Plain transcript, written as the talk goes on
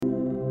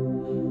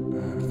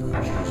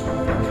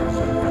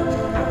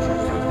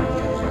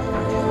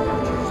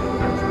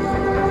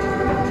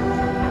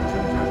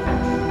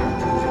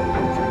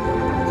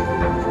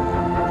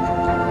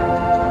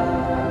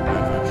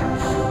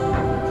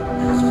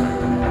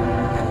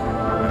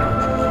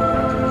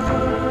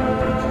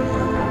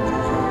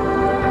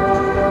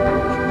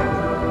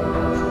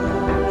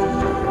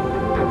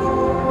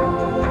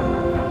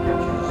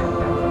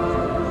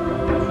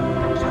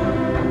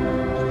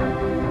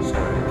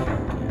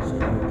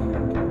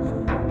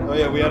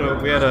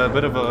We had a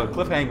bit of a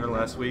cliffhanger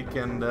last week,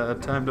 and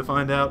time to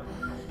find out.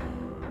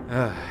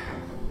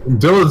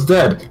 Dylan's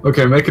dead.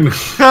 Okay, making.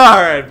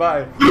 All right,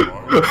 bye.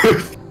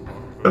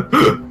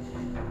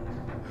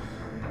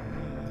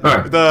 All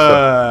right.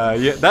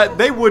 That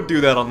they would do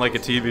that on like a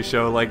TV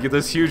show, like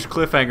this huge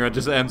cliffhanger. It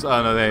just ends.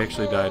 Oh no, they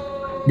actually died.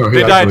 No,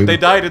 they died. They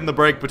died in the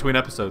break between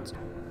episodes.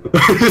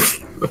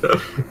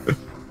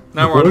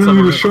 Now we're what on did some.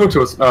 you show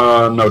to us?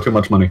 No, too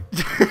much money.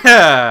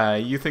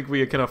 You think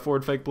we can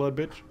afford fake blood,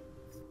 bitch?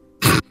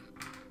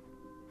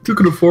 You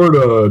can afford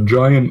a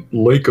giant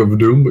lake of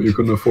doom, but you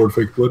couldn't afford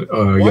fake blood.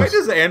 Why yes.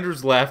 does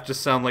Andrew's laugh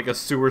just sound like a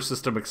sewer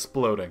system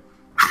exploding?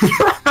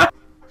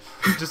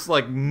 Just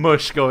like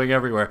mush going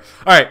everywhere.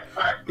 All right,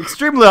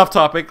 extremely off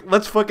topic.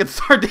 Let's fucking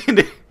start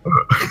D&D.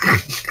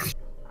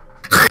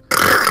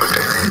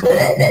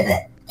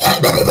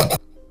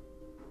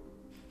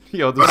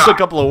 Yo, there's a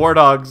couple of war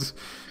dogs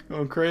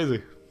going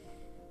crazy.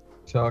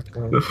 They're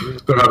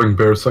having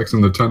bear sex in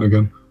the tent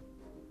again.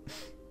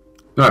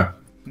 All right.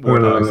 War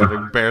dogs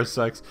having bear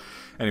sex.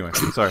 Anyway,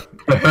 sorry.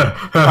 Alright,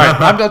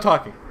 I'm done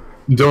talking.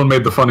 Dylan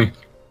made the funny.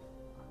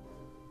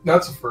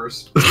 That's a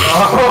first.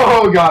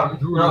 Oh, got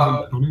him.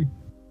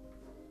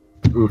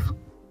 Oof.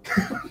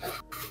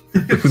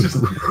 It's just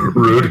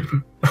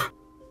rude.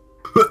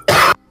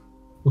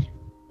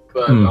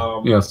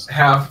 But yes.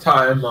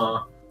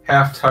 halftime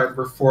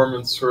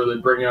performance where they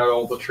bring out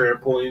all the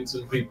trampolines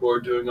and people are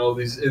doing all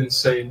these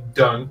insane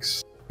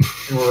dunks,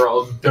 and we're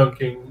all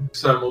dunking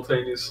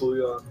simultaneously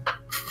on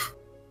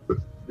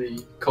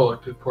the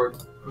collective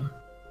part.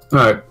 All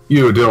right,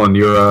 you, Dylan.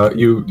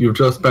 You've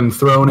just been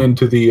thrown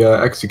into the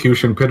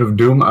execution pit of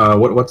doom.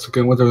 What's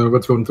going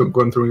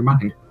through your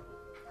mind?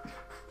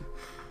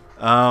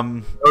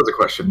 That was a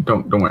question.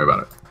 Don't worry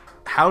about it.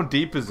 How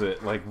deep is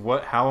it? Like,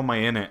 what? How am I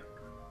in it?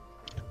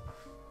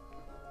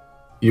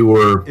 You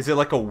were. Is it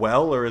like a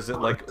well, or is it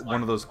like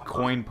one of those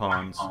coin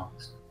ponds?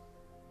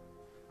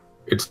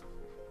 It's.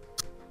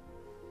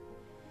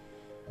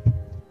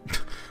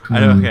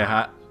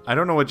 I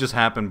don't know what just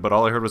happened, but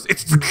all I heard was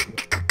it's.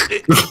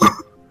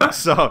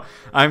 So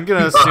I'm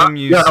gonna assume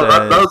you said.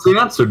 That was the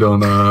answer,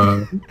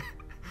 Dylan.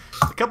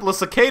 A couple of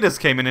cicadas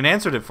came in and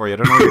answered it for you. I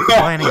don't know what you're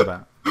complaining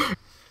about.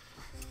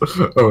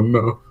 Oh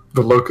no,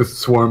 the locust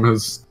swarm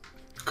has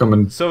come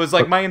in. So is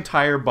like my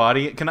entire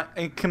body? Can I?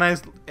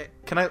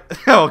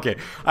 Oh, okay,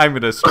 I'm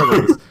gonna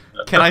struggle with this.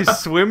 Can I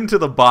swim to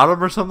the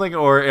bottom or something,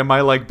 or am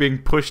I like being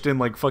pushed in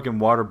like fucking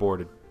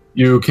waterboarded?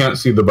 You can't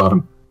see the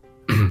bottom.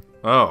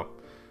 Oh, all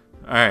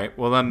right.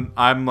 Well then,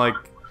 I'm like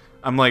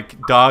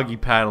doggy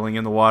paddling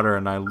in the water,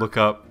 and I look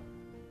up.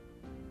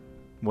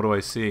 What do I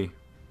see?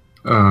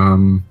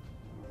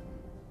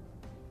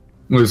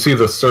 We see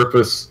the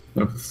surface.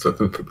 You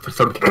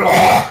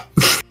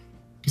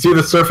see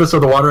the surface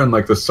of the water and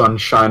like the sun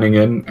shining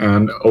in,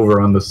 and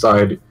over on the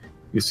side,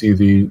 you see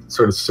the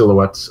sort of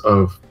silhouettes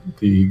of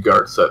the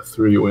guards that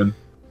threw you in.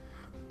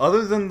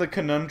 Other than the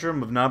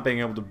conundrum of not being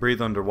able to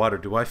breathe underwater,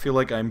 do I feel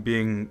like I'm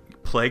being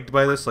plagued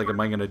by this? Like,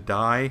 am I gonna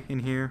die in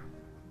here?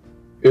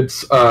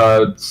 It's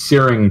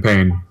searing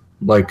pain,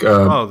 like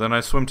oh, then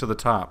I swim to the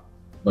top.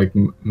 Like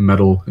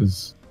metal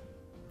is.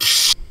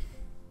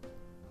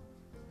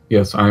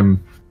 Yes,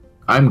 I'm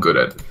good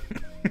at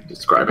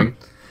describing.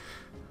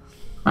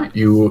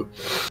 You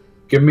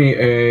give me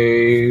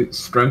a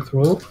strength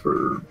roll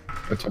for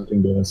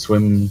attempting to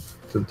swim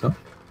to the top.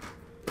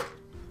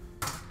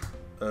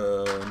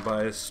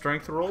 By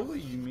strength roll,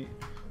 you mean?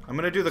 I'm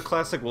gonna do the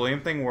classic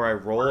William thing where I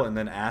roll and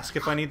then ask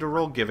if I need to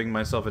roll, giving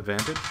myself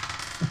advantage.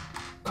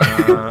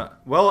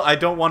 Well, I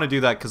don't want to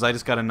do that because I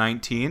just got a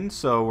 19,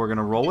 so we're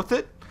gonna roll with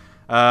it.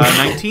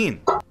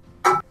 19.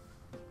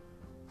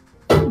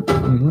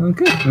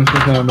 Okay.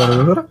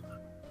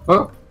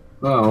 Oh,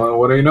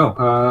 what do you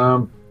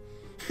know?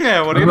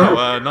 Yeah, what do you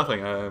know?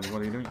 Nothing.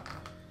 What are you doing?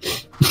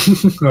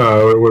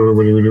 What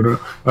are you doing?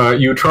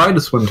 You try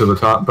to swim to the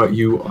top, but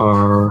you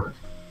are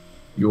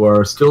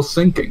still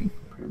sinking.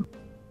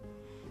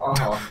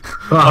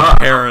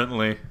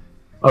 Apparently.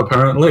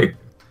 Apparently.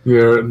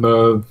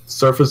 The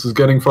surface is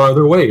getting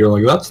farther away. You're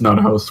like, that's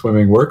not how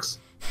swimming works.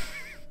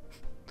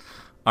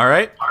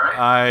 Alright.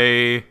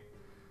 I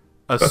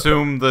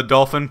assume the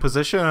dolphin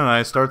position and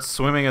I start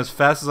swimming as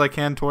fast as I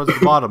can towards the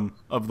bottom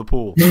of the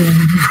pool.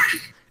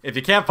 If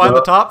you can't find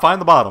the top, find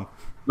the bottom.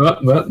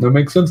 That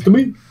makes sense to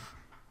me.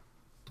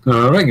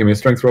 Alright, give me a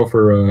strength roll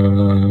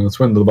for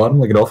swim to the bottom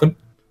like a dolphin.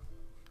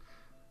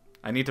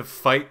 I need to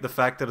fight the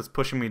fact that it's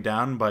pushing me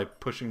down by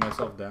pushing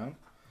myself down.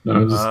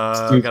 No,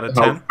 just see got a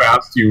how 10.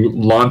 fast you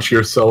launch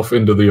yourself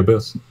into the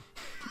abyss.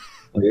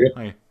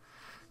 Okay.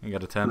 I You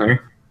got a 10.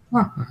 There.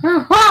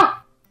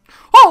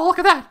 Oh, look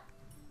at that!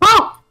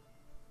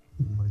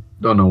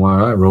 Don't know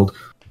why I rolled.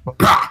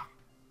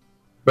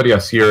 But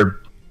yes,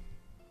 your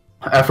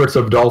efforts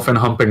of dolphin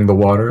humping the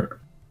water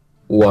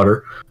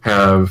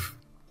have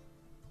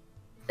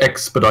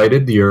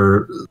expedited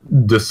your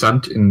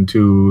descent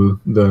into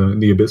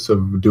the abyss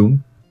of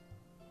doom.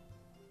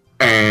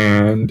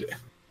 And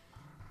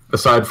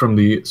aside from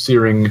the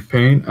searing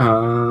pain,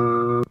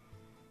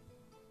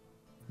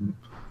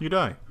 You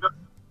die.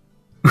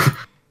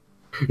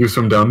 you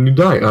swim down and you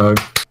die.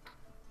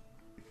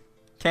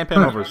 Campaign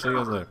over. See you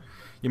guys later.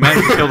 You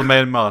managed to kill the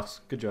main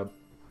boss. Good job.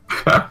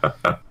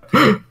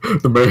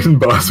 The main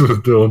boss was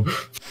Dylan.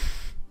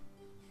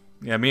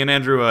 Yeah, me and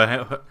Andrew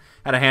had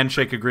a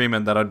handshake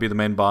agreement that I'd be the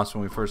main boss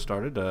when we first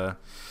started,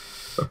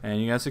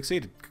 and you guys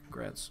succeeded.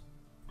 Congrats.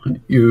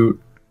 You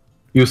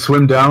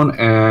swim down,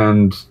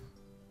 and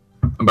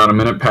about a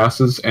minute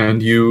passes,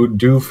 and you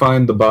do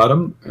find the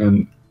bottom,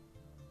 and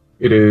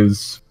it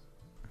is...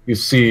 You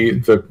see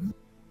the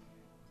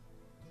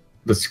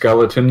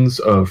skeletons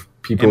of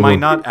people... Am I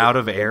not out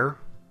of air?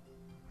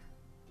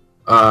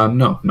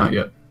 No, not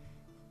yet.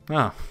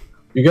 Oh.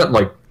 You get,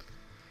 like...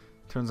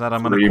 Turns out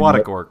I'm an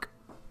aquatic orc.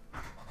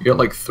 You get,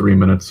 like, 3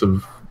 minutes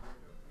of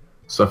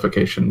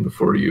suffocation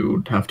before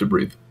you have to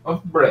breathe.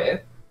 Of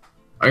breath.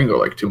 I can go,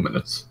 like, 2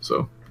 minutes,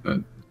 so...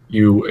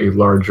 you, a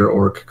larger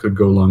orc, could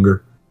go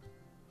longer.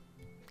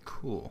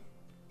 Cool.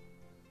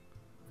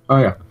 Oh,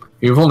 yeah.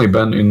 You've only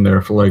been in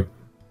there for, like,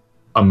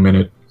 a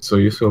minute, so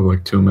you still have,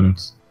 like, 2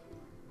 minutes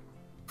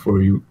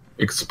before you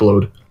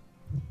explode.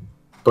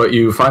 But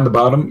you find the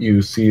bottom,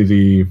 you see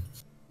the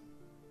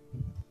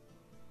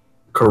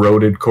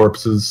corroded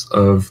corpses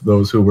of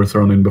those who were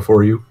thrown in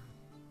before you.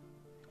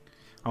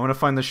 I want to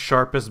find the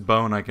sharpest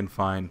bone I can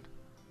find.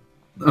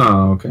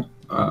 Oh, okay.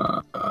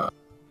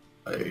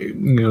 Give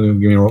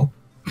me a roll.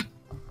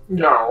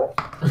 No.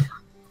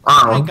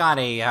 I got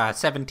a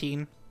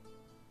 17.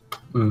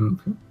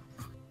 Okay.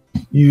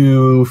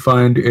 You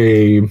find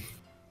a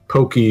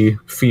pokey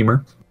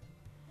femur.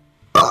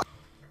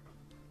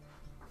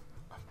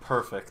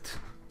 Perfect.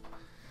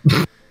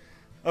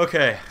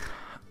 Okay.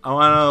 I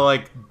want to,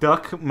 like,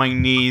 duck my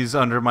knees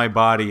under my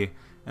body,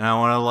 and I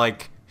want to,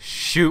 like,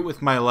 shoot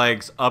with my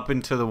legs up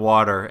into the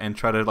water and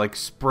try to, like,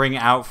 spring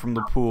out from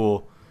the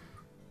pool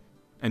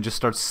and just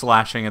start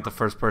slashing at the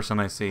first person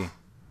I see.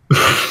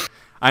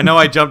 I know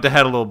I jumped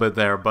ahead a little bit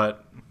there,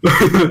 but...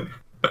 I'm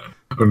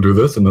going to do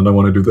this, and then I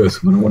want to do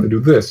this, and then I want to do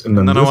this, and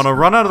then I want to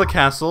run out of the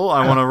castle,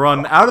 I want to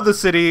run out of the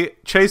city,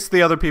 chase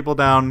the other people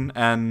down,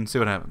 and see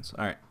what happens.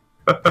 Alright.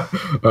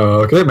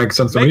 Okay, makes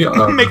sense to me.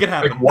 Make it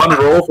happen. One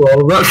roll for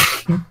all of that.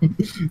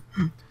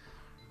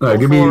 Alright,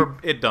 give me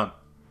it done.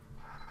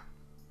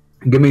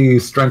 Give me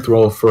strength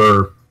roll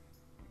for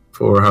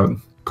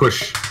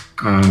push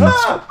and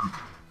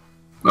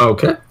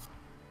okay.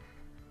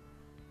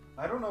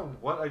 I don't know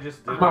what I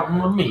just did.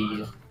 Mamma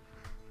mia.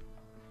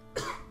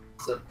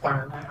 I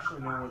don't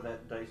actually know where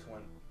that dice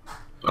went.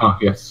 Oh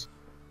yes.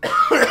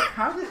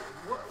 How did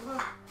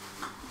what?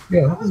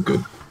 Yeah, that was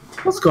good.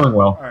 That's going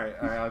well. Alright,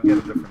 I'll get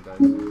a different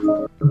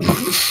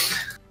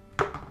dice.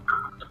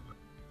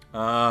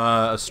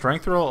 A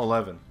strength roll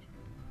 11.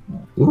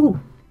 Ooh.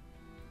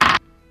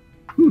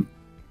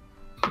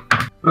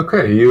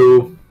 Okay,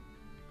 you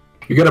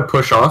get a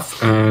push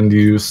off and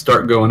you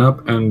start going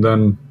up, and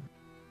then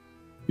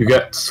you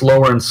get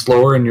slower and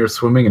slower in your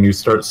swimming, and you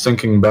start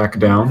sinking back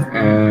down,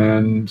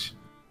 and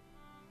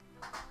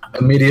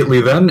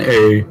immediately then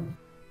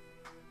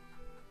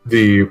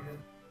the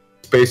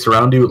space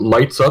around you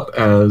lights up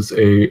as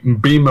a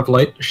beam of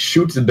light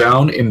shoots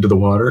down into the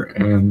water,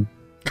 and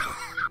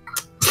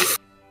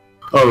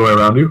all the way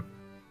around you.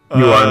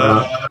 You are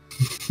not.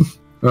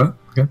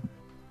 Okay.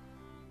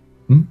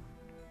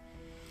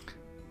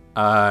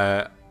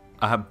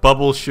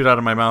 Bubbles shoot out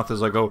of my mouth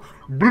as I go.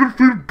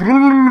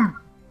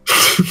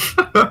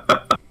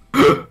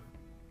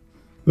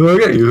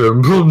 Okay,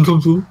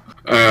 you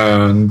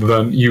and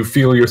then you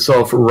feel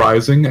yourself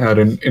rising at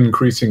an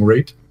increasing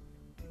rate,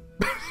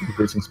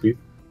 increasing speed.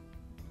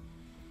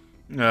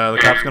 The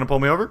cop's gonna pull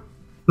me over.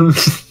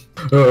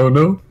 Oh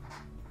no!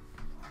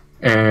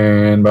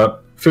 And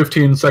about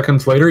 15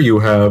 seconds later, you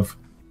have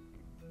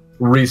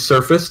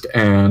resurfaced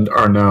and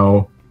are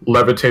now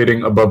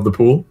levitating above the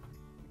pool.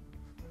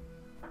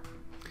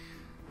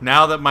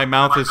 Now that my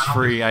mouth is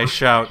free, I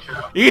shout,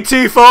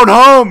 "E.T. phone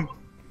home!"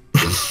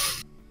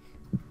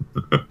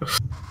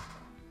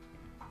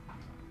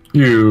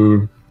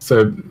 You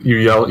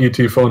yell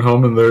 "E.T. phone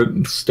home," and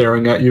they're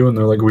staring at you, and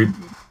they're like, "We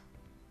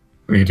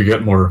need to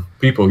get more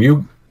people."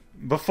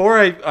 Before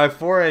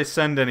I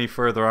send any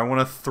further, I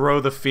want to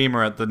throw the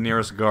femur at the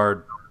nearest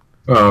guard.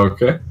 Oh,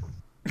 okay.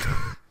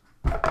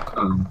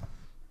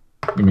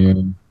 Give me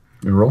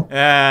a roll.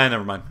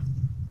 Never mind.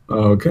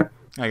 Okay.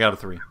 I got a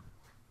 3.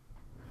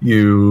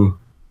 You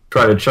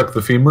try to chuck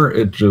the femur,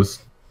 it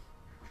just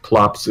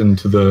plops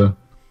into the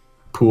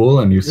pool,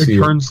 and you see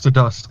it turns to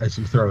dust as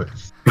you throw it.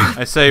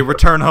 I say,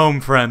 "Return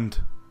home, friend."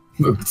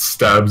 It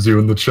stabs you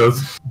in the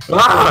chest.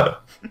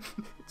 Ah! It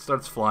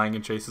starts flying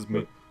and chases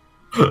me.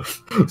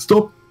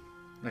 Stop.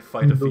 I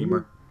fight a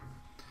femur.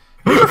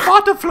 You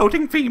fought a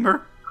floating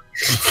femur.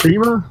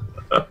 Femur?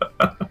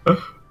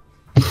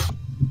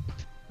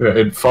 Yeah,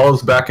 it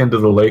falls back into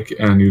the lake,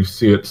 and you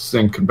see it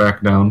sink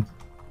back down.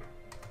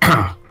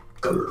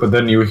 But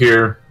then you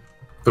hear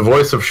the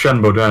voice of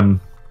Shenboden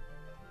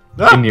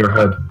in your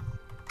head.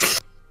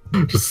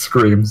 Just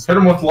screams. Hit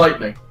him with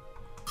lightning.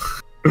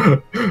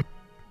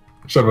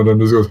 Shenboden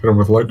just goes, hit him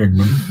with lightning,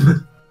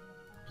 man.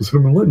 Just hit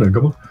him with lightning,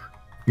 come on.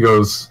 He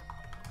goes,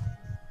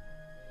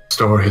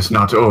 story is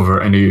not over,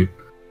 and you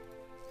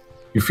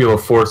feel a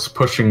force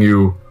pushing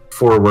you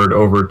forward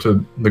over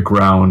to the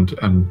ground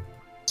and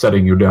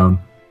setting you down.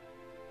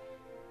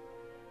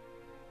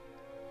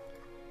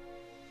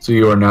 So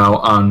you are now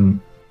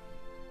on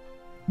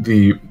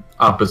the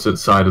opposite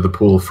side of the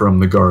pool from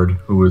the guard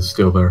who is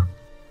still there.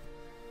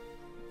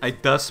 I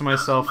dust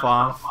myself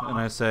off and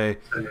I say,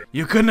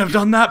 "You couldn't have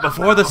done that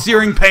before the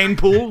searing pain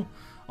pool."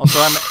 Also,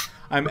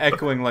 I'm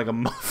echoing like a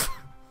muff.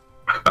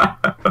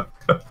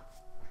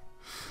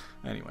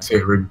 Anyway,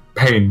 Searing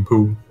pain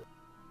pool.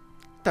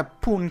 the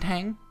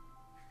poontang.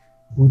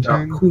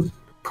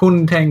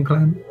 Poontang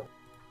clan.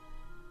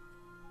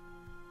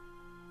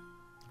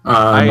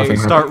 I Nothing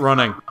start happened.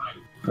 running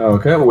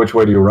Okay, well, which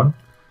way do you run?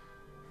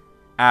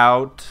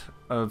 out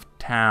of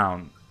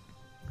town.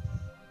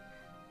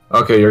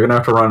 Okay, you're gonna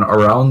have to run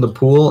around the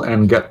pool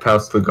and get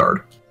past the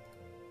guard.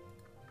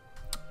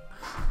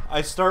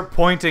 I start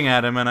pointing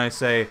at him and I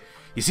say,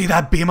 "You see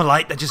that beam of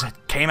light that just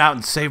came out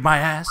and saved my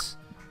ass?"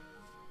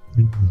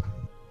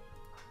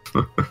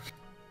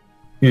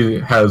 He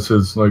has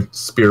his like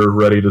spear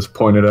ready, just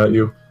pointed at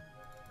you.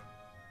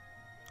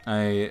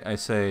 I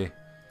say,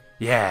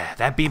 "Yeah,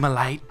 that beam of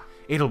light,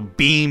 it'll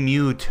beam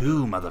you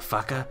too,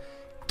 motherfucker.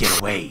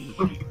 Get away."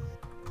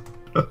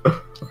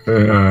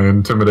 Okay,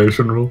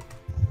 intimidation roll.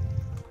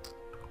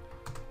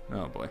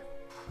 Oh boy.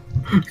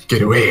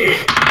 Get away.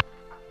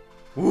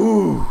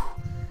 Ooh.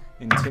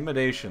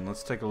 Intimidation.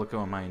 Let's take a look at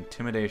what my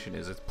intimidation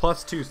is. It's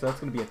 +2, so that's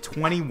going to be a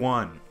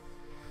 21.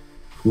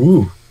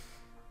 Ooh.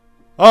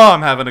 Oh,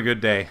 I'm having a good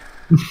day.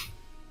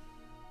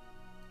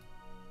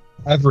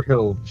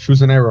 Haverhill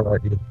shoots an arrow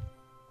at you.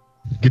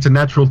 Gets a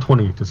natural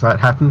 20. Does that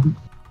happen?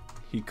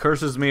 He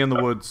curses me in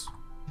the woods.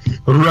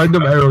 A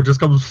random arrow just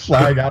comes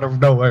flying out of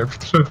nowhere.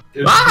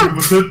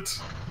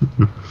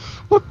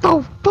 What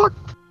the fuck?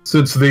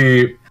 Since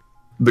the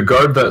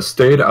guard that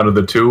stayed out of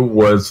the two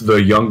was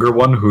the younger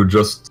one who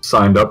just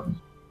signed up,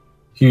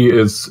 he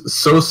is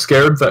so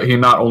scared that he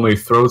not only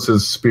throws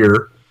his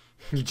spear,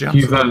 He jumps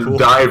he in the then pool.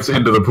 dives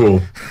into the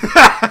pool.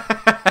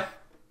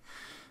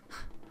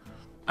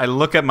 I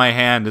look at my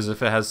hand as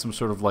if it has some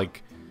sort of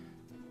like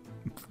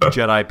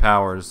Jedi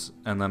powers,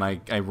 and then I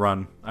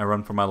run. I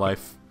run for my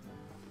life.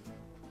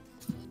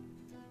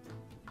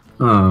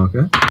 Oh,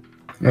 okay.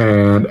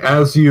 And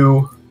as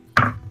you're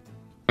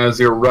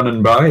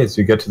running by, as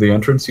you get to the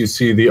entrance, you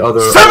see the other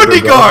 70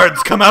 other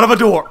guards come out of a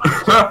door!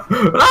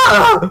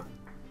 Ah!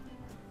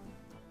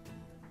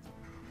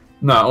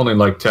 No, only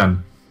like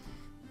 10.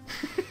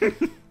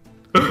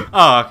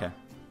 Oh, okay.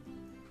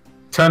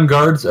 10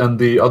 guards and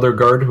the other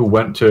guard who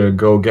went to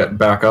go get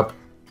back up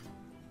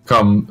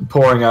come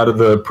pouring out of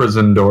the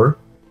prison door.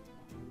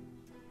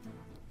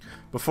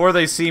 Before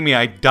they see me,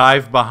 I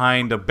dive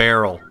behind a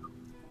barrel.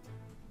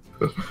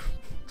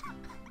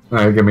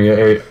 Alright, give me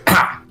a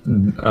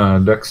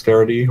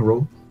dexterity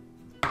roll.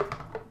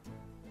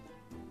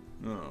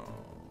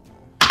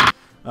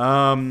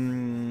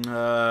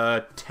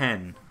 Oh.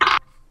 10.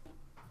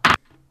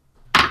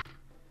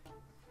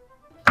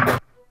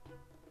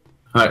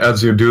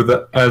 As you do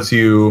that, as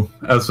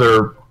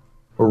they're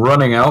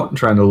running out and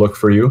trying to look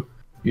for you,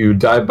 you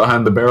dive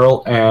behind the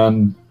barrel,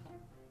 and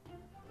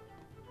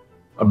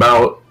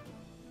about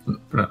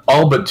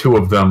all but 2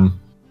 of them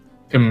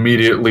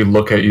immediately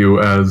look at you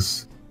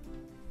as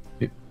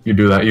you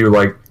do that. You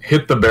like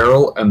hit the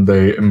barrel, and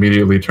they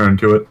immediately turn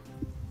to it,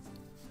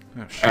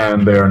 Oh, shit.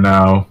 and they are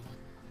now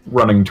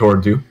running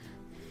towards you.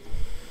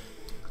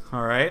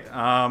 Alright,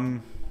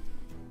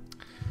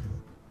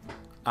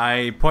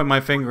 I point my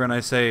finger and I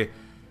say,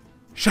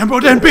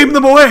 "Shamboden, beam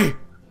them away!"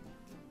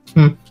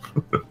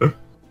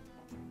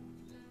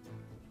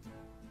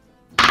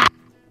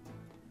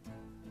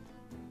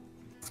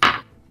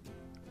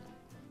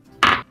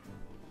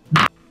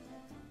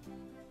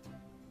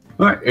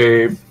 Alright,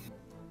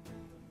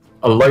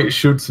 a light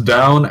shoots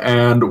down,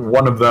 and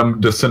one of them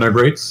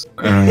disintegrates,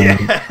 and,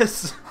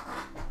 Yes!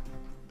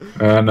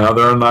 and now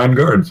there are 9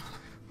 guards.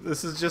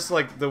 This is just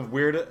like the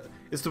weirdest...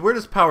 It's the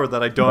weirdest power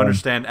that I don't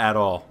understand at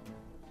all.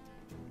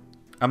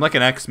 I'm like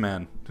an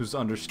X-Man who's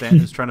trying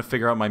to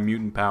figure out my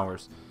mutant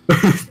powers.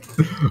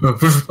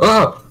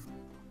 Ah!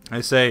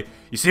 I say,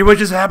 "You see what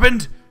just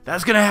happened?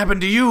 That's gonna happen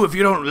to you if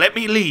you don't let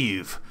me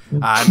leave.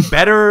 I'm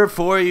better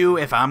for you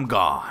if I'm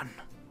gone."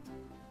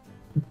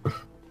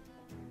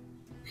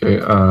 Okay,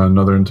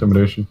 another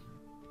intimidation.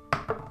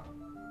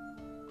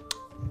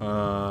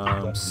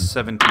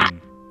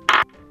 17.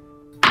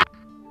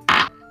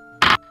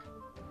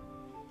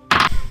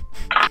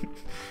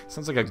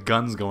 Sounds like a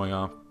gun's going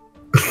off.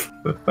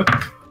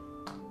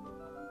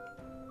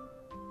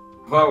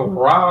 The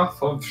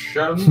Wrath of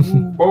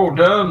Shen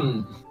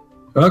Boden.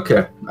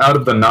 Okay. Out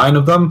of the 9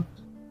 of them,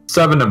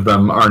 7 of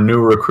them are new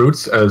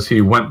recruits as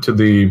he went to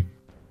the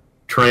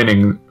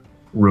training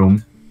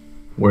room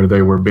where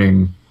they were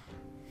being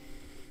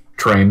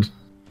trained.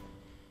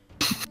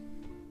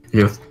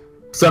 Yes.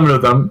 7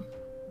 of them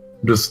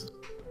just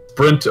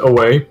sprint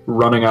away,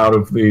 running out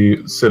of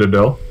the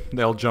citadel.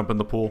 They'll jump in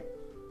the pool.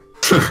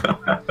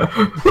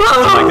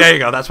 I'm like, there you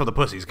go. That's where the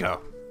pussies go.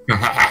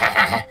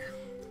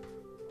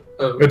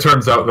 It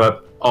turns out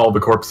that all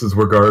the corpses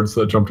were guards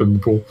that jumped in the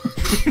pool.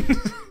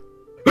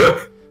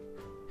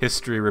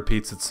 History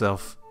repeats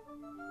itself.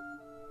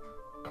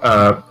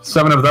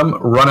 7 of them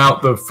run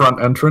out the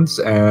front entrance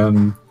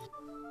and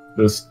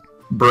just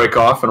break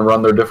off and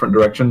run their different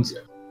directions.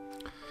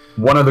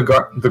 One of the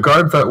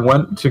guard that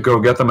went to go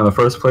get them in the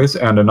first place,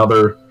 and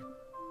another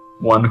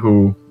one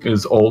who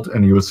is old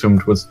and you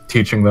assumed was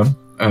teaching them,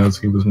 as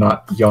he was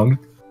not young.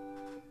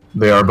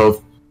 They are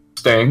both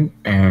staying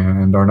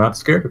and are not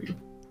scared of you.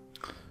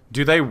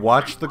 Do they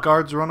watch the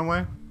guards run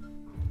away?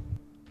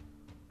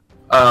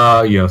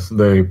 Yes,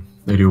 they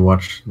do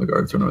watch the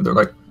guards run away. They're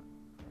like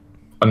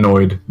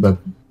annoyed that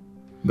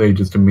they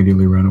just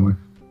immediately ran away.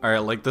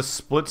 Alright, like the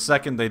split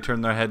second they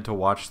turn their head to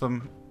watch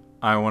them,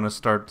 I want to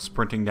start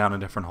sprinting down a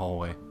different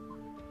hallway.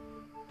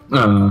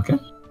 Okay.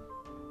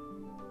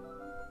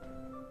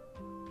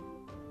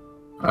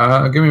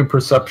 Give me a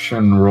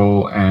perception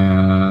roll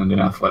and an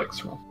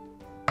athletics roll.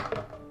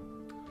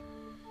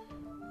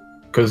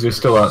 Because you're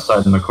still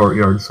outside in the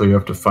courtyard, so you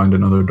have to find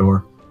another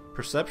door.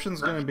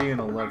 Perception's going to be an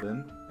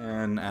 11,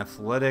 and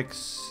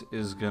athletics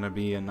is going to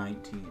be a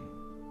 19.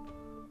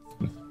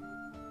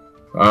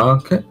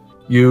 Okay.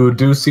 You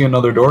do see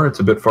another door. It's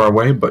a bit far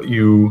away, but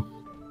you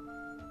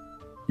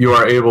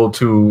are able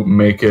to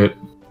make it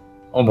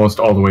almost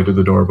all the way to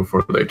the door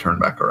before they turn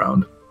back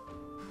around.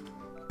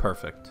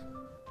 Perfect.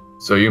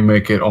 So you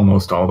make it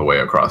almost all the way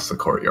across the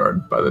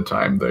courtyard by the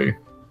time they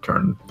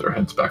turn their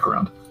heads back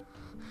around.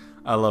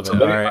 I love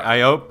it. Alright,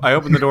 I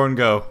open the door and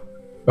go.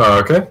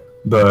 Okay.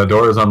 The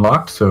door is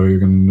unlocked, so you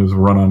can just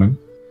run on in.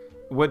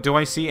 What, do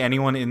I see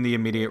anyone in the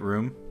immediate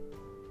room?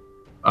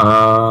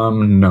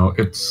 No.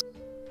 It's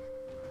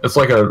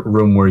like a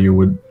room where you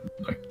would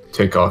like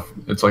take off.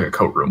 It's like a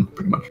coat room,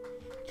 pretty much.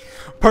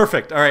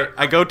 Perfect. All right,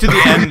 I go to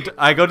the end.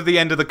 I go to the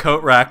end of the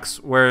coat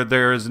racks where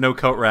there is no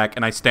coat rack,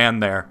 and I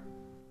stand there.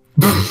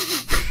 And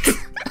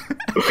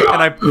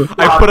I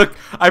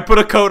put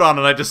a coat on,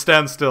 and I just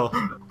stand still.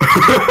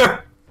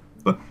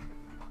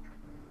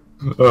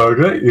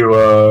 Okay,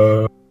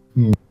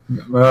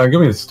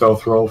 give me a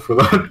stealth roll for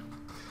that.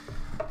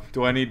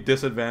 Do I need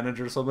disadvantage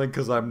or something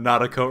because I'm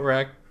not a coat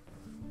rack?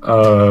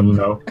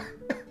 No.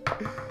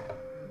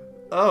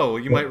 Oh,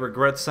 you might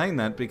regret saying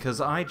that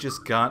because I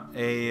just got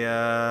a,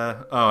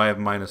 oh, I have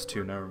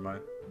 -2, never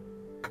mind.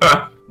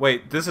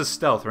 Wait, this is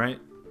stealth,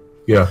 right?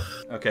 Yeah.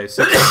 Okay,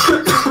 so...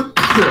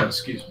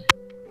 Excuse me.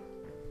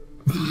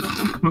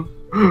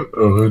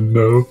 Oh,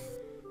 no.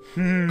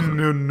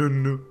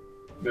 No.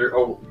 There.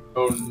 Oh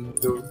no.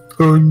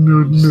 Oh,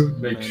 no. Just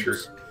make sure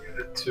you get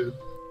it too.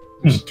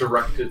 Just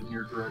direct it in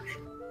your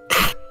direction.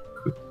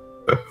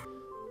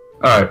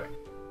 Alright.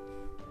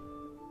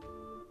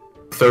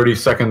 30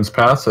 seconds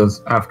pass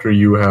as after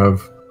you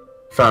have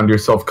found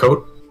yourself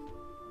coat,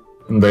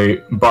 and they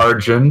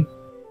barge in.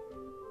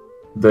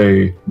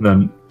 They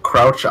then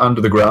crouch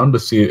onto the ground to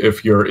see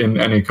if you're in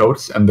any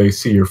coats, and they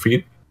see your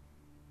feet.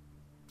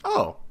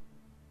 Oh.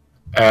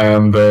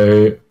 And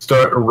they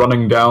start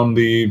running down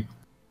the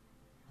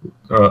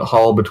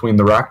hall between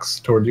the racks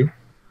toward you.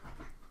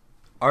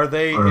 Are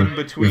they in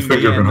between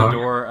me and the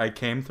door I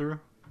came through?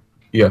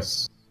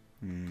 Yes.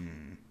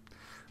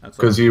 That's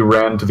because you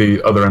ran to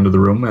the other end of the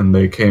room, and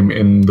they came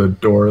in the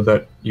door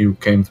that you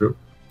came through.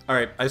 All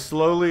right, I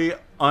slowly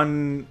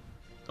I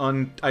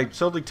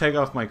slowly take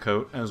off my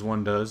coat as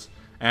one does,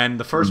 and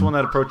the first one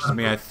that approaches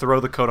me, I throw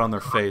the coat on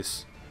their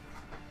face.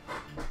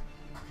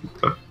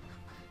 It's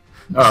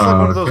like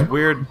one of those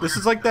weird. This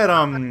is like that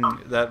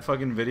that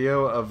fucking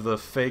video of the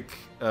fake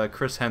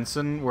Chris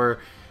Henson where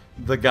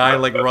the guy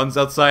like runs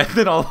outside, and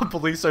then all the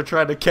police are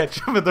trying to catch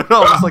him, and they're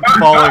all just like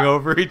falling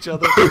over each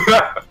other.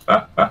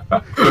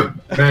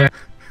 Man,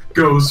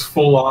 goes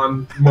full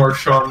on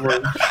Marshawn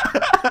Lynch.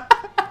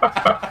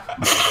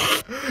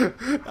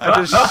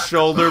 I just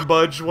shoulder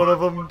budge one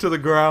of them to the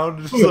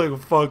ground, just like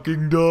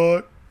fucking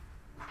die.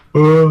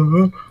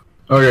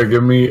 Okay,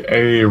 give me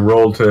a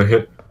roll to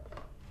hit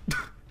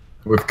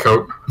with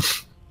coat.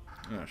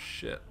 Oh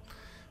shit.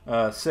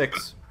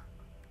 6.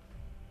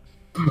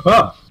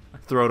 Ah. I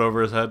throw it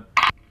over his head.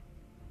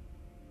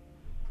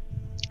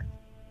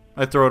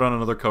 I throw it on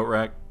another coat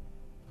rack.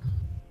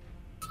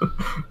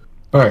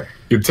 Alright,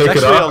 you take it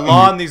It's off. actually a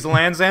law in these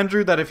lands,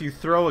 Andrew, that if you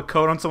throw a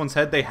coat on someone's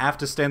head, they have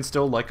to stand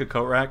still like a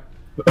coat rack.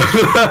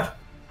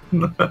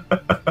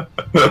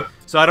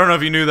 So I don't know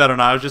if you knew that or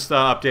not. I was just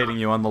updating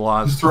you on the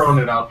laws. Just throwing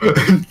it out.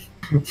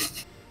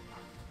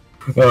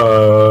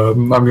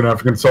 I'm gonna have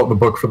to consult the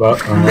book for that.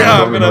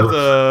 Yeah, I'm gonna have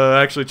to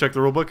actually check the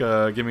rule book.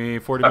 Give me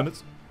 40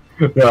 minutes.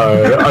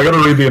 Yeah, I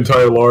gotta read the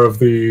entire lore of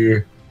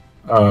the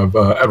of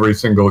every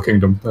single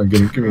kingdom.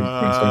 Give me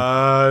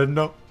a second.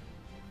 No.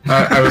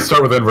 I will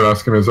start with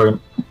Inverness. Give me a second.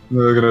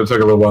 They're gonna take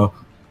a little while.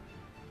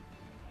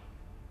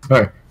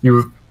 Alright, he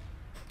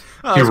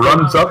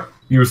runs up,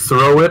 you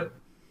throw it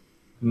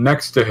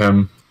next to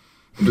him,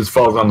 it just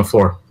falls on the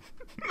floor.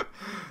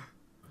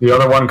 The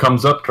other one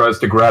comes up, tries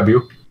to grab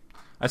you.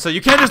 I say,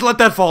 you can't just let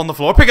that fall on the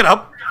floor. Pick it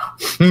up.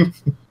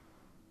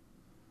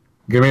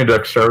 Give me a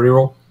dexterity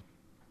roll.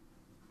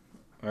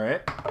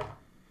 Alright.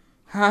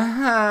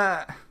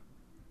 Alright,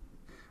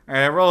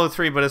 I roll a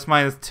 3, but it's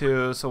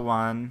 -2, so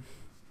 1.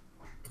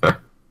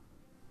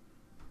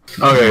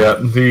 Okay, yeah.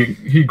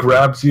 He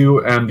grabs you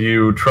and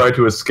you try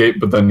to escape,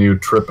 but then you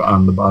trip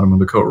on the bottom of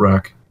the coat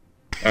rack,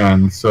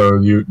 and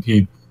so you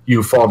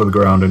fall to the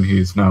ground, and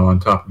he's now on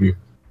top of you.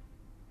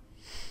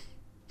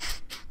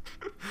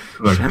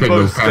 Like, take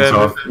those pants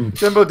off.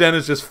 Jumbo Den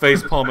is just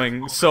face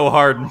palming so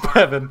hard in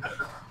heaven.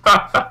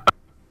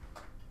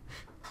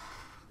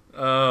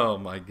 Oh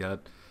my god.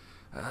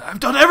 I've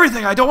done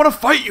everything. I don't want to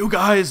fight you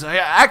guys. I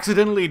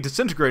accidentally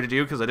disintegrated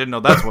you because I didn't know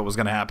that's what was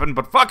going to happen,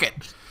 but fuck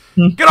it.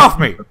 Get off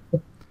me.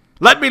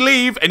 Let me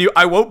leave, and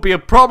I won't be a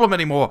problem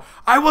anymore.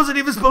 I wasn't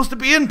even supposed to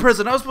be in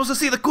prison. I was supposed to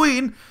see the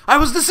Queen. I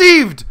was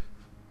deceived.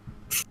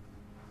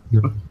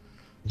 No,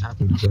 it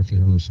happened exactly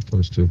how I was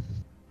supposed to.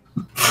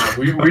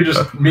 We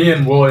just, me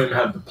and William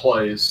had the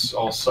plays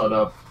all set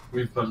up.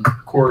 We've been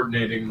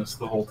coordinating this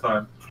the whole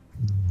time.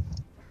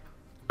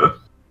 The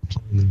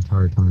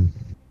entire time.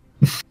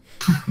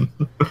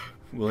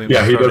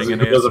 Yeah, he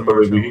doesn't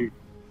believe you.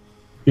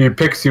 He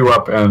picks you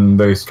up, and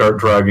they start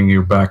dragging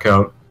you back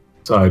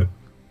outside.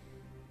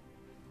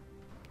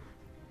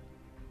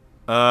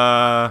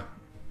 I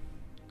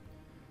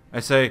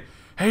say,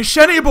 hey,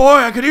 Shenny boy,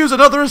 I could use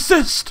another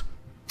assist.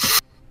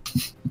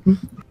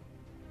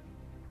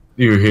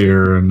 You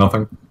hear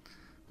nothing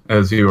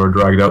as you are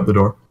dragged out the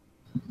door.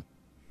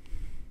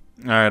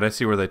 Alright, I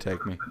see where they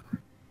take me.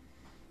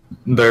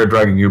 They're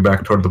dragging you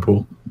back toward the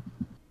pool.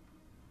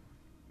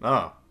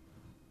 Oh.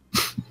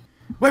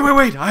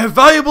 Wait, I have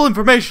valuable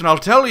information, I'll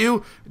tell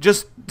you.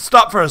 Just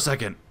stop for a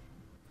second.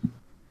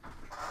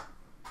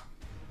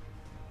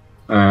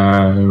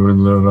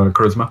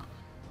 Charisma.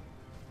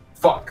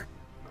 Fuck.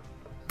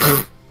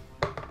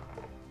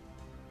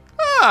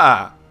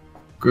 Ah!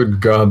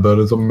 Good God, that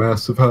is a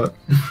massive hat.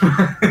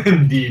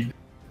 Indeed.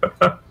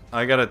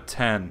 I got a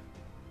 10.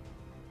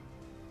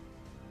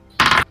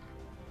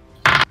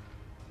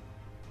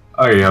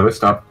 Oh yeah, they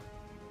stop.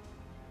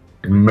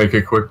 Make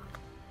it quick.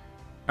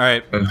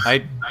 Alright,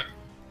 I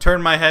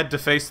turn my head to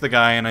face the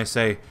guy and I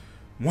say,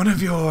 one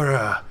of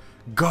your,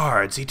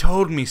 guards, he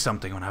told me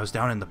something when I was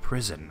down in the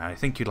prison. I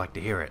think you'd like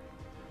to hear it.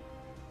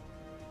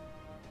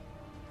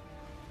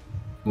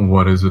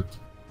 What is it?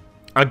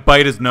 I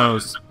bite his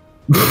nose.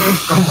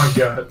 Oh my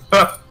god.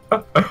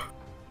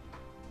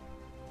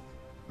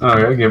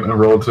 Okay, give it a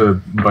roll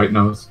to bite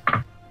nose.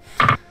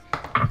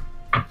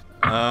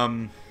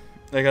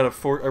 I got a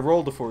I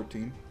rolled a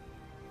 14.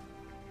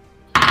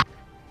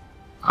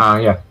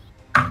 Yeah.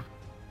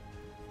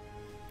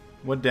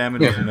 What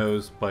damage is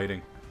nose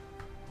biting?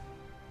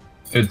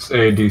 It's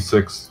a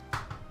D6. Oh,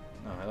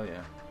 hell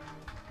yeah.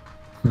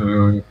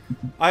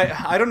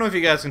 I don't know if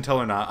you guys can tell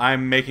or not.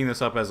 I'm making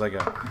this up as I go.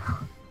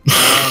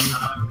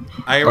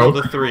 I rolled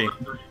a 3.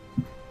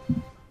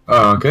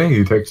 Okay,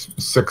 he takes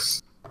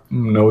 6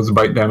 nose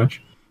bite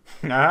damage.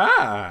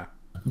 Ah!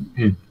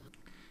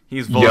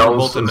 He's vulnerable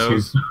yells to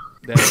nose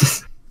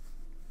damage.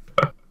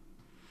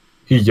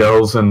 He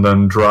yells and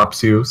then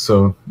drops you,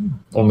 so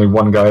only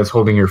one guy is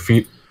holding your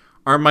feet.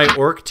 Are my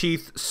orc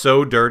teeth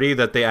so dirty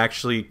that they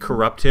actually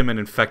corrupt him and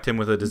infect him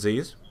with a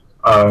disease?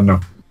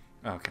 No.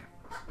 Okay.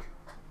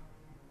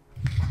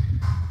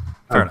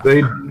 Fair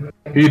enough.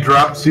 He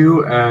drops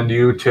you, and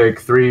you take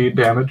 3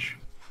 damage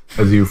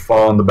as you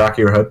fall on the back of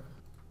your head.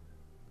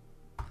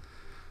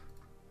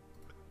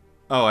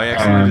 Oh, I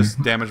accidentally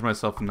just damaged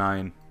myself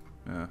 9.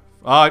 Yeah.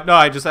 Oh, no,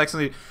 I just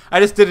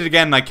did it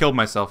again and I killed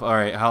myself.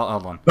 Alright,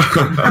 hold on.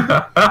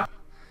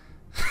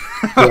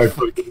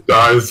 He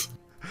dies.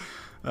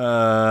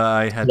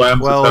 I had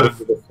Slams 12 his head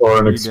into the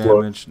floor and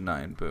damage,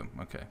 9. Boom.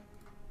 Okay.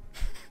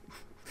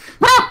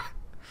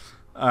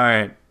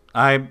 Alright.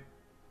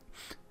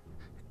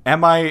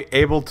 Am I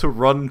able to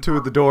run to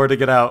the door to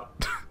get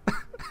out?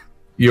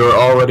 You're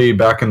already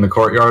back in the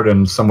courtyard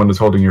and someone is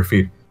holding your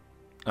feet.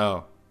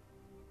 Oh.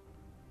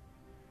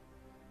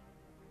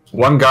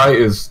 One guy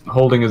is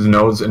holding his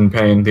nose in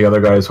pain, the other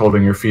guy is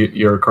holding your feet.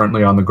 You're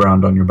currently on the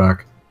ground on your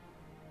back.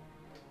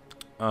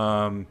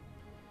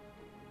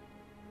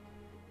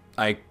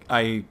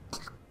 I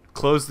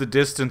close the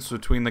distance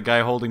between the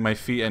guy holding my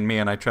feet and me,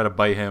 and I try to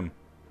bite him.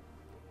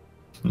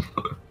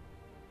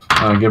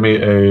 Give me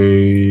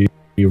a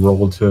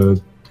roll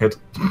to hit.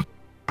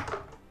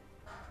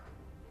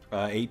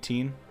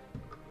 18.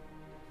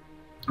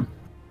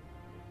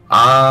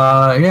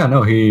 Yeah,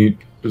 no, he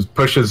just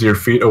pushes your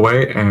feet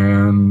away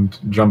and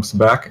jumps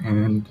back,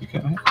 and you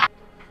can't hit.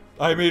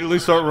 I immediately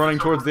start running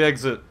towards the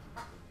exit.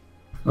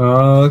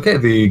 Okay,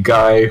 the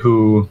guy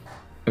who,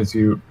 as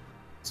you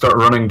start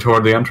running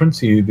toward the entrance.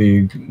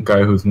 The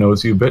guy who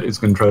knows you a bit is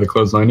going to try to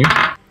clothesline you.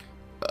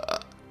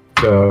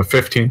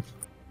 15.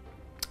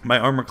 My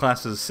armor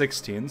class is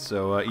 16,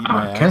 so eat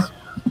my ass.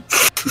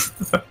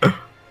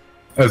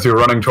 As you're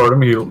running toward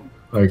him,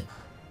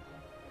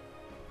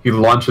 he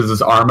launches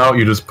his arm out.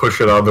 You just push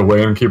it out of the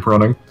way and keep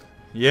running.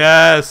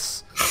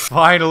 Yes!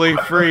 Finally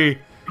free!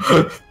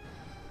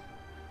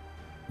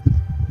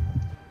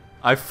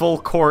 I full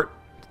court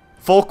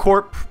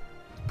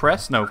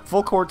press? No,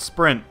 full court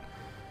sprint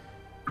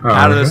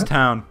out of this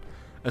town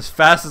as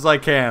fast as I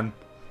can.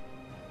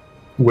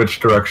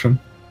 Which direction?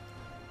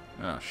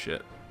 Oh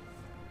shit.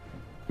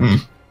 Hmm.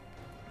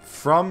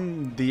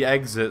 From the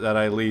exit that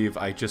I leave,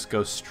 I just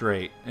go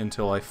straight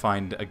until I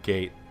find a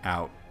gate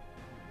out.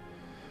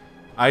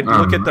 I'd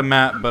look at the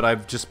map, but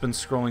I've just been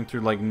scrolling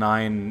through like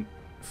 9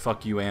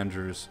 fuck you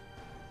Andrews.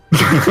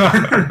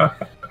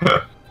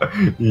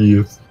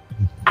 Yes.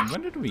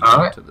 When did we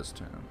get to this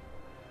town?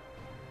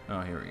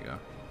 Oh, here we go.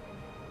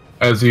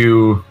 As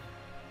you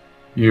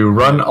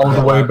run all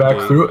the way back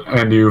through,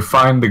 and you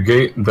find the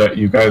gate that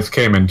you guys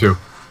came into.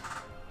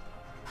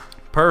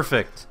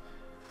 Perfect.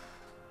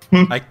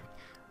 Alright,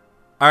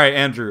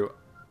 Andrew.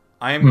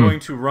 I am going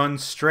to run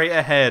straight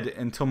ahead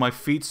until my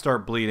feet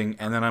start bleeding,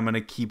 and then I'm going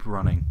to keep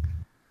running.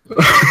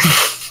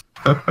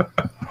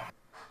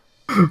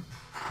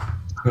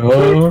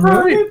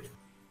 Alright.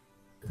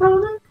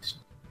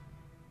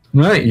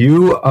 Right,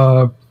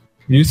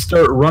 you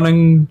start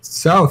running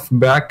south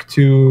back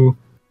to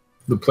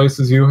the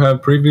places you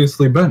have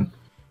previously been.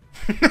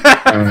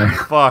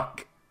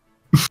 Fuck.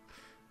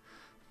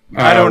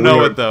 I don't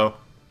know it though.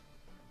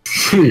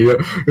 Yeah,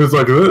 it's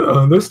like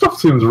this stuff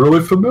seems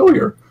really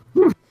familiar.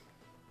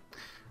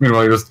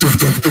 Meanwhile, you just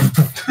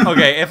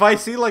okay, if I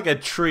see like a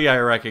tree I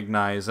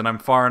recognize and I'm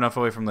far enough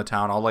away from the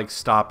town, I'll like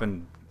stop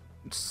and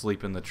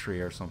sleep in the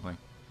tree or something.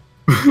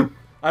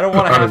 I don't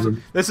want to have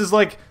to, this is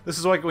like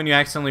when you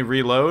accidentally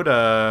reload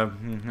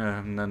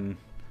and then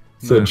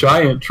it's a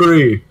giant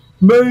tree.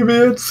 Maybe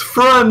it's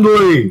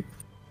friendly.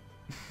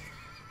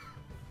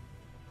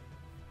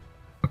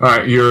 All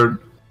right, you're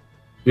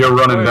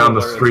running down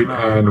the street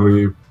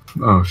and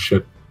oh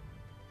shit.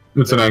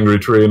 It's an angry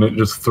tree and it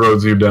just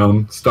throws you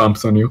down,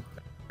 stomps on you.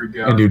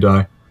 And you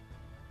die.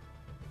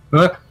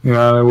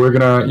 Yeah,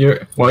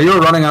 while you're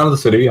running out of the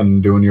city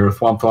and doing your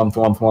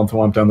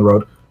thwomp down the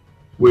road,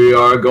 we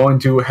are going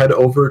to head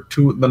over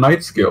to the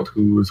Knights Guild,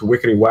 who's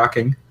wickety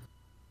whacking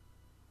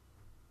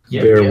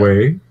their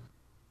way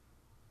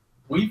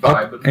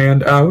up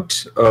and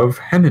out of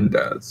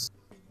Hennendaz.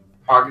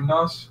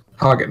 Hagendaz?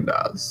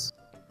 Hagendaz.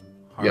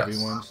 Harvey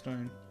Yes.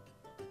 Weinstein.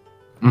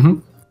 Mm-hmm.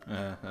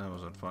 That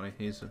wasn't funny.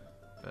 He's a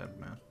bad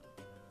man.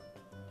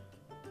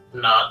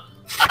 Not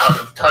out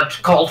of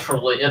touch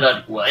culturally in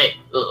any way.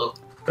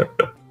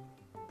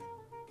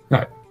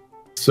 Alright.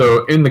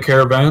 So in the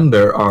caravan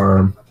there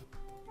are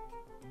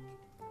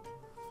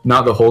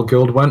not the whole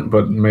guild went,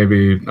 but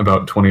maybe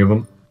about 20 of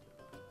them.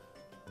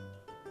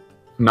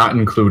 Not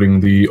including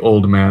the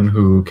old man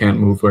who can't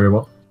move very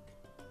well.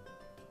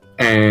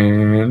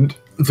 And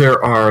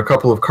there are a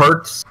couple of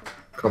carts,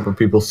 a couple of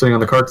people sitting on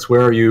the carts. What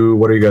are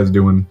you guys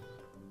doing?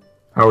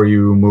 How are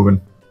you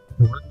moving?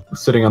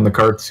 Sitting on the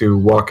carts, you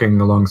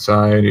walking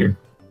alongside, you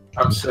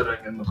I'm sitting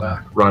in the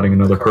back. riding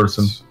another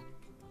person.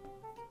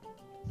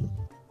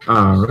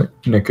 Alright.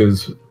 Nick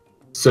is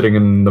sitting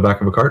in the back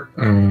of a cart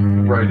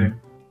and Riding.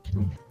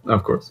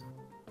 Of course.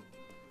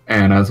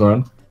 And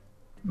Aslan,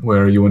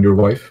 where are you and your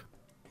wife?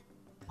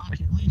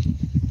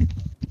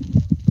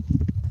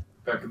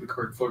 Back of the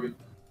cart, fucking.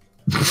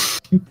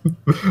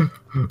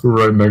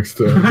 Right next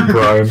to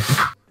Brian.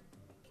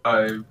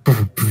 I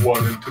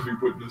wanted to be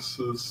witness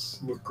to this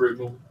great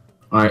moment.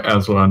 Alright,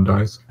 Aslan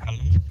dies.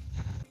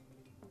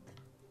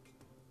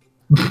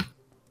 Can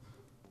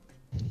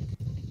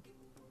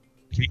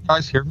you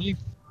guys hear me?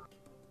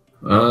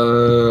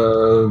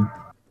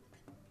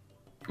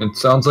 It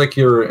sounds like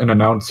you're an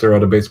announcer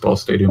at a baseball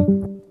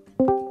stadium.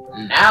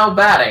 Now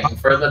batting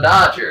for the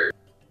Dodgers,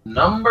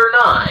 number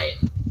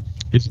 9.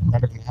 Is it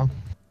better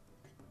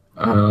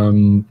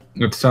now?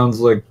 It sounds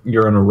like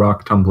you're in a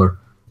rock tumbler.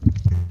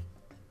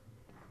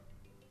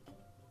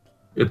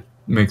 It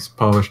makes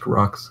polished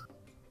rocks.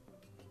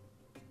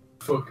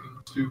 Fucking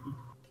stupid.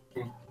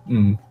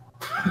 Mm.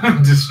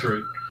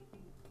 Destroyed.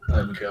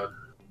 I'm a god.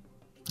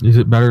 Is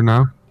it better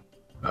now?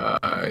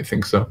 I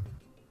think so.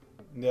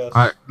 Yes.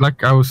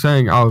 Like I was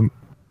saying,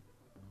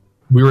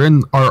 we were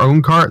in our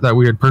own cart that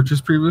we had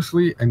purchased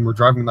previously, and we're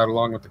driving that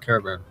along with the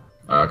caravan.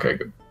 Okay,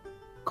 good.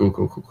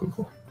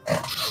 Cool.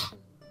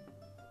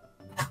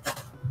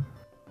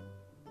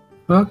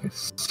 Okay,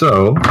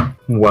 so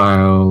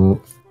while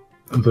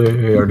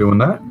they are doing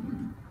that,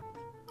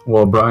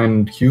 while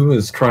Brian Hugh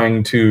is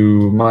trying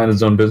to mind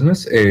his own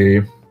business,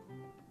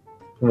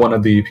 one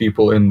of the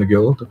people in the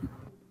guild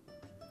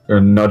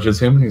nudges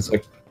him. He's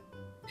like,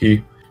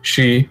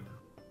 she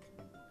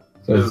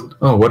says,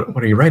 "Oh, what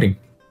are you writing?"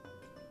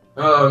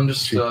 I'm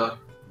just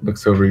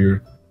Looks over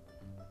your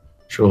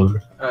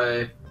shoulder.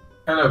 I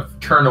kind of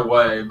turn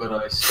away, but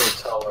I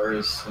still tell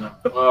her,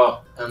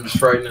 well, I'm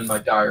just writing in my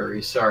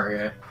diary.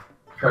 Sorry, I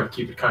try to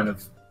keep it kind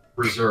of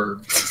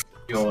reserved.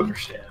 You'll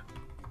understand.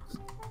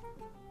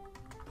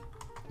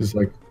 He's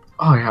like,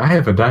 oh yeah, I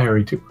have a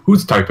diary too.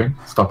 Who's typing?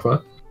 Stop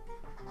that.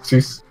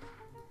 Cease.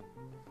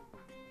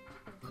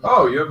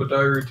 Oh, you have a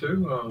diary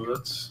too? Oh,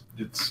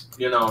 it's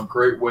a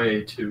great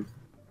way to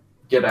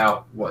get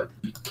out what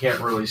you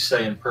can't really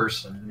say in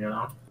person,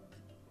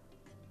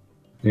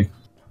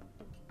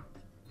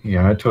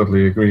 Yeah, I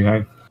totally agree.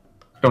 I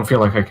don't feel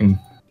like I can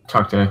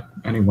talk to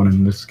anyone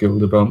in this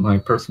guild about my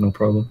personal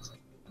problems.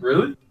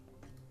 Really?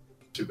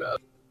 Too bad.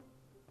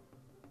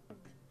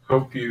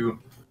 Hope you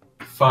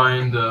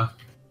find a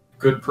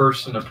good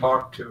person to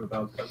talk to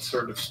about that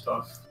sort of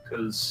stuff,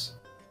 because,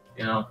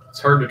 it's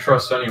hard to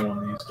trust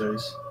anyone these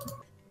days.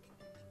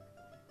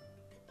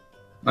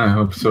 I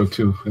hope so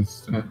too.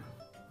 It's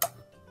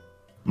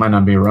might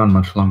not be around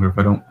much longer if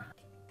I don't.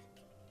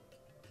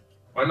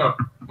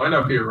 Might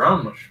not be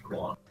around much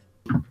longer.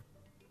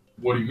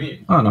 What do you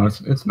mean? Oh no,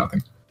 it's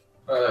nothing.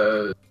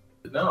 No.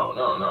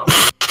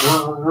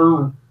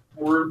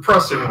 We're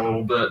pressing a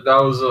little bit.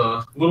 That was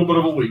a little bit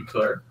of a leak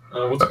there.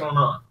 What's going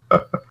on?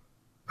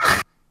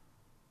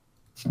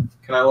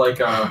 Can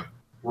I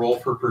roll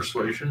for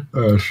persuasion?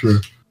 Sure.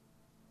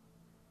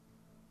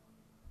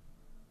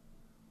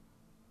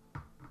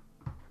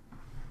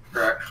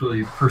 Or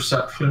actually,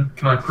 perception.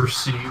 Can I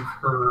perceive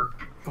her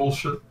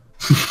bullshit?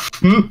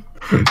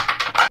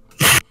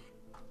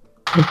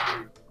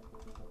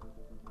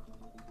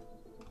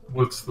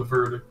 What's the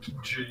verdict?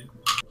 G.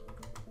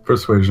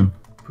 Persuasion.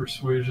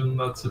 Persuasion,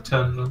 that's a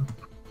 10 then.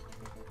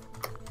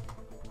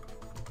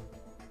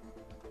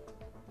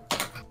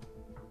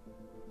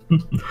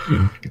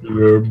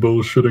 You're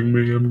bullshitting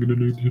me. I'm gonna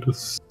need you to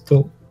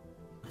stop.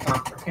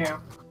 Stop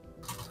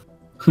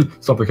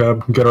the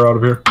cab. Get her out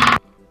of here.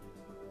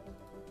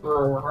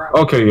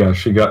 Okay, yeah,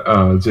 she got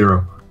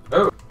 0.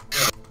 Oh.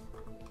 Yeah.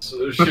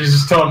 So she's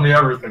just telling me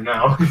everything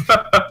now.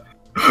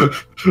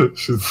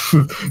 she's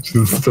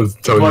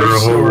just telling her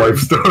whole life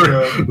story.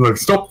 Yeah. Like,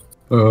 stop.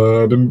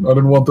 I didn't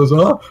want this.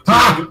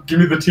 Give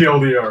me the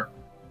TLDR.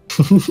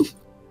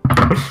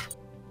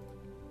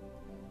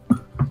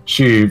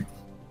 She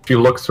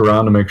looks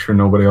around to make sure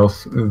nobody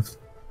else is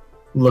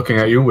looking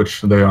at you,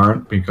 which they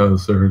aren't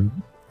because they're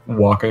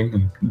walking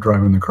and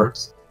driving the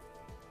carts.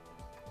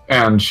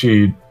 And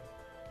she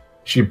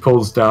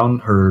pulls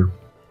down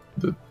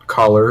the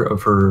collar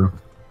of her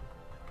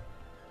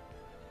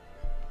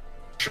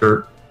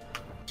shirt.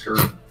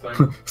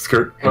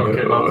 Skirt.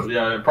 Okay,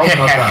 yeah, probably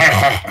not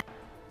that.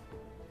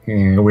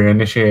 And we're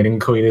initiating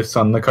coitus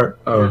on the cart.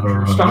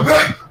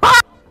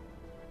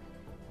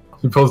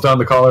 She pulls down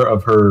the collar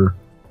of her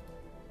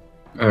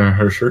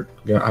shirt.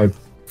 Yeah, I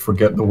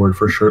forget the word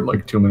for shirt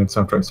like 2 minutes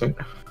after I say it.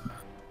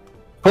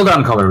 Pull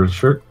down the collar of her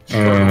shirt,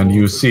 and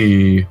you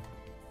see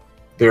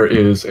there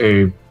is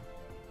an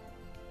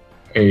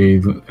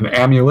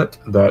amulet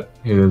that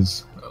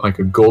is like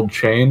a gold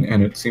chain,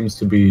 and it seems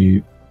to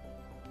be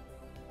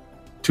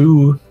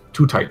too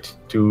tight,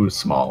 too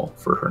small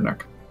for her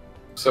neck.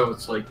 So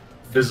it's like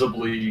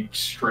visibly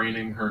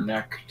straining her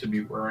neck to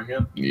be wearing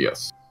it?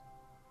 Yes.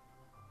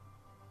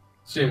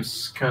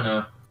 Seems kind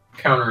of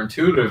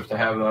counterintuitive to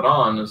have that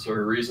on. Is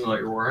there a reason that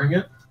you're wearing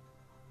it?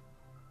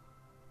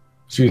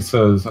 She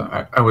says,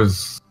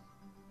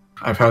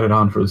 I've had it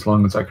on for as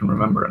long as I can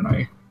remember, and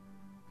I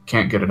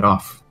can't get it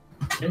off.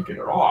 Can't get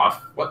it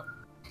off? What?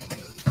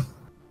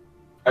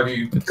 Have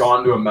you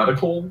gone to a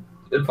medical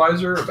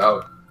advisor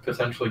about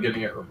potentially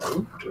getting it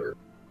removed? Or?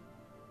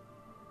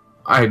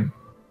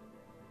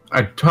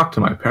 I talked to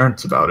my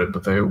parents about it,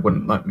 but they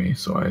wouldn't let me,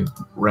 so I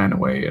ran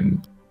away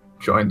and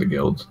joined the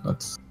guild.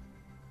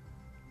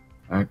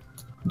 I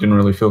didn't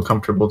really feel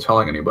comfortable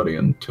telling anybody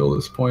until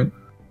this point,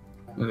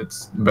 and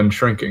it's been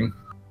shrinking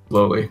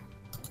slowly.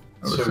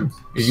 It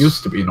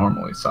used to be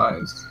normally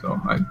sized, so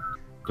I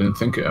didn't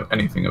think of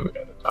anything of it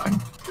at the time.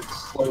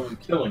 It's slowly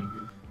killing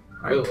you.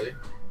 Really?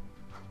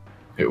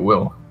 It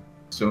will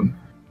soon.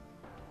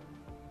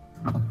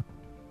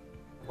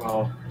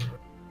 Well,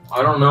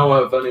 I don't know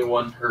of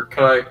anyone, or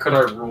could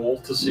I roll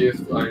to see if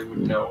I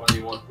would know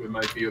anyone who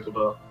might be able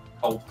to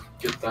help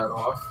get that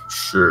off?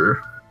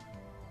 Sure.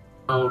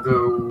 I'll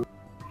go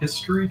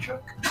history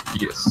check.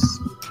 Yes.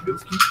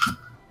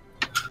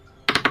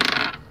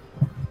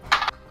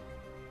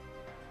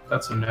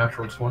 That's a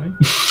natural 20.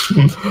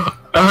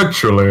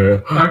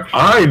 Actually,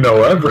 I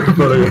know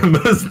everybody in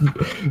this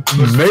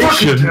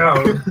nation.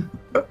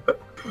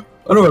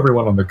 I know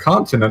everyone on the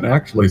continent,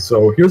 actually,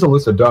 so here's a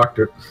list of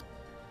doctors.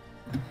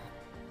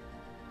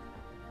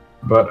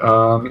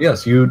 But,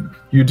 yes, you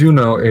do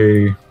know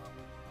a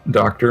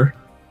doctor.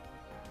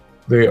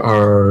 They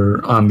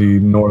are on the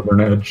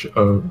northern edge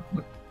of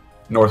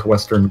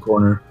northwestern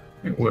corner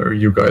where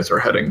you guys are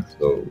heading.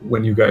 So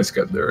when you guys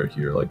get there,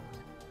 you're like,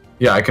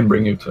 yeah, I can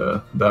bring you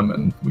to them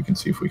and we can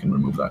see if we can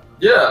remove that.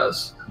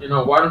 Yes.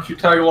 Why don't you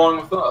tag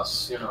along with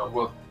us?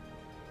 Do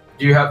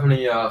you have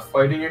any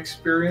fighting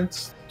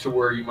experience to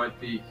where you might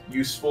be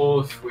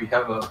useful if we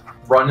have a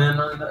run-in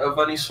of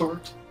any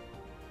sort?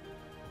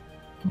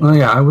 Well,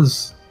 yeah, I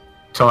was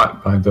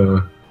taught by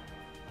the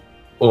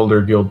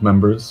older guild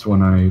members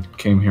when I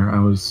came here. I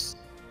was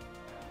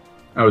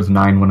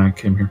 9 when I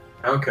came here.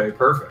 Okay,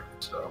 perfect.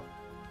 So,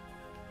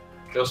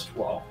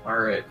 all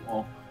right.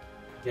 Well,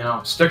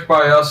 stick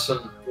by us,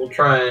 and we'll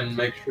try and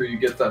make sure you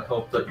get that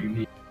help that you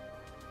need.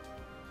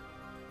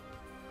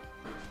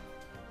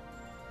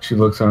 She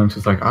looks at him and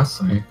she's like,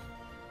 us?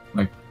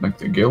 Like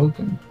the guild?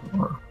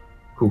 Or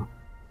who?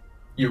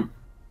 You.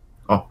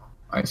 Oh,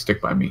 I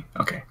stick by me.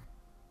 Okay.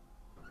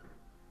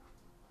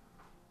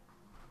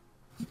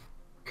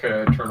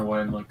 Okay, I turn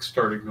away and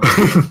start ignoring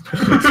you.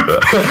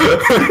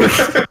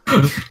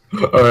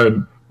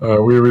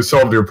 Alright, we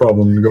solved your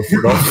problem. You go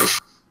for it.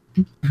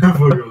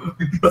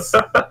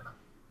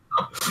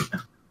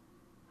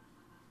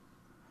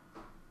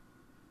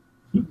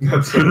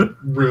 That's how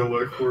real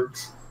life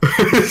works.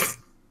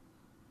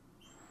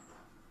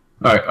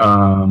 Alright,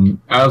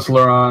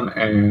 Asleron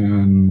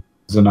and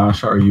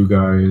Zanasha, are you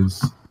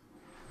guys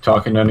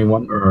talking to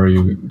anyone, or are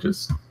you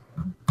just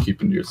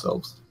keeping to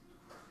yourselves?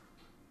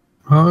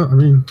 I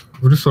mean,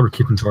 we're just sort of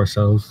keeping to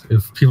ourselves.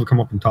 If people come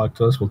up and talk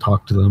to us, we'll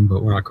talk to them,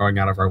 but we're not going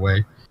out of our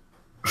way.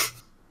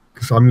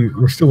 Because, I mean,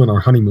 we're still in our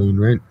honeymoon,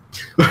 right?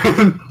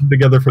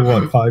 Together for,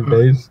 what, 5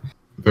 days?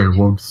 They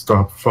won't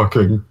stop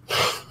fucking.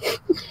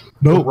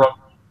 Nope.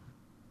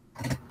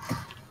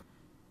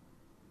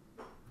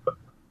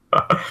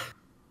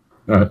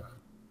 Alright.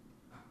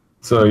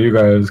 So you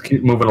guys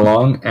keep moving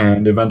along,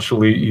 and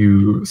eventually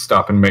you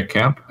stop and make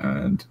camp,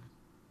 and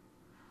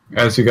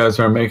as you guys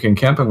are making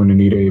camp, I'm going to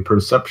need a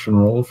perception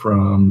roll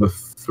from the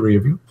 3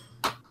 of you.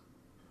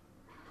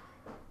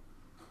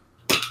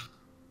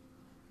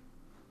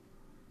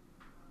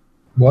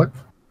 What?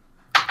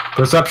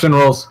 Perception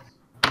rolls.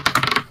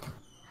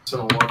 It's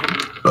an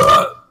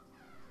 11.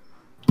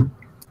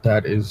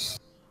 That is...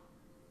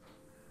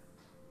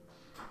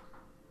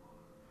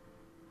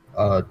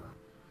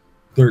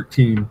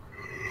 13.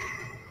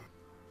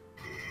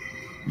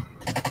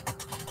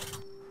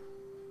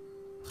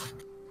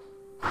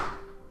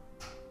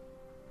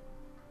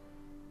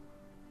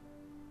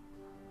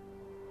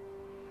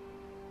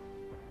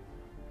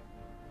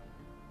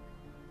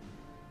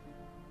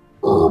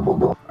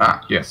 Ah,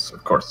 yes,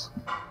 of course.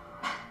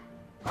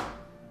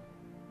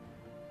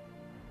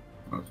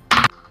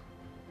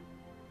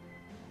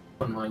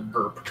 When my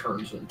burp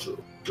turns into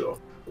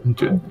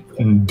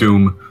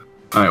Doom.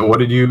 Alright, what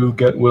did you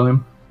get,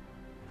 William?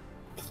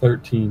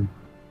 13.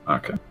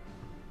 Okay.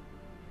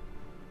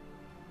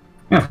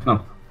 Yeah,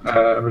 no.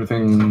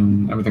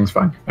 Everything's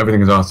fine.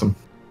 Everything is awesome.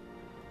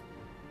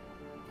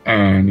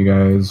 And you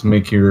guys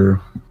make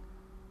your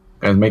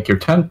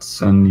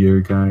tents, and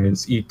you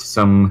guys eat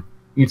some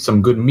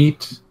good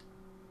meat.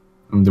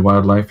 From the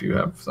wildlife, you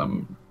have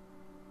some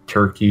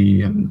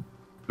turkey and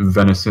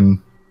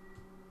venison.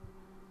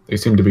 They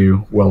seem to be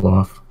well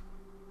off.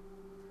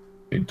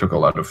 They took a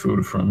lot of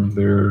food from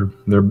their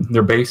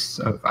base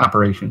of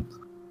operations.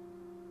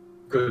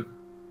 Good.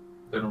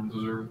 They don't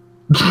deserve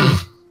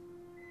it.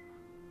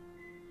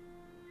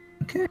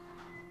 Okay.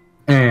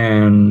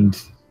 And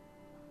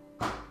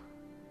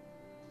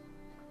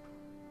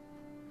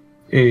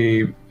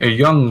a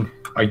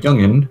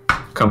youngin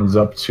comes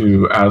up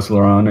to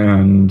Asleron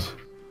and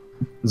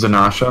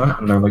Zanasha,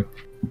 and they're like,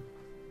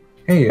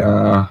 "Hey,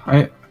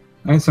 I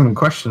had some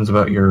questions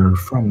about your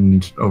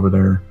friend over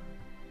there.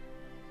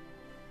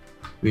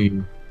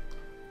 The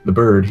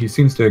bird. He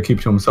seems to keep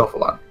to himself a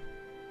lot."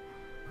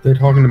 They're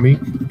talking to me?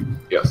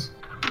 Yes.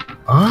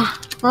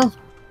 Well,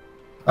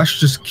 that's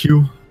just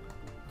Q.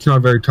 He's not a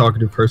very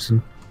talkative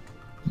person.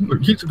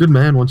 But he's a good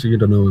man once you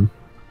get to know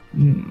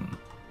him.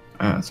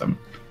 Yes, I'm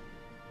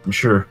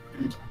sure.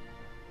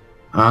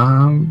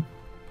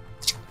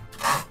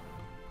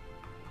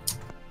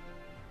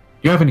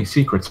 You have any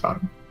secrets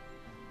about him?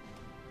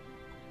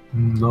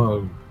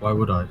 No, why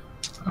would I?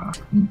 I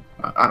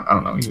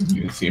don't know.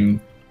 You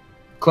seem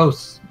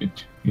close. You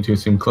two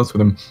seem close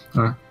with him.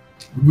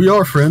 We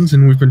are friends,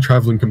 and we've been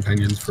traveling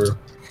companions for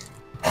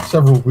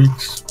several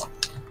weeks.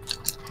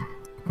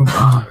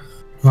 Why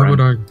would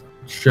I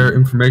share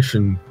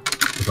information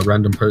with a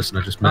random person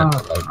I just met?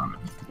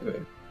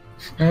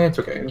 It's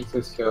okay. It's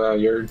just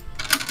you're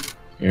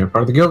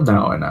part of the guild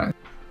now, and I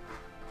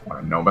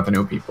want to know about the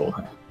new people.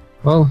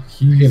 Well,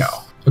 he's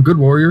a good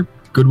warrior,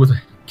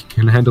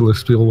 can handle his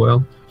steel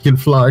well. He can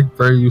fly,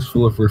 very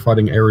useful if we're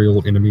fighting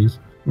aerial enemies.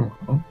 He's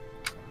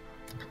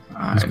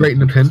great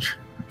in a pinch.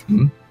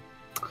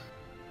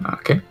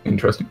 Okay,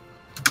 interesting.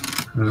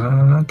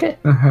 Okay.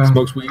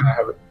 Smokes weed.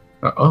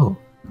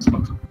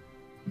 Smokes.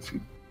 Let's see.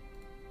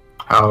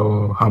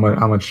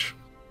 How much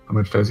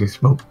does he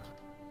smoke?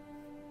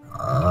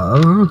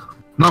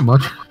 Not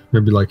much.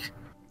 Maybe like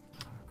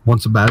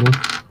once a battle.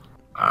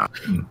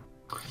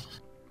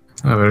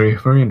 Very,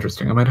 very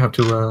interesting. I might have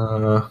to.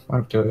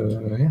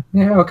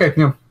 Yeah. Okay.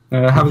 Yeah.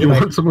 If you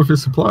want some of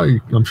his supply,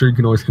 I'm sure you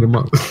can always hit him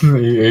up.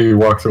 he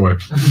walks away.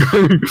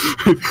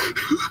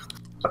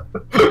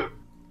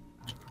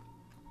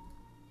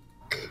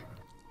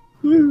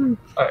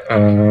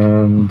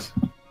 And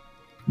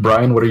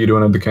Brian, what are you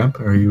doing at the camp?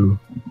 Are you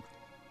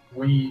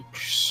We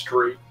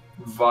straight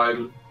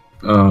vibing.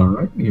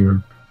 Alright,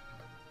 you're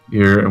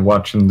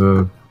watching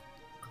the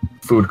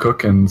food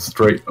cook and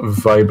straight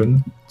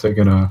vibing,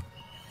 taking a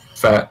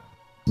fat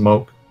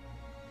smoke.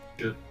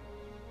 Shit.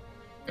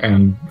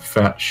 And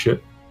fat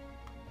shit.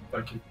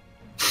 Thank you.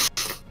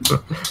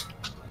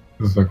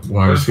 It's like,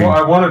 why is he?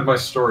 I wanted my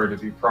story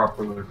to be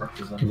properly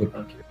represented.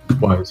 Thank you.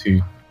 Why is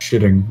he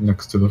shitting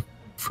next to the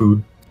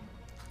food?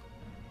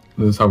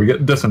 This is how we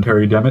get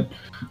dysentery, damn it.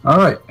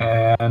 Alright,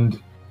 and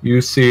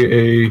you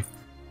see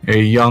a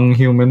young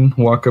human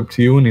walk up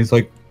to you and he's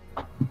like,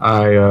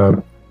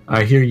 I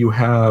hear you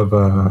have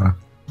the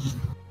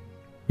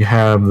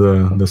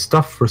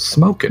stuff for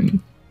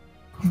smoking.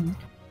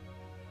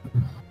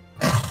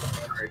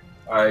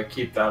 I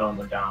keep that on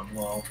the down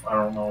low. I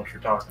don't know what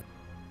you're talking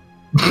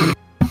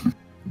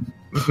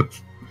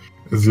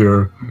Is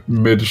your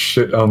mid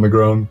shit on the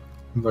ground?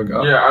 He's like,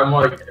 oh. Yeah, I'm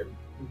like,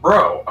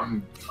 bro,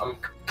 I'm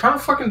kind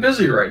of fucking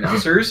busy right now.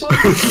 Seriously?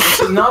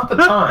 This is not the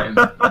time.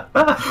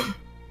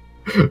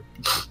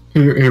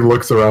 He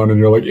looks around and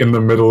you're like in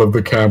the middle of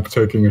the camp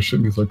taking a shit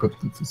and he's like, but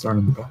these aren't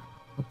in the back.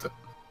 What the?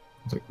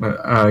 He's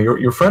like,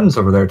 your friends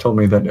over there told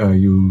me that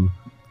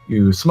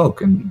you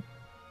smoke and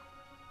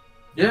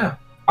Yeah,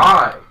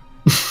 I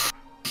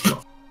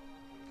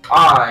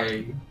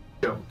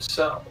don't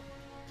sell.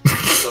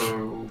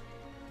 So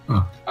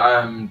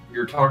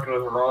you're barking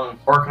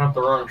up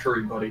the wrong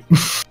tree, buddy.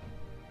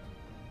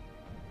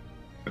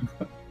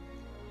 You're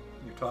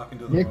talking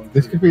to the Nick, wrong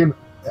this tree. could be an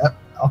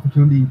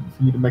opportunity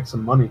for you to make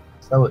some money.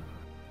 Sell it.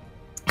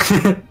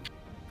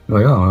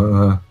 like,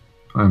 oh,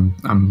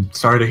 I'm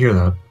sorry to hear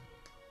that.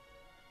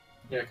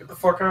 Yeah, get the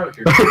fuck out of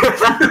here.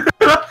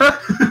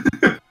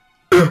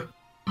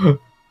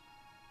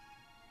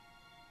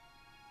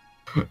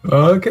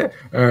 Okay,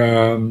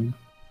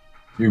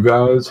 you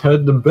guys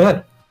head to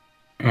bed,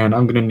 and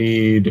I'm gonna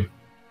need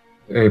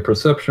a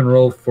perception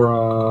roll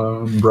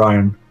from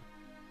Brian.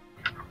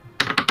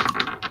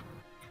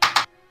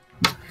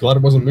 Glad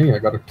it wasn't me. I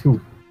got a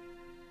 2.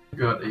 You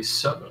got a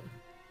 7.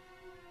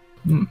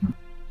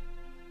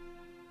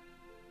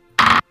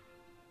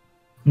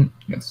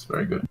 Yes,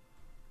 very good.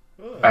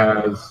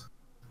 As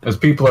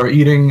people are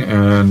eating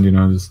and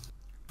just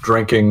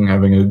drinking,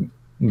 having a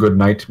good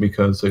night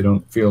because they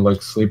don't feel like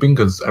sleeping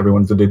because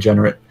everyone's a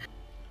degenerate.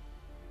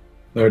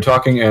 They're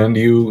talking, and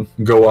you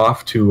go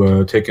off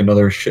to take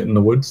another shit in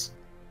the woods.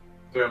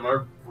 Damn,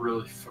 I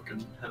really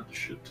fucking had the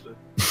shit today.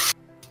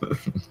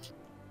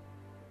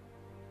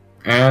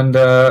 And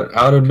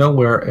out of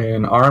nowhere,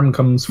 an arm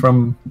comes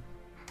from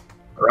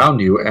around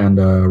you and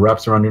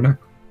wraps around your neck.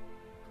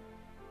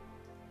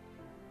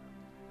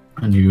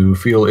 And you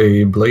feel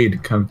a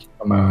blade come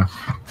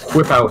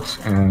whip out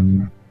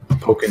and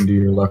poke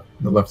into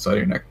the left side of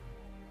your neck.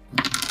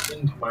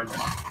 Into my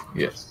neck.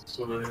 Yes.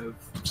 So I have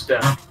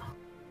stab.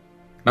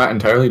 Not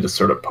entirely, just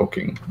sort of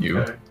poking you.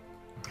 Okay.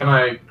 Can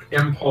I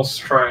impulse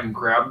try and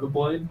grab the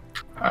blade?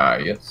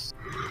 Yes.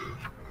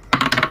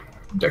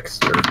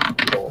 Dexter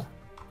roll.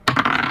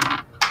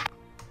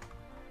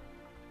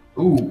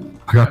 Ooh.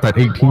 I got that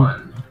 18. I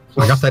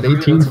got that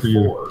 18 for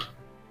you. 4.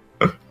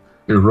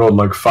 You rolled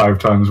like 5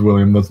 times,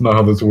 William. That's not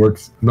how this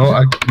works.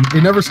 No,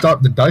 it never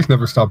stopped. The dice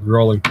never stopped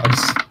rolling. I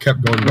just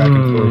kept going back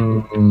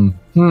and forth.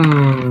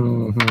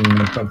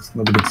 That's a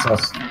little bit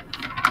sus. I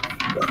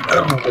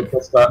don't know if I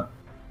trust that.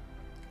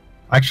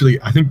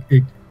 Actually, I think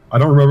I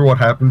don't remember what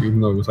happened,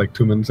 even though it was like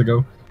 2 minutes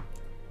ago.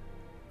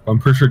 I'm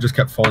pretty sure it just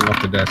kept falling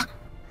off the desk.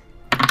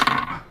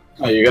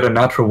 You got a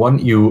natural 1.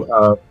 You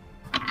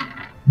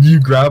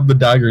grab the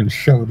dagger and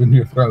shove it in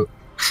your throat.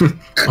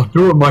 I'll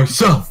do it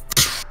myself.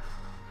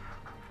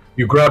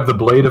 You grab the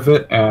blade of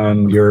it,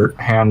 and your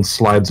hand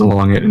slides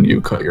along it, and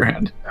you cut your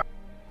hand.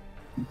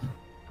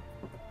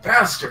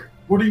 Bastard!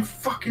 What are you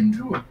fucking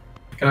doing?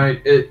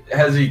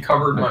 Has he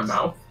covered my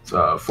mouth? It's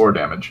 4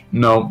 damage.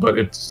 No, but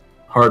it's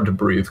hard to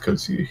breathe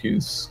because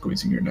he's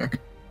squeezing your neck.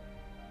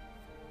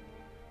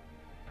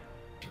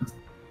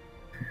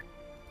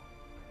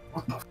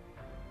 What the f***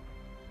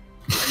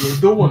 are you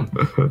doing?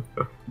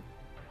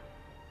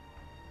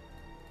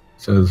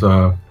 Says,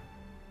 are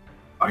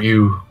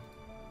you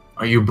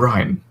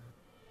Brian?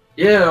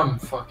 Yeah, I'm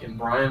fucking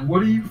Brian.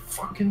 What are you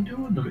fucking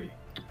doing to me?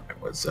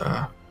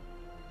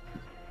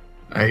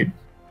 I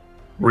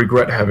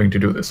regret having to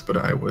do this, but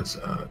I was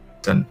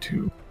sent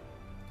to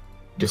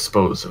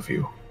dispose of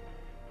you.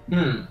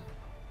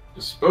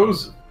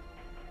 Dispose of?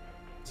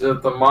 Is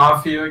it the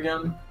mafia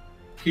again?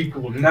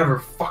 People will never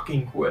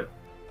fucking quit.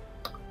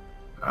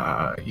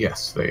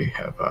 Yes, they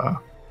have,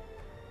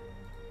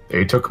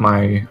 they took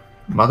my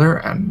mother,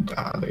 and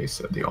they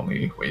said the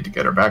only way to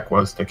get her back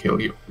was to kill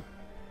you.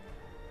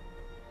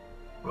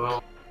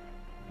 Well,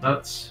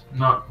 that's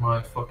not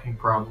my fucking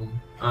problem.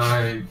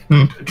 I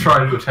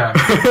try to attack.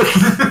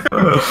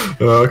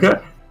 Okay.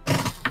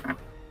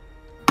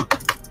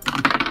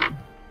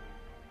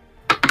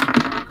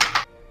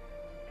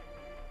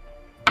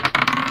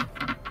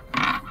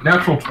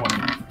 Natural 20.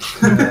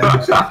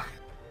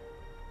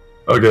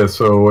 Okay,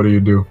 so what do you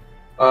do?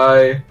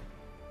 I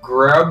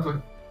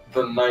grab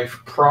the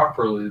knife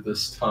properly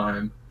this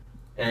time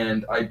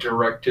and I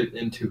direct it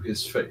into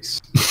his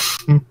face.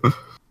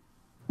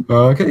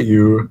 Okay,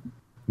 you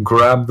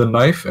grab the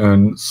knife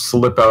and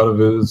slip out of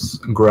his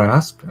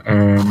grasp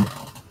and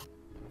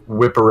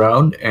whip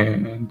around,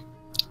 and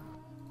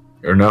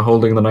you're now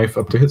holding the knife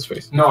up to his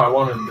face. No, I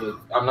wanted to.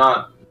 I'm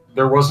not.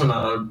 There wasn't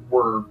a.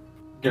 We're,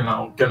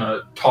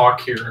 gonna talk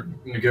here and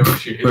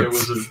negotiate. It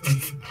was a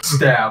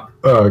stab.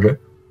 Oh, okay.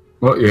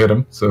 Well, you hit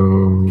him, so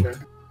Okay.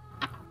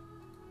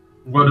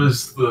 What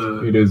is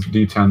the? it is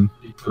D10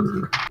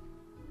 for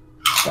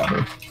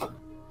shadow.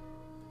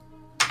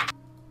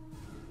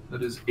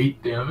 That is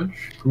 8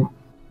 damage.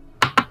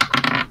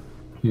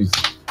 He's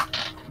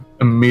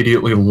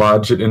immediately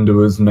lodge it into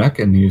his neck,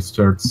 and he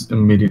starts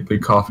immediately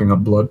coughing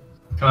up blood.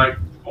 Can I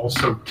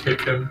also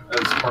kick him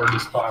as hard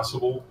as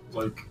possible?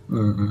 Like,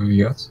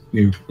 Yes,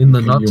 you In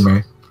the nuts? You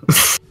may.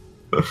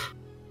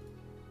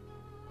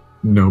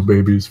 No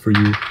babies for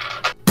you.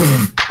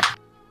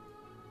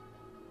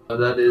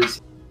 that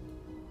is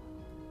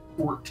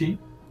 14.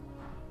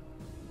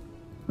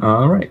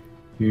 All right.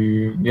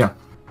 You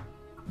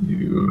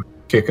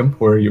kick him.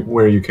 Where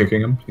are you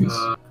kicking him? He's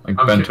I'm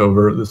bent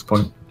over at this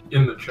point.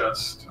 In the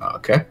chest.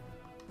 Okay.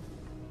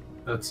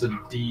 That's a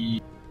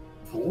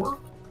D4.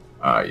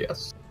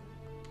 Yes.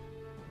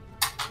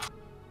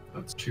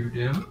 That's 2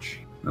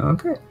 damage.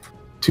 Okay.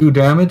 2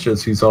 damage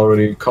as he's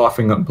already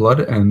coughing up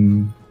blood,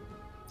 and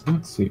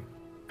let's see.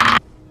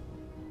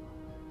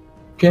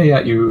 Okay,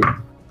 yeah, you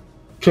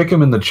kick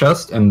him in the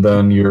chest, and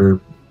then your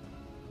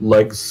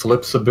leg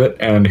slips a bit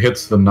and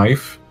hits the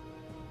knife,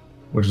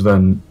 which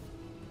then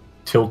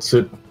tilts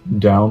it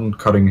down,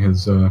 cutting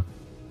his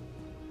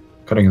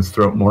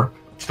throat more.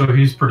 So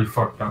he's pretty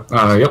fucked up.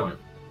 At this Yep. point.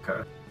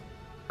 Okay.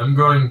 I'm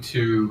going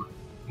to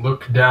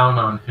look down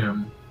on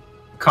him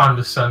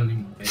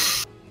condescendingly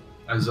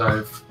as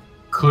I've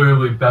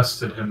clearly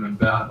bested him in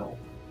battle.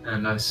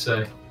 And I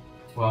say,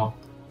 well,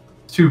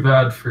 too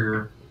bad for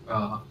your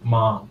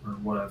mom or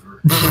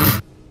whatever.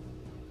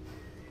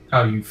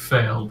 How you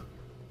failed.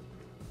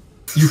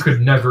 You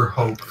could never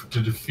hope to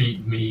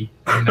defeat me.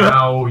 And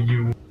now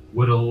you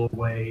whittle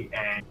away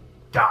and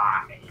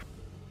die.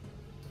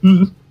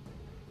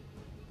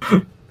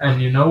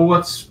 And you know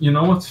what's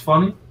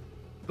funny?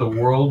 The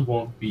world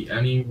won't be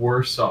any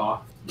worse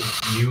off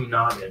with you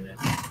not in it.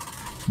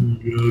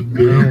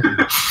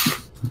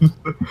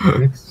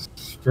 It's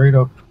straight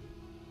up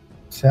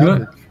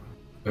savage.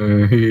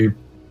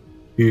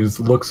 He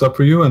looks up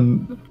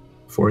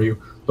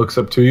looks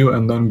up to you,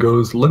 and then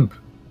goes limp.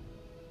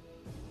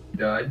 He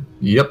died.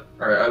 Yep.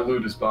 Alright, I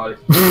loot his body.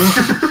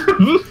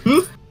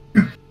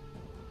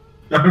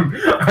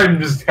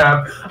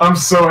 I'm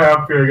so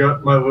happy I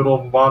got my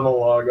little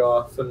monologue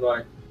off and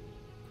my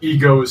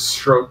ego is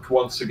stroked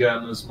once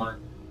again as my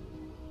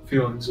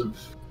feelings of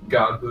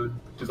godhood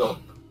develop.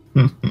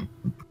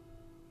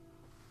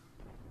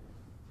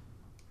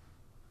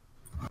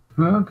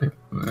 Okay.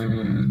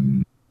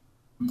 And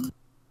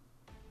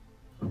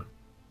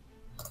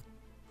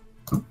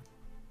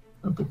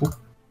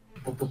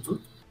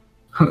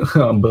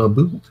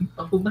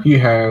he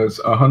has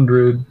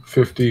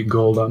 150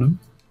 gold on him.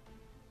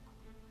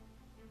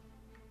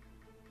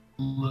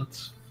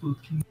 Let's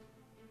fucking...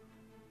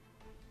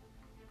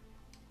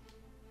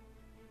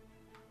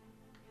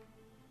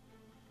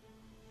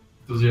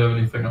 Does he have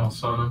anything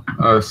else on him?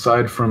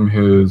 Aside from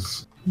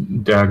his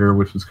dagger,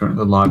 which is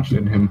currently lodged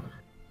in him,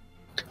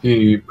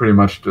 he pretty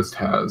much just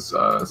has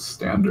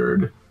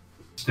standard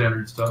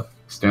stuff.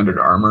 Standard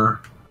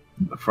armor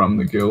from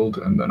the guild,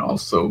 and then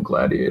also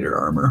gladiator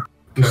armor.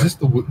 Is this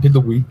did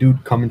the weed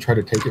dude come and try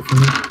to take it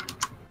from you?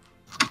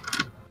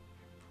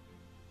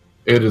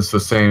 It is the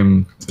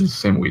same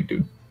weed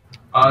dude.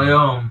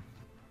 I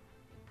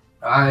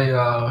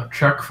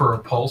check for a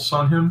pulse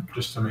on him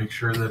just to make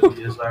sure that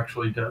he is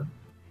actually dead.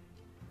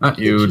 Not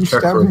you. You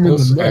Check stab for a him in the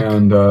pulse, neck.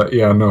 and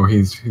yeah, no,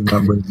 he's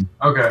not breathing.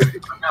 Okay, I'm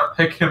gonna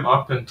pick him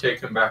up and take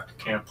him back to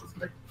camp with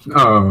me.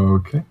 Oh,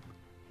 okay.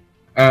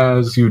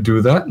 As you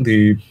do that,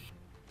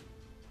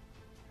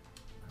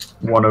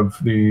 one of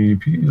the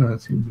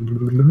let's see.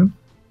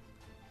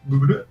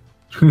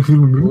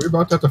 We're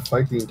about to have to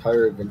fight the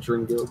entire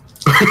adventuring guild.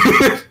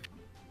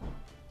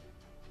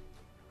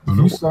 If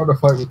you start a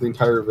fight with the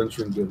entire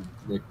adventuring guild,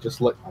 Nick, just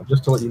to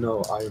let you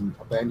know, I am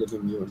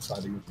abandoning you and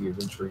siding with the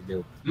adventuring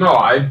guild. No,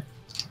 I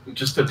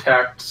just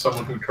attacked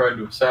someone who tried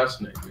to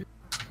assassinate me.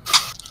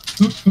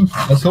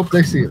 Let's hope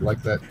they see it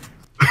like that.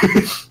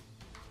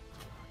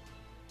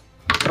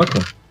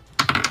 Okay.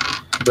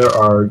 There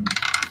are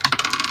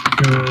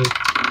two.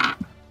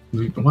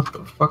 What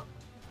the fuck?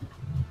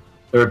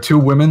 There are 2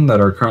 women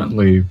that are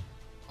currently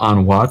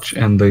on watch,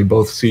 and they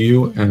both see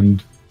you,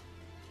 and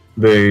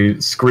they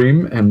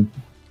scream, and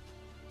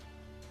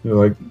they're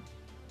like,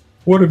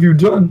 "What have you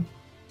done?"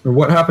 Or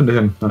 "What happened to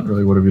him?" Not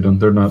really. "What have you done?"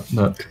 They're not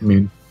that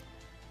mean.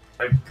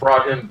 I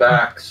brought him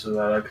back so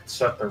that I could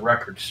set the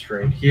record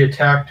straight. He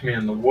attacked me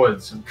in the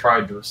woods and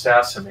tried to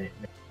assassinate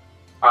me.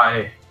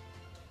 I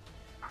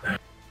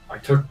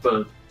took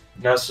the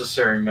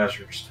necessary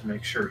measures to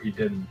make sure he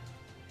didn't.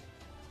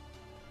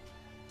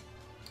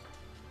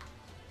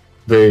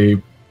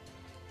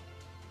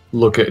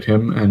 look at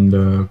him and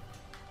to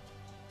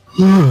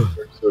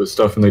his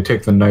stuff, and they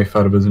take the knife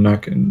out of his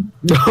neck, and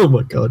Oh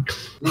my god.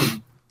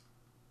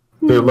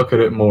 they look at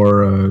it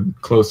more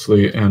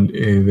closely, and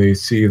they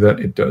see that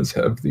it does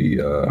have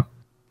the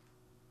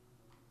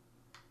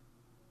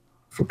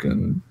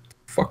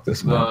fuck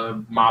this man.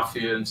 The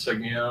mafia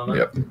insignia on it.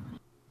 Yep.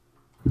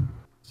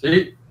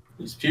 See,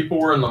 these people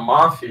were in the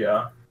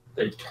mafia.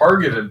 They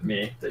targeted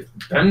me. They've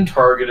been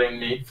targeting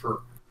me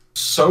for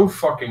so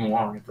fucking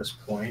long at this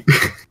point.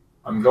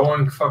 I'm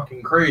going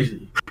fucking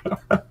crazy.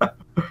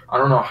 I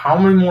don't know how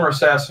many more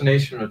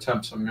assassination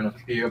attempts I'm going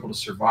to be able to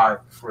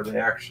survive before they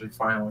actually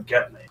finally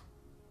get me.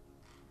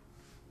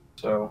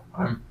 So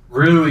I'm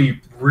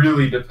really,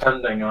 really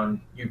depending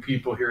on you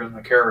people here in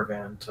the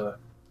caravan to,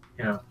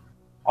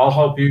 I'll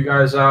help you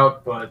guys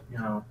out, but,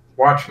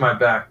 watch my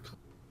back.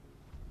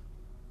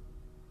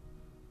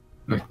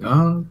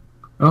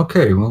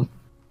 Okay, well,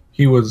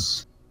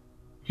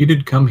 he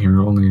did come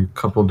here only a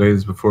couple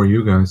days before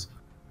you guys.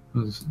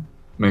 It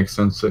makes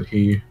sense that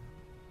he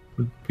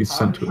would be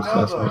sent to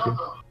assassinate you.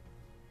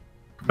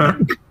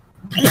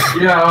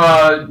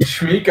 Yeah,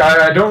 Shmeek,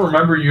 I don't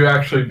remember you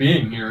actually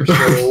being here, so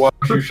why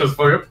don't you just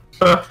look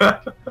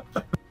up?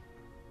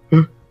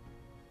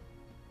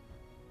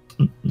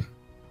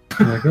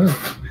 Okay.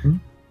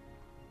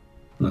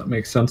 That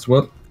makes sense.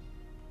 Well,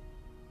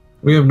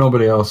 we have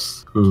nobody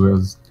else who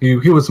has... He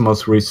was the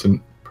most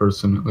recent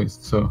person, at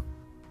least, so...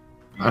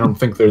 I don't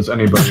think there's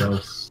anybody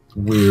else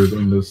weird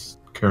in this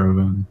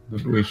caravan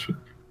that we should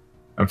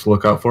have to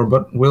look out for,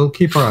 but we'll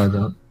keep our eyes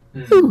out.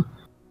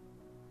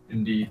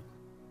 Indeed.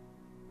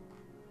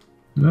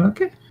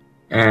 Okay.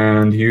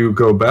 And you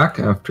go back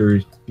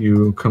after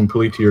you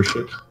complete your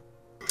shit.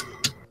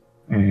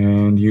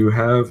 And you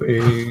have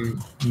a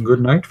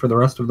good night for the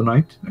rest of the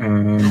night.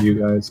 And you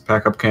guys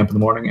pack up camp in the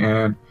morning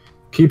and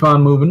keep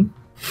on moving.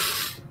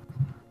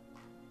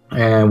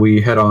 And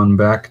we head on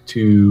back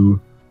to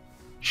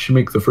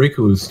Shmeek the Freak,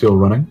 who is still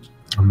running.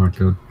 Oh my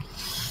god.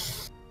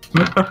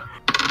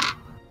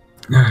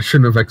 I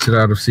shouldn't have exited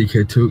out of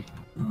CK2.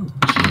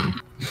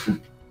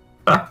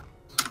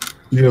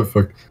 Yeah,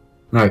 fuck.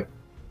 Alright.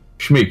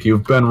 Shmeek,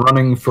 you've been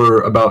running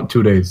for about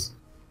 2 days.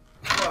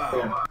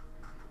 Wow.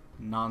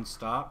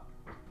 Non-stop?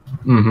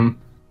 Mm-hmm.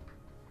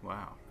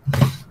 Wow.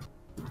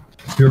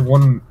 You're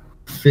one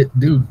fit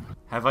dude.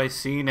 Have I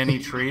seen any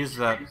trees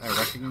that I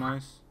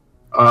recognize?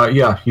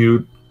 Yeah,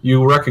 you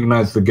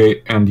recognize the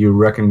gate and you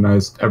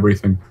recognized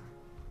everything.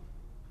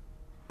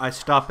 I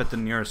stop at the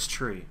nearest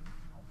tree.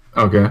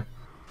 Okay.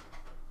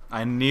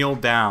 I kneel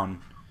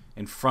down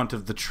in front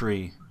of the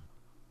tree.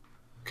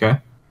 Okay.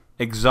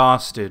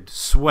 Exhausted,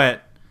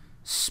 sweat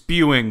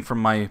spewing from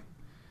my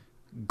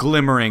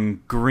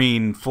glimmering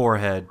green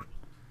forehead.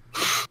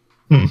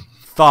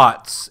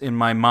 Thoughts in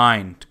my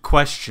mind,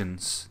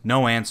 questions,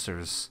 no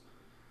answers.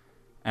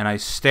 And I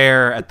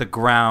stare at the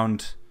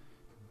ground,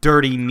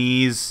 dirty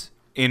knees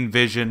in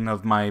vision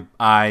of my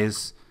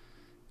eyes,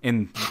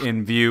 in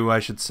view, I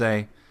should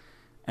say.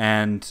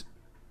 And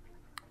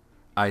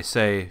I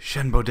say,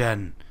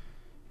 Shenboden,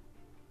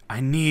 I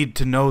need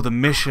to know the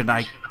mission.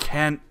 I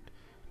can't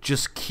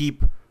just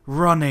keep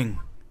running.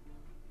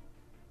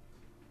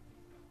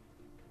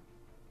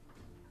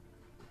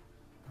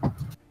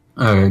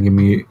 Give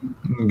me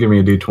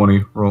a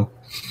d20 roll.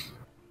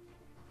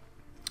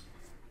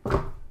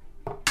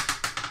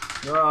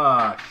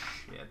 Ah,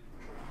 shit.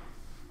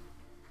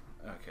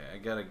 Okay, I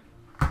gotta...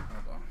 Hold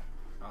on.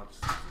 I'll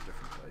just use a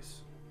different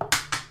place.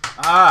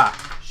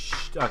 Ah!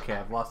 Okay,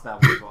 I've lost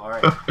that one as well.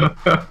 Alright.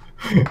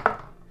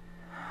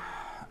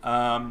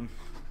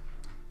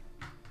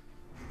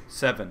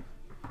 7.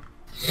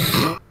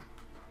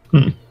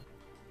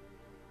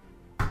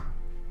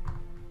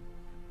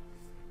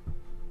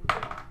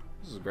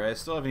 This is great. I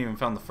still haven't even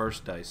found the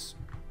first dice.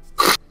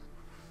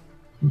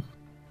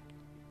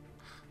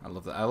 I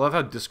love that. I love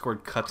how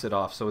Discord cuts it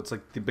off, so it's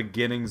like the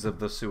beginnings of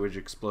the sewage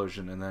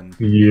explosion, and then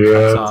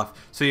cuts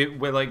off. So it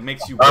like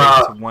makes you wait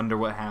to wonder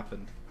what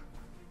happened.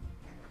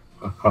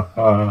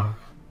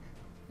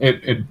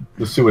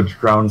 The sewage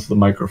drowns the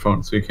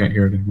microphone, so you can't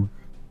hear it anymore.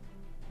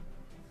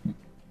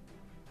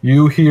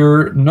 You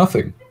hear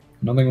nothing.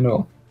 Nothing at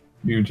all.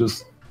 You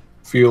just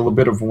feel a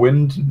bit of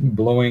wind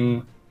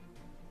blowing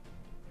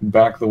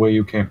back the way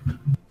you came.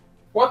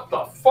 What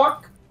the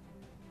fuck?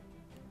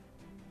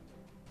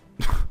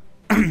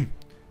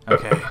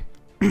 Okay.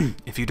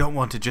 If you don't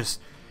want to just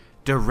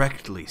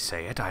directly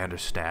say it, I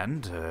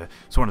understand.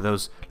 It's one of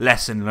those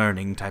lesson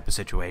learning type of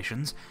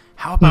situations.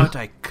 How about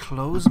I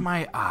close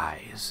my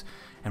eyes,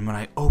 and when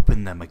I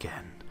open them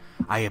again,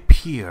 I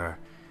appear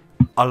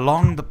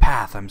along the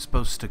path I'm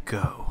supposed to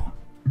go.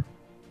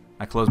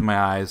 I close my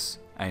eyes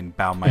and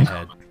bow my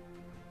head.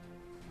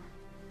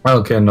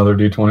 Okay, another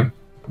d20.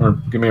 Or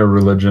give me a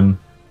religion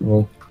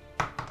roll.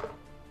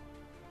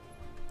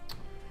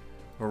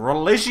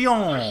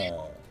 Religion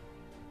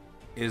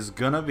is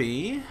gonna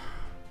be...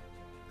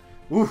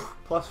 Ooh,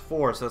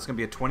 +4, so that's gonna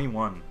be a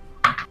 21.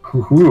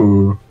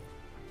 Woohoo.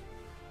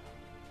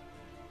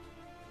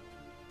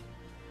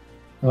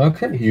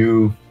 Okay,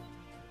 you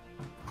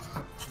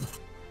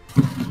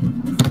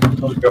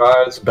close your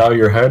eyes, bow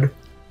your head,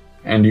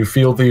 and you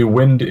feel the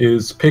wind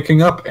is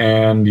picking up,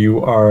 and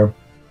you are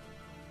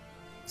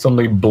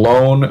suddenly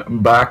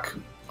blown back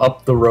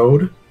up the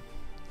road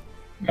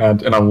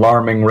at an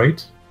alarming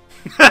rate.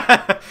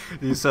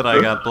 You said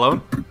I got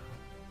blown?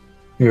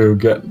 You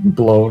get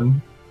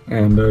blown,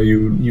 and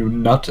you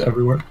nut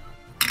everywhere.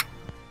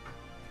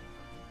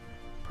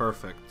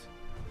 Perfect.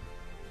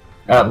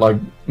 At like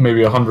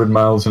maybe 100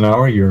 miles an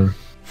hour, you're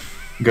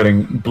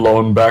getting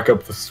blown back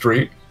up the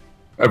street.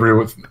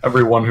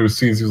 Everyone who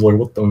sees you's like,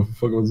 what the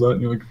fuck was that?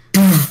 And you're like,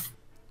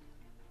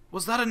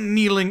 Was that a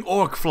kneeling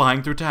orc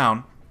flying through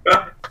town?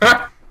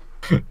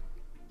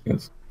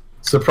 yes.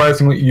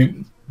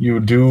 Surprisingly, you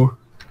do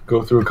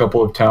go through a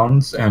couple of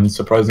towns, and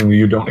surprisingly,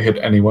 you don't hit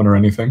anyone or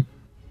anything.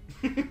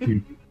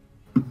 You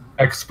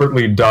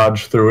expertly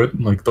dodge through it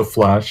like the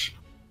Flash.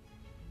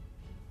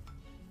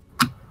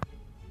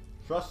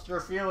 Trust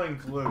your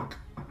feelings, Luke.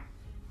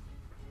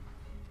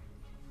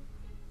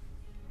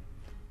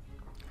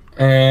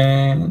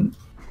 And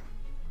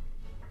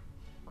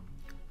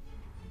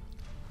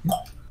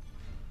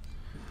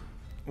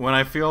When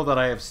I feel that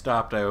I have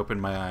stopped, I open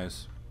my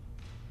eyes.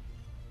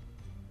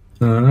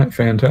 alright,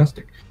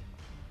 fantastic.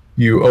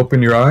 You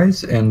open your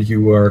eyes, and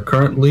you are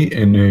currently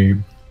in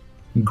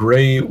a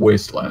gray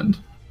wasteland.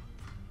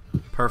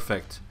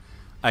 Perfect.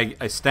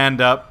 I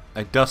stand up,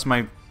 I dust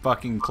my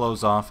fucking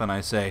clothes off, and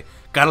I say,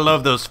 gotta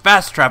love those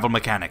fast travel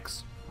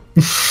mechanics.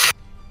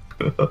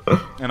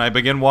 And I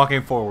begin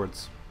walking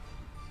forwards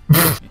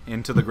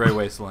into the gray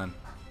wasteland.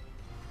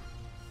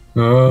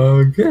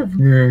 Okay,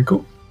 very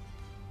cool.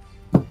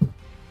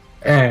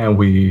 And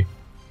we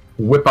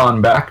whip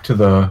on back to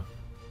the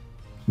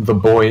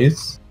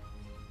boys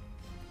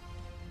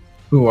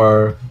who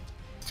are Back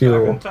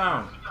still in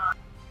town.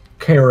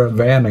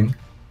 caravanning.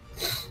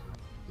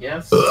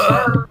 Yes,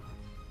 sir.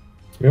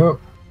 Yep.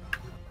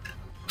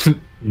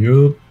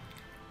 Yup.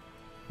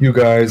 You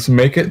guys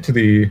make it to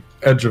the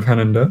edge of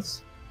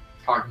Hernandez.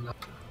 Talking about.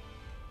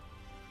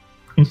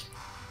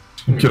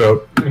 Get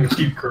out. I'm gonna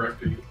keep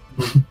correcting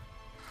you.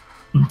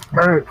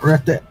 Alright, we're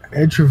at the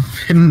edge of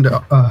hidden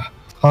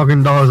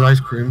Haagen-Dazs ice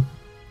cream.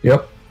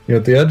 Yep. You're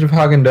at the edge of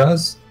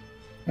Haagen-Dazs.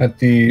 At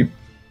the...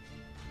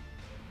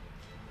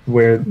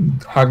 where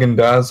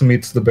Haagen-Dazs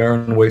meets the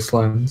barren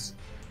wastelands.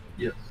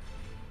 Yes.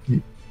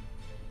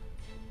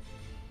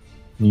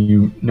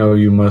 You know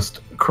you must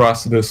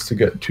cross this to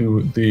get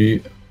to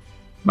the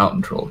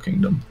Mountain Troll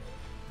Kingdom.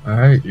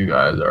 Alright. You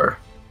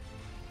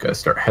guys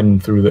start heading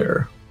through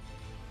there.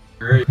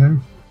 Great. Okay.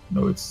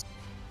 No, it's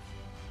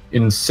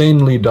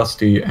insanely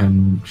dusty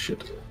and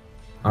shit.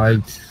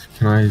 Let's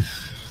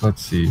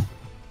see.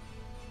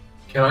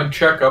 Can I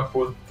check up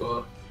with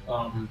the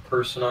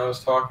person I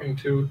was talking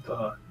to,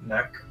 the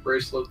neck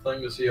bracelet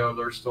thing, to see how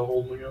they're still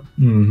holding up?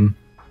 Mm-hmm.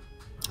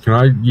 Can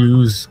I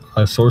use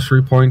a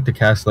sorcery point to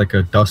cast like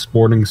a dust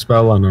boarding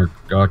spell on our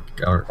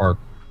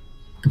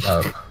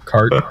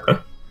cart?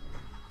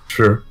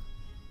 Sure.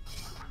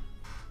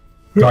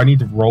 Do I need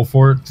to roll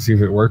for it to see if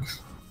it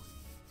works?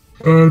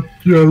 Yeah,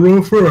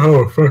 roll for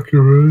how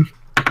effective it is.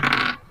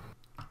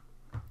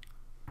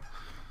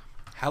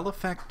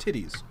 Halifax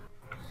titties.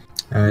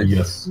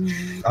 Yes.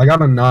 I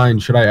got a 9.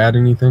 Should I add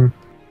anything?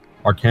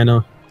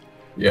 Arcana?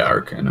 Yeah,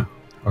 Arcana.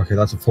 Okay,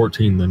 that's a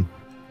 14 then.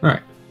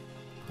 Alright.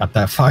 Got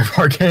that 5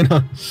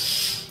 Arcana.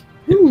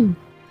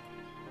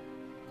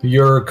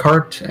 Your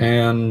cart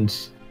and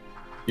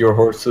your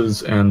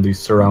horses and the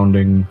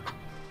surrounding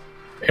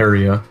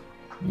area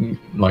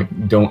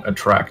don't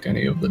attract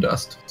any of the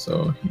dust.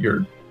 So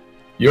your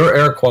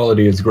air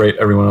quality is great.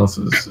 Everyone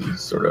else's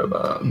is sort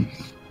of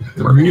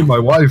Me and my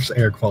wife's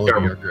air quality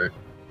are great.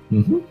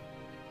 Mm-hmm.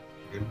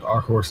 And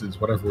our horses,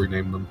 whatever we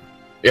name them.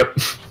 Yep.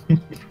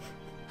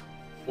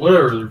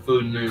 Whatever their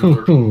food names Who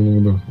are.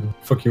 the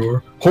fuck you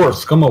are?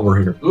 Horse, come over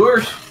here.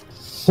 Lures?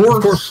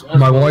 Of course, That's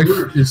my what wife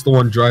lures. is the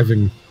one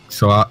driving,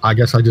 so I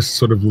guess I just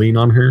sort of lean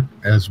on her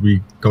as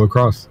we go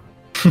across.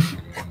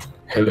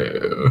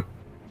 Hello.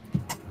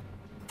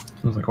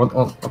 I was like, what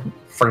the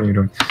fuck are you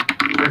doing?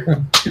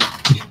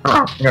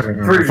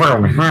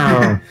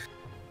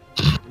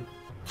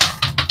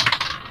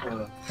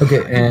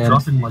 Okay, and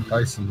Dropping my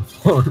dice on the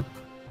floor.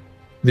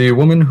 the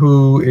woman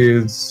who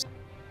is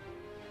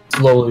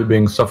slowly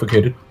being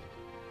suffocated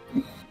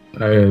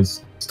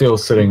is still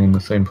sitting in the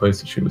same place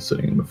that she was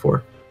sitting in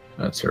before.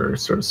 That's her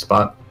sort of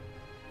spot.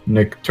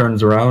 Nick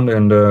turns around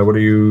and what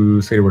do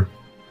you say to her?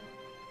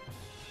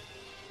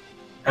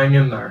 Hang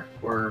in there.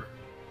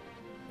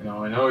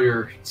 I know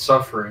you're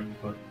suffering,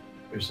 but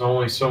there's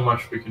only so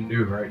much we can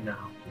do right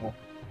now. We'll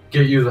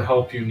get you the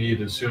help you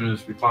need as soon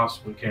as we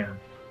possibly can.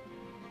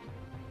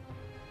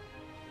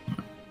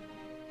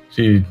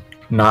 She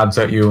nods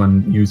at you,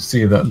 and you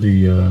see that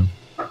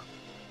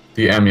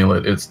the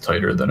amulet is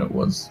tighter than it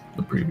was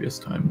the previous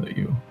time that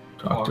you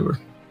talked to her.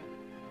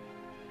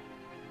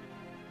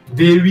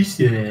 Very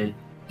sad.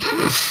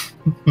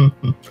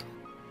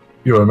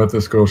 Yo, I met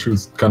this girl. She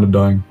was kind of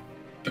dying.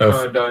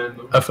 I die in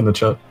F in the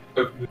chat.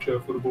 the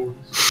chat for the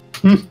boys.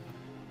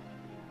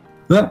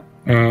 Yeah,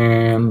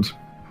 and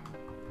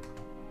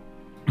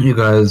You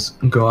guys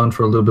go on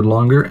for a little bit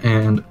longer,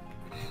 and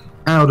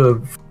out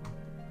of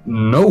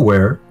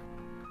nowhere,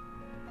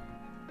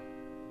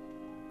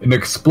 an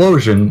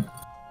explosion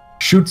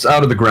shoots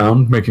out of the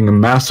ground, making a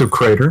massive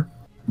crater.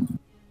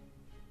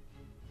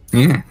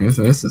 Yeah,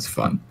 this is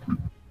fun.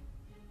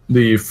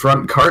 The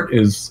front cart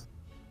is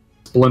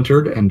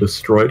splintered and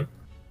destroyed,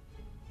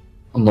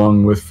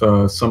 along with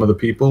some of the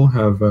people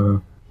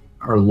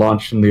are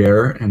launched in the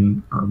air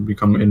and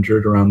become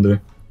injured around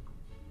the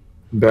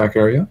back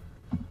area.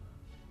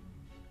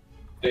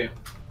 Damn.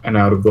 And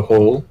out of the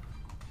hole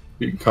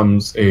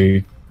becomes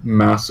a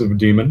massive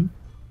demon.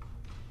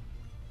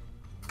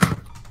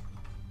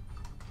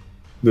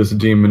 This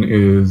demon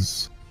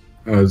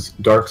has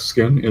dark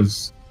skin,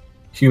 is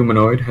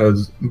humanoid,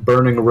 has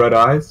burning red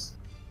eyes,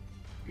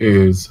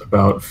 is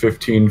about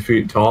 15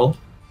 feet tall,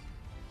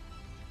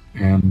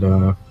 and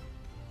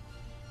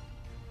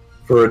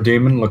for a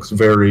demon looks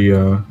very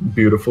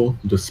beautiful,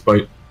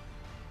 despite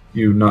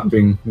you not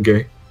being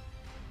gay.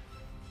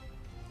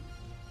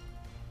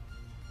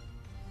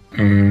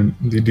 And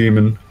the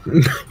demon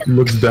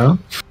looks down.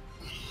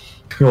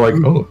 You're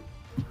like, oh,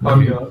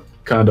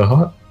 kind of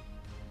hot.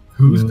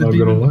 Who's the Not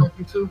demon gonna lie.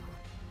 talking to?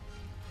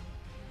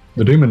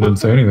 The demon didn't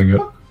say anything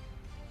yet.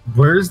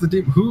 Where's the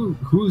demon?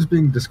 Who's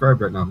being described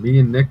right now? Me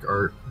and Nick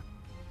are.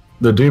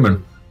 The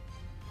demon.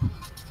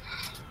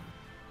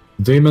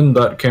 Demon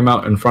that came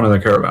out in front of the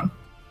caravan.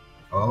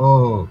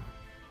 Oh.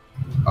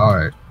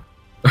 Alright.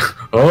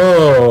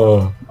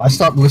 Oh! I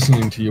stopped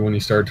listening to you when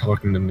you started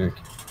talking to Nick.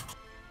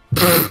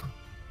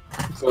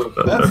 So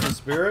That's the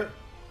spirit.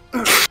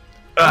 I'm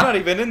not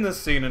even in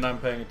this scene and I'm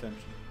paying attention.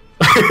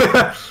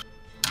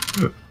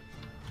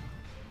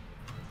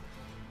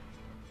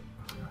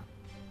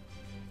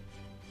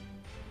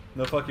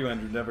 No, fuck you,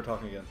 Andrew. Never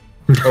talking again.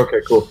 Okay,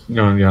 cool.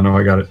 No,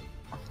 I got it.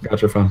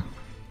 Gotcha, fine.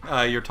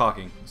 You're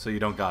talking, so you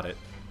don't got it.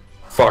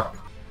 Fuck.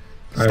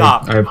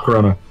 Stop. I have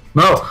corona.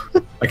 No!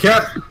 I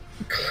can't!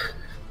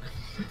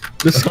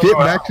 Just get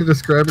back to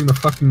describing the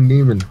fucking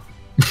demon.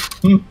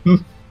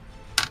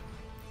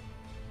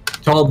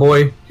 Tall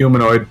boy,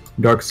 humanoid,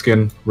 dark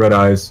skin, red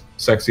eyes,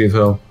 sexy as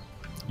hell.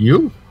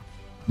 You?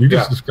 You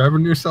just Yeah.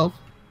 describing yourself?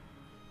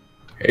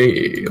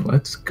 Hey,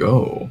 let's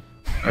go.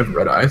 I have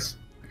red eyes,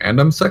 and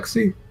I'm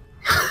sexy.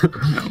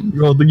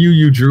 Well, the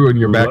you drew in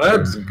your background.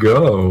 Let's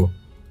go.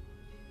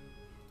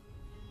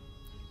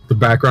 The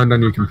background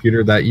on your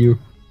computer, that you?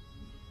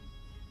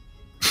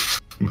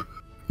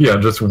 Yeah,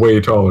 just way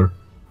taller.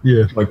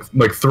 Yeah.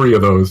 Like 3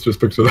 of those.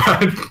 Just picture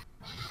that.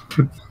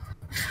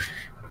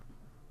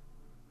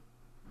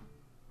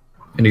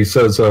 And he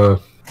says,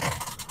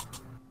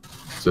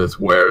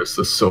 where is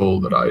the soul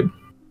that I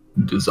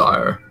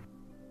desire?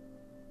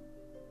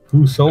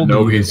 Who I sold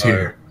know you? he's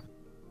here.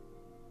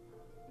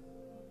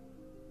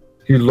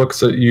 He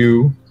looks at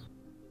you.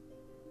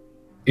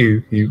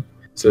 He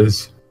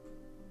says,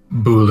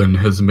 Bulin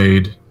has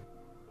made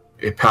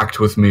a pact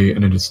with me,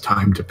 and it is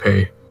time to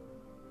pay.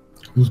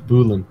 Who's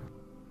Bulin?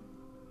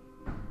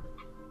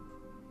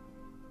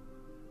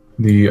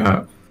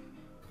 The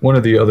one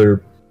of the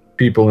other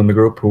people in the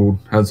group who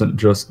hasn't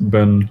just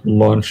been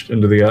launched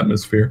into the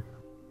atmosphere.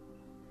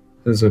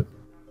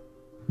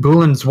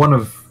 Bulin's one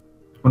of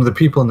the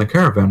people in the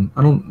caravan.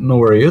 I don't know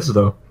where he is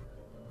though.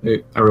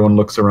 Everyone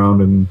looks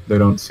around and they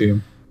don't see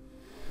him.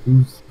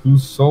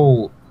 Whose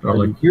soul are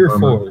you here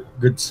for?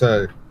 Good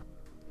sir.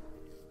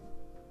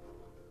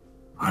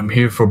 I'm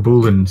here for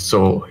Bulin's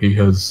soul. He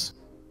has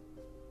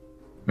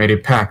made a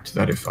pact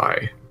that if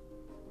I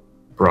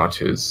brought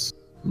his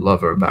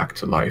lover back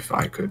to life,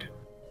 I could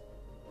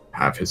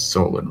have his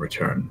soul in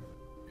return.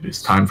 It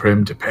is time for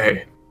him to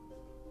pay.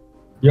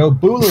 Yo,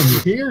 Bulin, you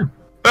here?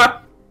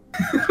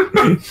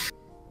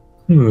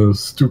 Oh,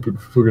 stupid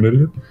fucking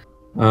idiot.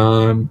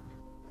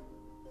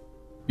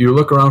 You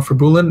look around for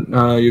Bulin.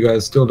 You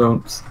guys still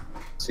don't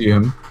see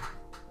him.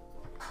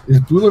 Is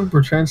Bulin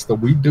perchance the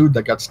weed dude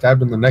that got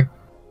stabbed in the neck?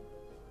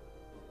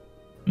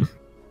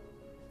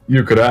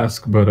 You could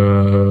ask, but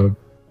I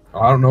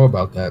don't know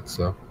about that,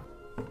 so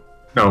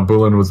no,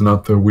 Bulin was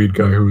not the weed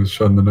guy who was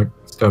shot in the neck,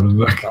 stabbed in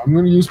the neck. I'm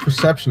gonna use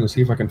perception to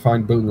see if I can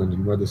find Bulin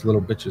and where this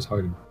little bitch is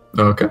hiding.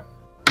 Okay.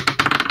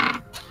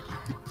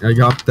 I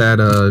got that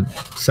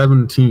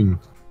 17.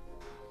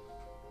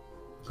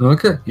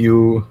 Okay.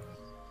 You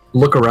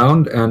look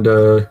around and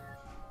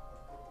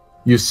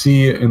you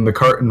see in the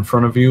cart in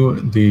front of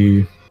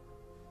you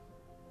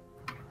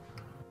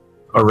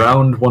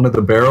around one of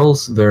the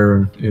barrels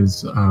there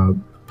is a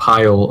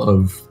pile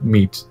of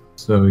meat.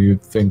 So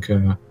you'd think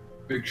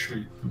big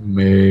treat.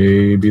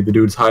 maybe the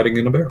dude's hiding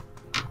in a barrel.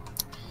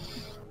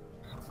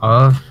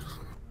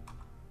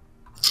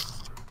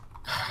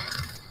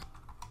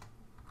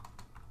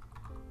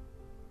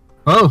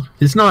 Oh,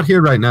 he's not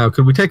here right now.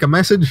 Could we take a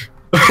message?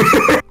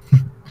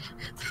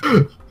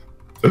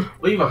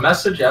 Leave a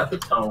message at the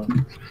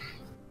tone.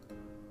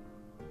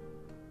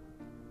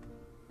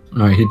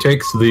 He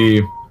takes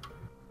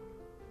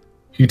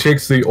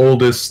the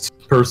oldest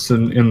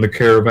person in the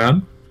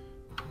caravan,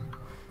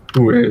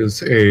 who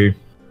is a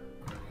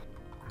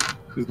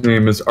His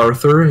name is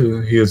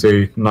Arthur. He is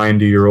a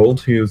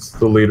 90-year-old. He is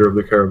the leader of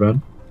the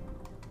caravan.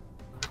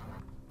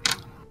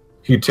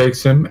 He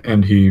takes him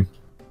and he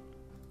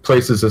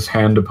places his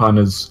hand upon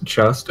his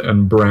chest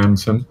and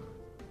brands him.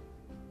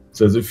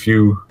 Says, if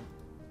you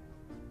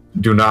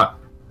do not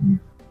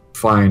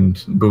find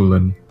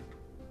Bulin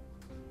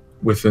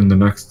within the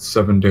next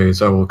 7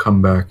 days, I will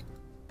come back.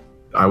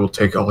 I will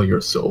take all your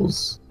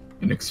souls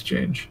in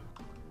exchange.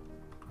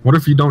 What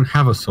if you don't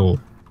have a soul?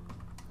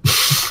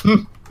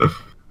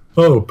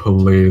 Oh,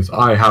 please.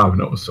 I have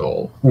no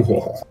soul.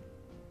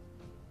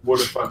 What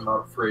if I'm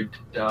not afraid to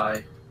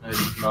die?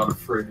 I'm not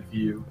afraid of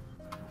you,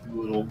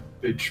 you little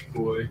bitch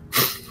boy.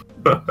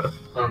 I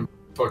don't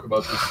fuck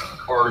about this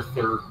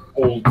Arthur,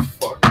 old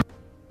fuck.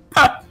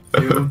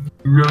 You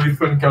really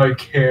think I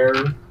care?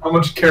 How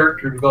much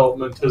character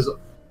development has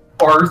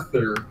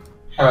Arthur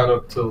had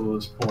up till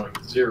this point?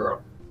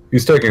 0.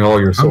 He's taking all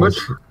your souls.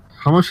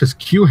 How much has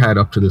Q had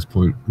up to this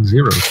point?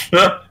 0.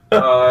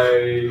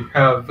 I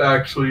have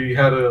actually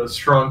had a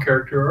strong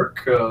character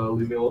arc.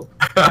 Leave me alone.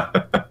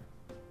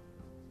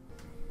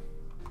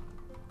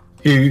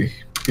 He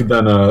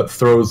then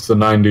throws the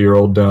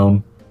 90-year-old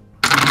down,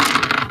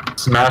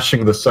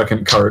 smashing the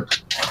second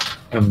cart,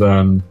 and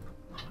then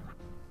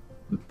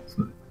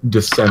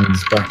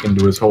descends back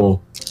into his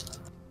hole.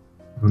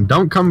 And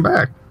don't come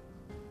back.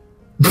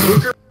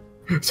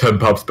 His head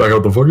pops back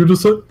out. The fuck you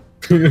just said?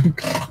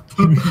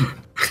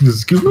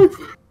 Excuse me?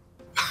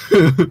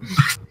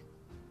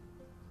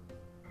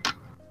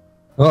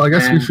 Well, I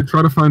guess we should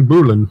try to find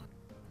Bulin.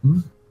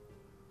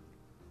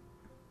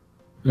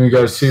 You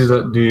guys see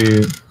that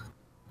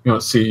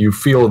you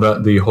feel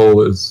that the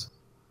hole is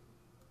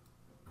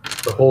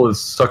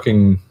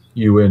sucking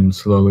you in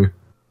slowly.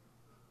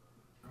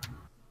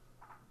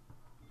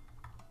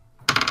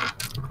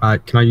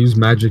 Can I use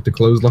magic to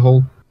close the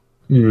hole?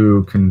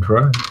 You can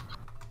try.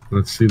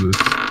 Let's see this.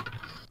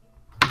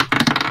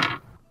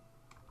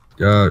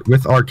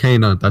 With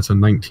Arcana, that's a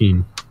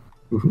 19.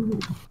 Ooh.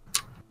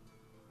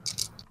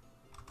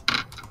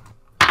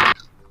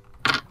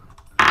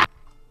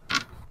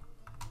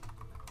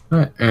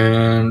 Alright,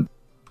 and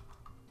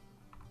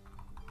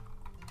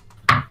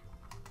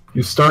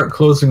you start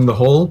closing the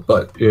hole,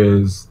 but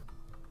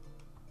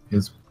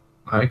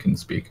I can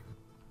speak.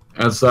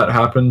 As that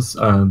happens,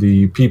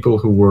 the people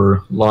who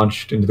were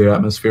launched into the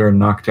atmosphere and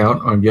knocked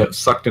out get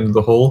sucked into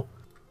the hole,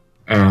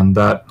 and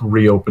that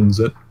reopens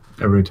it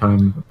every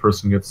time a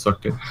person gets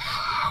sucked in.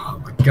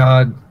 Oh my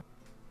god.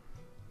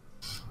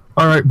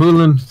 Alright,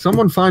 Bulin.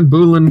 Someone find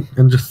Bulin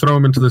and just throw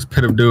him into this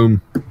pit of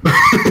doom.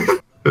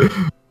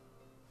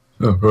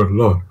 Oh, good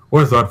lord.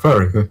 Where's that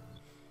fairy?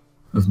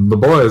 The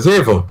boy is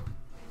evil.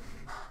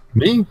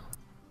 Me?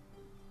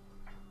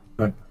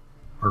 Right.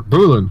 Or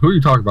Bulin? Who are you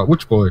talking about?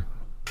 Which boy?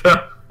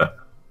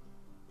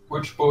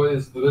 Which boy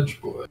is the bitch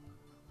boy?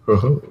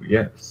 Oh,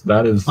 yes.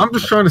 That is... I'm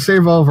just trying to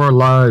save all of our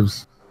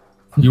lives.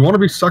 You want to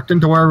be sucked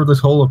into wherever this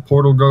hole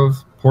hole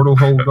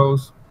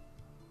goes?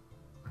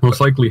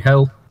 Most likely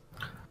hell.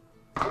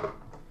 I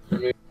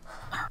mean,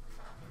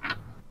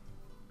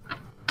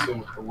 it's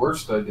the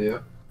worst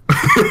idea.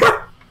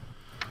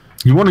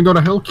 You want to go to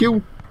hell,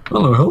 Q? I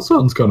don't know, hell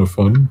sounds kind of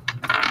fun.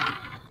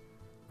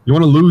 You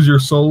want to lose your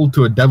soul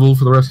to a devil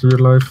for the rest of your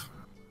life?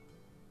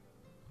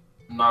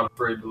 I'm not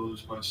afraid to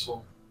lose my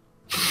soul.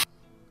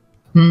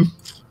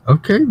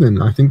 Okay, then.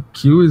 I think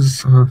Q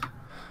is...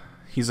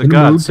 He's a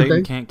god.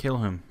 Satan can't kill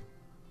him.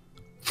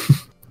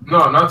 No,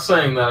 I'm not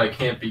saying that I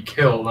can't be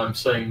killed. I'm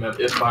saying that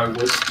if I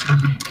was to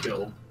be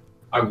killed,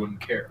 I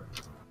wouldn't care.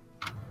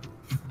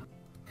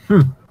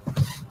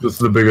 This is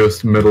the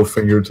biggest middle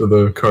finger to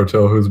the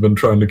cartel who's been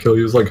trying to kill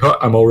you. He's like, huh,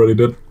 I'm already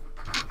dead.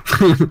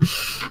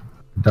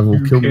 Devil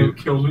You killed me. can't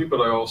kill me, but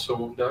I also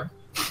won't die.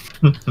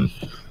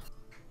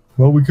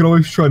 Well, we can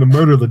always try to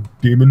murder the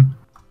demon.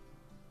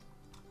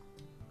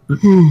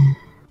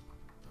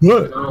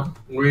 What? No,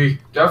 we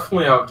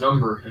definitely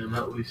outnumber him,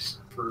 at least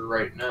for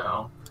right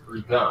now,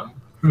 for them.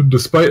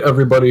 Despite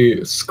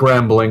everybody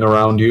scrambling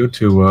around you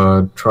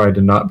to try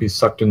to not be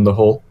sucked in the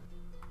hole,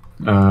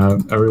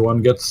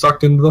 everyone gets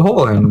sucked into the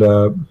hole, and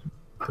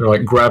they're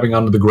like grabbing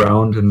onto the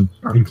ground, and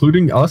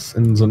Including us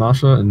and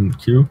Zanasha and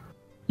Q?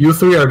 you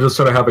three are just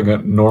sort of having a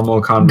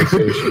normal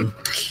conversation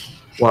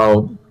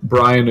while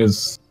Brian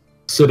is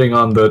sitting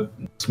on the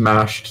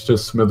smashed to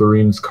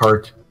smithereens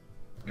cart,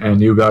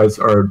 and you guys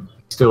are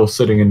still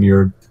sitting in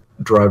your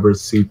driver's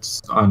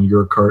seats on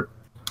your cart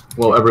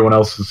while everyone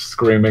else is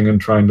screaming and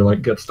trying to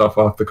like get stuff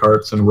off the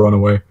carts and run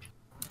away.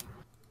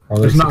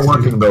 It's not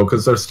working though,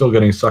 because they're still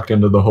getting sucked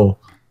into the hole.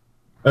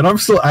 And I'm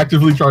still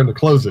actively trying to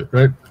close it,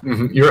 right?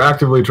 You're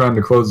actively trying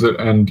to close it,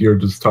 and you're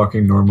just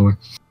talking normally.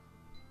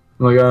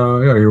 Like,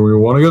 yeah, you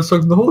want to get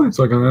sucked in the hole? It's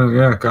like,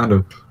 yeah, kind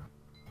of.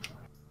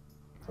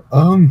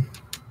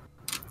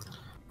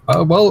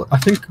 Well, I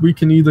think we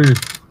can either...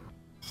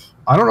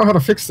 I don't know how to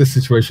fix this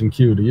situation,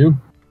 Q, do you?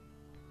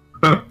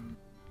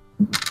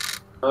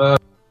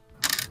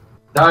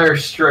 Dire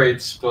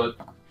straits, but...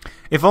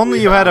 If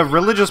only you had a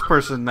religious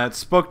person that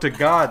spoke to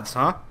gods,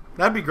 huh?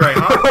 That'd be great,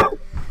 huh?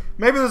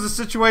 Maybe there's a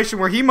situation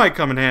where he might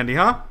come in handy,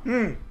 huh?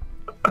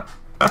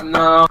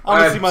 No, I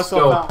want to see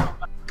myself out.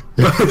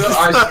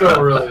 I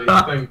still really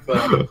think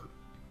that.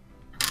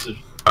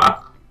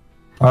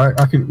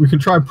 Alright, we can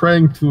try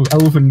praying to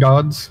elven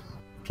gods.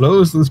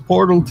 Close this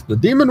portal to the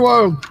demon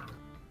world.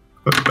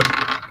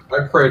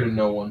 I pray to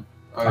no one.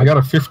 I got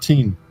a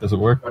 15. Does it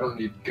work? I don't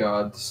need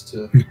gods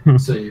to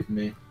save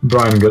me.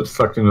 Brian gets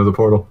sucked into the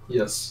portal.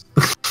 Yes.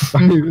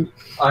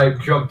 I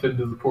jumped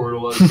into the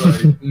portal as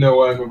I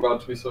know I'm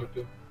about to be sucked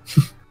in.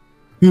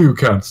 You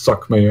can't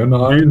suck me in.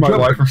 Me and my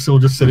wife are still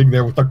just sitting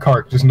there with the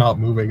cart, just not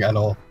moving at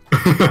all.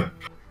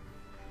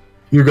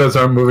 You guys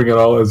aren't moving at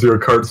all as your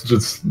cart's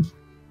just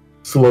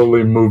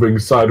slowly moving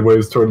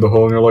sideways toward the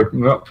hole, and you're like,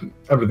 no,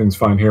 everything's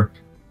fine here.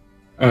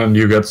 And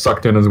you get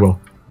sucked in as well.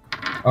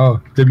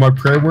 Oh, did my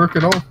prayer work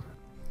at all?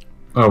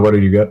 Oh, what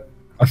did you get?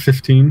 A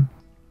 15.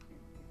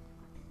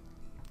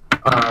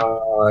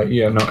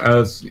 Yeah, no.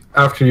 As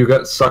after you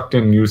get sucked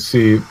in, you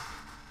see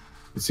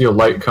a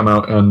light come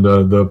out, and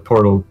the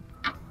portal,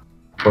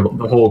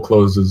 the hole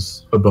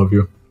closes above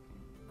you.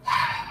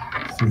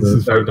 This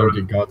is why I don't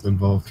get gods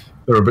involved.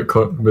 They're a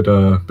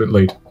bit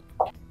late.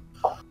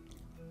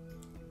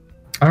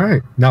 All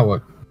right, now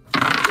what?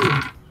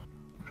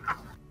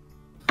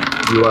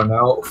 You are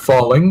now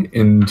falling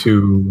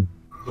into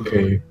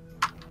a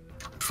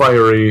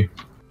fiery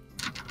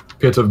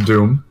pit of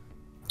doom.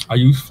 I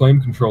use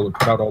flame control to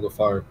put out all the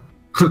fire.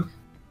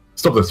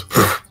 Stop this.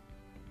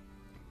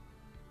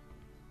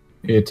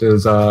 It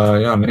is,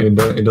 yeah,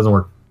 it doesn't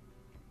work.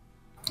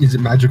 Is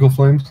it magical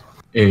flames?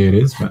 It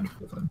is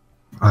magical.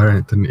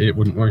 Alright, then it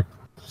wouldn't work.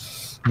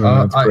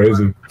 No, that's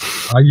crazy.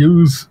 I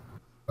use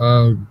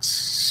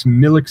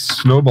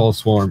Snillick's snowball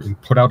swarm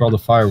and put out all the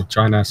fire with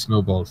giant ass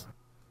snowballs.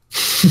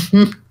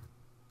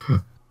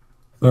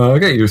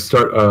 Okay, you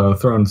start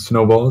throwing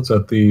snowballs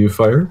at the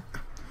fire.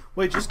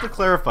 Wait, just to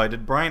clarify,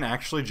 did Brian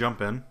actually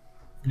jump in?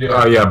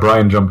 Yeah,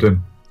 Brian jumped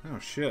in. Oh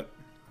shit.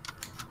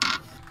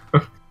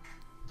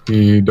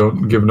 He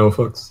don't give no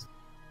fucks.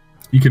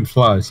 He can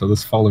fly, so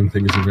this falling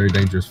thing isn't very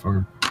dangerous for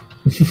him.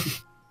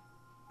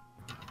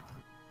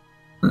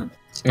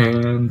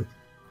 And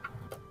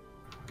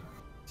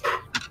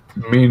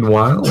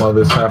meanwhile, while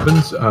this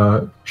happens,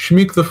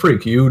 Shmeek the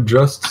Freak, you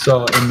just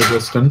saw in the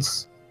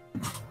distance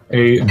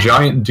a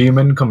giant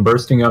demon come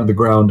bursting out of the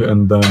ground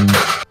and then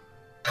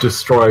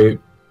destroy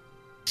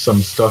some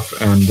stuff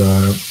and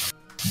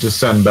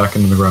descend back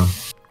into the ground.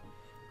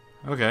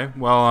 Okay,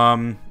 well,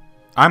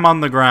 I'm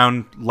on the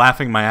ground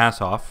laughing my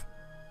ass off.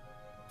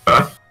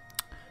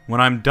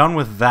 When I'm done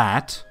with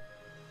that,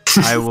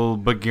 I will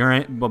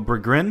begrudgingly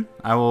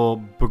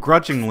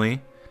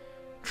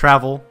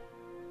travel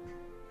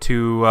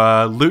to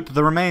loot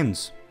the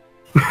remains.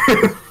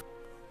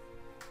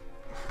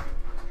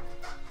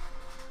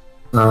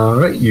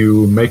 Alright,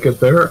 you make it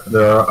there.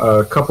 There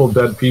are a couple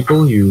dead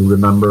people you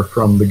remember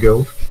from the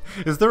guild.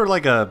 Is there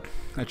like a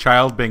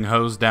child being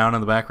hosed down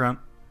in the background?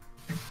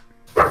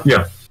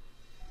 Yeah,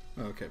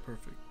 Okay,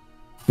 perfect.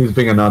 he's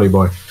being a naughty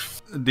boy.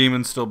 The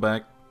demon's still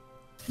back.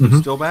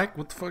 Mhm. Still back?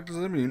 What the fuck does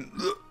that mean?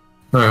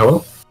 Alright,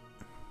 hello.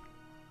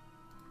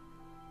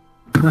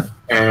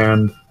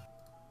 And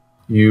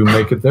you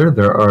make it there.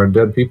 There are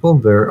dead people.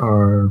 There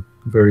are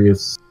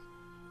various...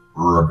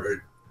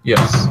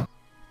 Yes.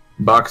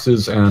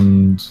 Boxes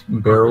and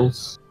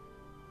barrels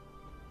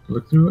to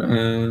look through,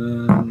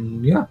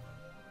 and yeah.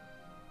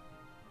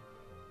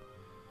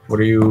 What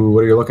are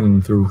you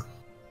looking through,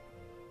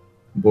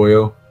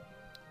 boyo?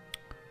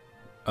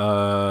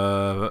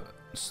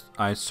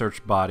 I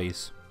search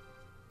bodies.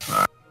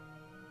 I'm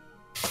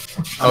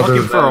Other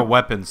looking for than- a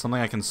weapon,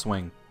 something I can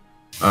swing.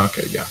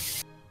 Okay, yeah.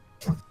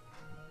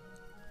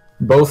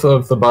 Both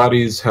of the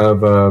bodies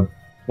have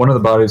one of the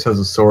bodies has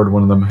a sword,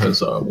 one of them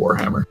has a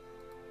warhammer.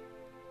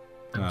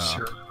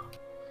 Oh.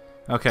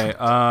 Okay,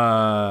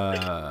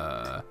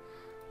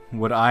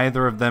 would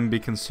either of them be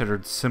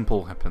considered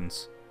simple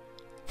weapons?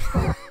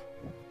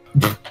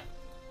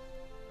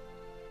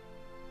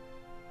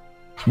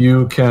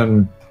 You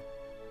can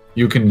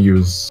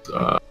use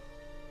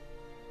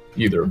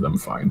either of them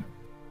fine.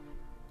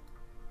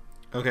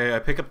 Okay, I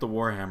pick up the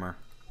warhammer.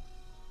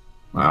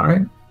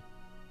 Alright.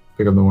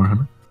 Pick up the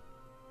warhammer.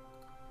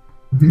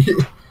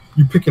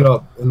 You pick it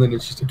up, and then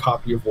it's just a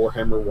copy of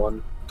Warhammer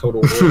 1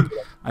 Total War.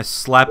 I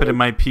slap it in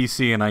my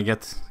PC and I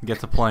get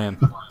to playing.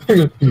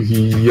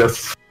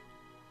 Yes.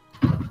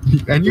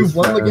 And you've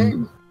won the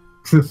game.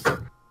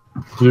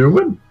 You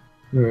win.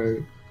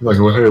 Like,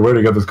 well, hey, where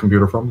did you get this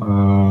computer from?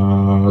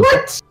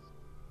 What?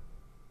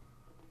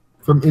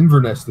 From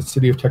Inverness, the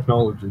city of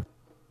technology.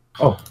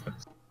 Oh,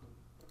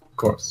 of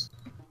course.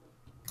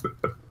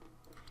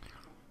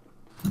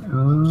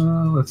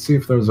 Let's see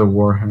if there's a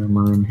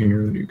warhammer in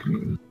here that you can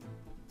use.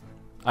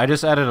 I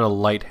just added a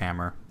light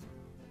hammer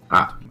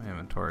Ah. to my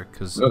inventory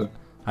because Really?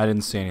 I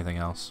didn't see anything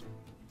else.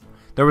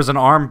 There was an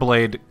arm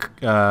blade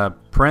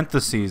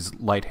parentheses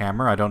light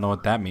hammer. I don't know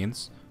what that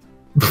means.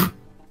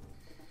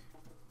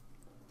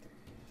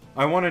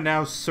 I want to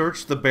now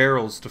search the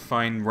barrels to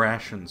find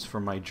rations for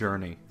my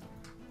journey.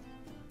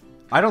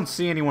 I don't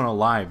see anyone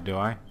alive, do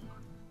I?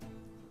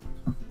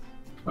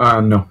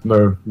 No,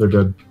 they're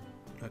dead.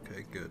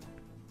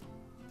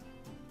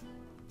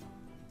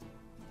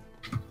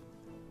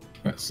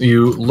 So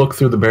you look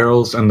through the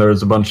barrels, and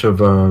there's a bunch of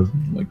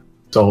like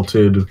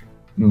salted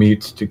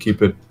meat to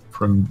keep it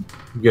from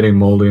getting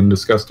moldy and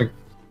disgusting.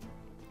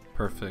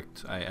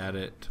 Perfect. I add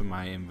it to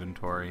my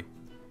inventory.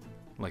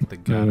 Like the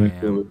god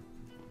I am.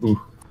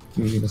 Ooh.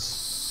 Yes.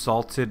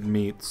 Salted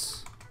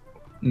meats.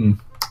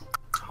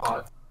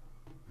 Hot.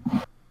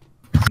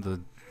 The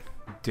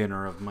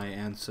dinner of my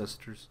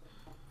ancestors.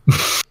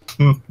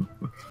 Back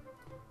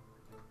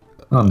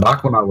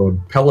when I was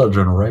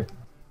pillaging, right?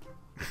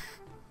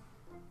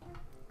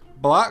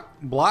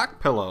 Black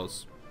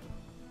pillows.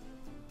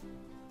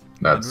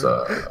 That's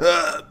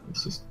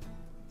it's just...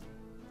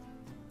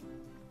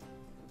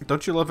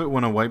 Don't you love it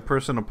when a white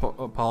person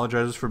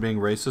apologizes for being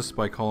racist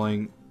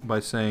by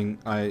saying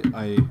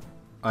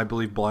I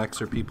believe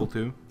blacks are people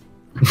too?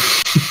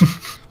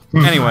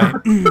 Anyway,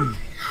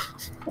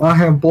 I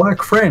have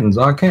black friends.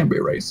 I can't be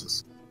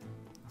racist.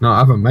 No, I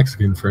have a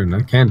Mexican friend.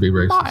 I can be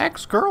racist. my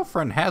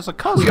ex-girlfriend has a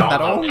cousin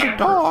that owned a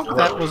dog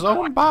that was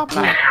owned by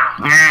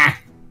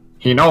black.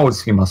 He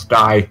knows he must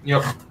die.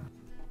 Yep.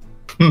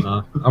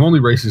 I'm only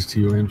racist to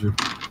you, Andrew.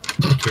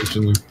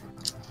 Occasionally.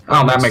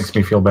 Oh, that makes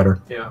me feel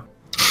better. Yeah.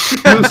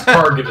 Who's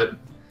targeted?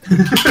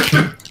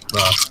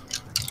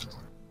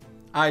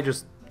 I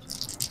just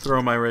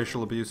throw my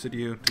racial abuse at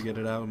you to get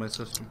it out of my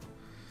system.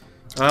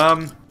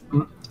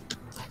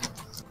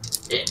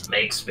 It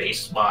makes me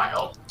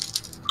smile.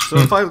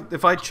 So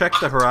if I check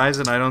the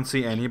horizon, I don't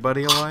see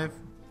anybody alive.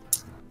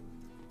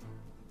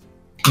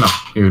 No,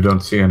 you don't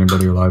see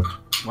anybody alive.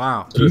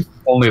 Wow. Just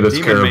only this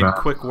Demon made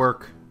caravan. quick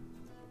work.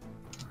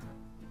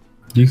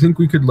 Do you think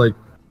we could, like,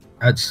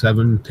 at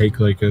 7, take,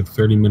 like, a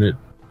 30-minute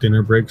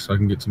dinner break so I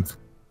can get some...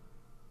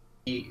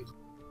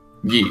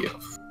 Yeah.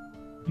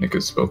 Nick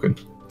has spoken.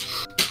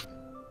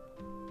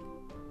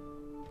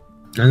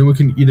 And then we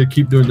can either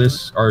keep doing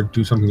this or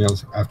do something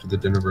else after the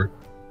dinner break.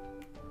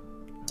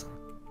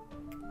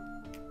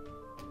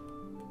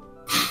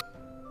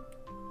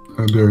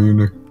 How dare you,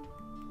 Nick?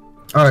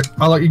 Alright,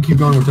 I'll let you keep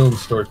going with telling the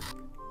story.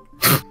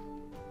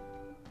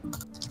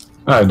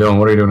 Alright, Dylan,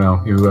 what are you doing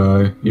now? You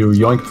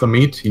yoink the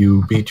meat,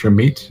 you beat your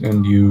meat,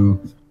 and you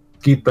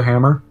skeet the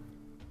hammer.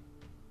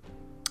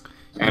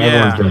 And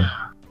everyone's dead.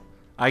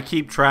 I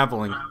keep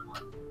traveling.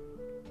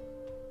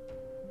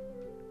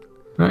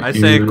 Right, I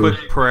say a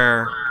quick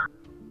prayer.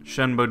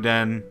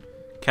 Shenboden,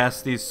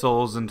 cast these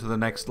souls into the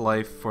next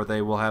life, for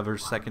they will have a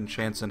second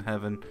chance in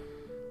heaven.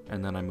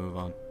 And then I move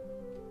on.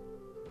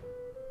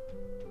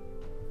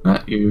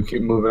 Right, you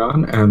keep moving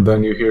on, and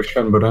then you hear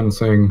Shenboden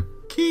saying,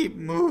 Keep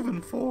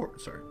moving forward.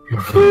 Sorry.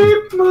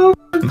 Keep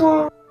moving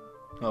forward.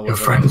 Oh, Your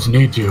friends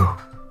need you.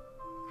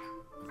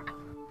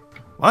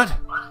 What?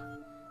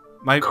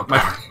 Go My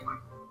back.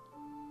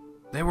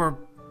 They were.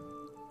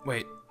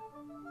 Wait.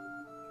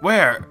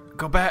 Where?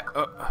 Go back.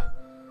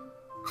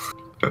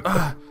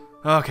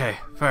 Okay,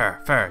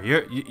 fair.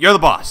 You're the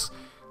boss.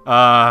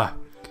 I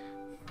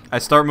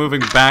start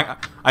moving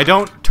back. I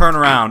don't turn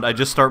around. I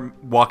just start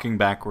walking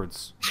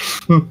backwards.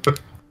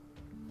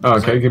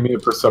 Okay, give me a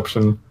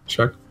perception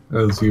check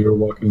as you're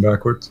walking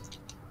backwards.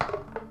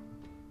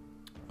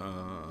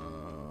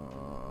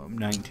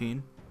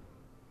 19.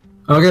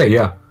 Okay,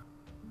 yeah.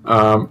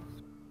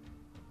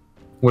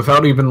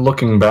 Without even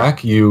looking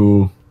back,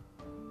 you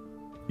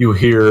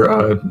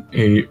hear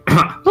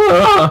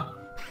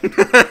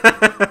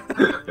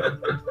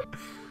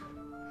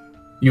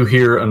you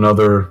hear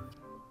another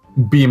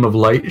beam of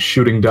light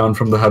shooting down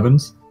from the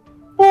heavens,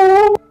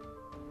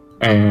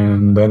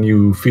 and then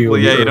you feel.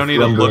 Well, the yeah, you earth don't need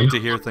to rumbling. look to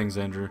hear things,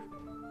 Andrew.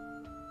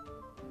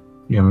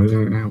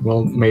 Yeah,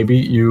 well, maybe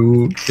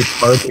it's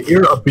hard to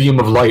hear a beam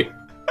of light.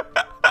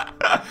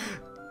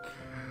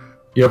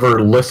 You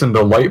ever listened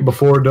to light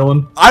before,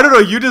 Dylan? I don't know.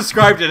 You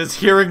described it as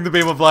hearing the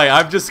beam of light.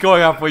 I'm just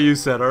going off what you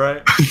said. All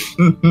right.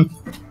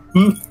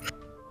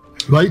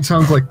 Light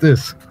sounds like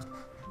this.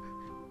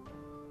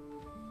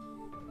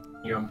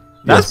 Yum.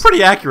 That's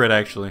pretty accurate,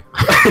 actually.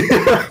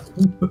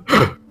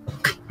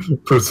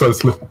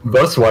 Precisely.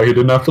 That's why he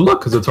didn't have to look,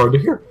 because it's hard to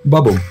hear.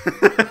 Bubble.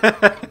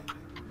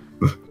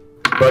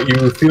 But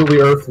you feel the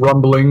earth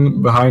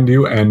rumbling behind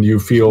you, and you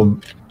feel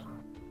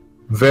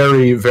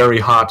very, very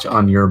hot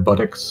on your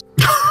buttocks.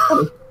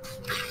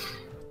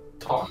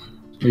 Talk.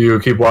 You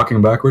keep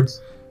walking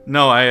backwards?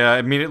 No, I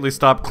immediately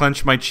stop,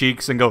 clench my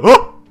cheeks, and go,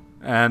 oh!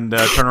 And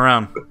turn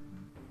around.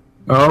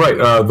 Alright,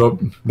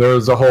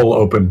 there's a hole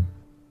open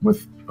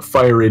with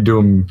fiery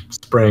doom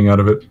spraying out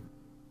of it.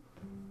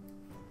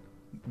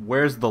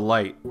 Where's the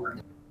light?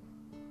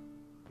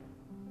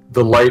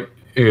 The light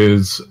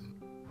is...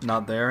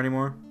 Not there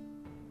anymore?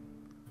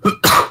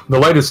 The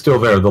light is still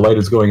there. The light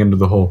is going into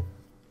the hole.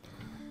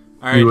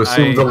 All right, You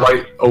assume the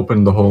light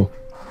opened the hole.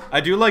 I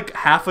do like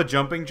half a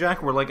jumping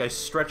jack where like I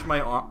stretch my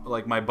arm,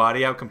 like my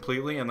body out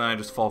completely and then I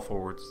just fall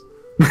forwards.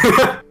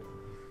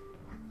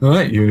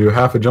 Alright, you do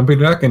half a jumping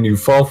jack and you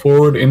fall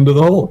forward into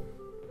the hole.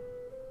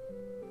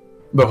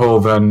 The hole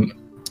then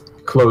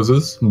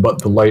closes, but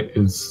the light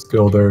is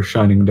still there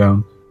shining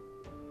down.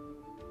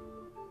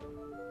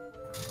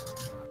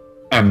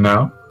 And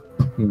now,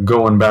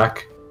 going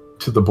back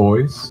to the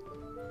boys.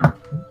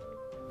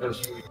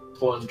 As we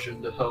plunge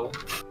into hell.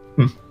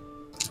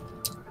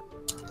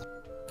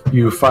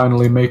 You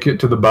finally make it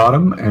to the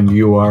bottom, and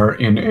you are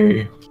in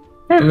a...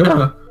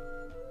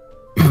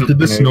 Did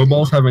the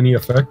snowballs have any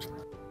effect?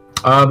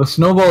 The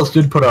snowballs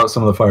did put out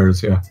some of the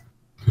fires, yeah.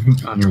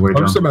 On your way I'm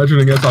down. just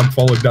imagining as I'm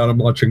falling down, I'm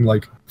launching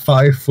like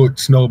 5-foot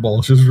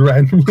snowballs just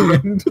randomly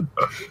into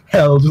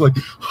hell, just like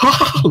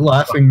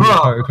laughing the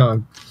entire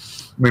time.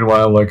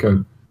 Meanwhile, like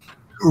a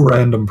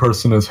random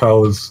person as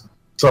hell is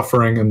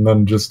suffering and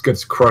then just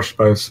gets crushed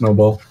by a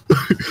snowball.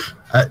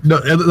 No,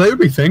 they would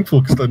be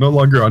thankful because they're no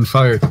longer on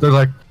fire. They're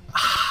like,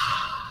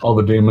 All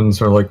the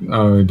demons are like,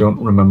 I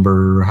don't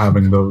remember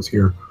having those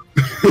here.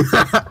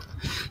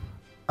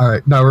 all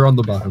right, now we're on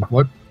the bottom.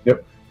 What?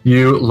 Yep.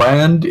 You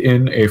land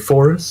in a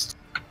forest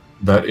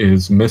that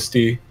is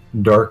misty,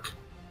 dark.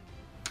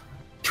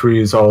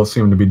 Trees all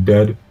seem to be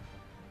dead.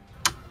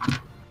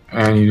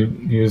 And you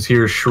just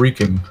hear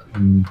shrieking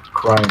and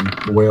crying,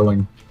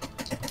 wailing.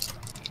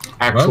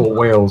 Actual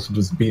whales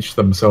just beach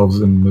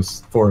themselves in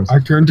this forest. I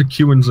turn to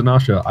Q and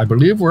Zanasha. I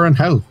believe we're in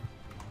hell.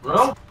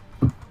 Well,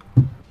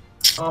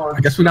 I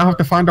guess we now have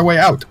to find a way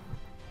out.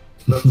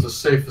 that's a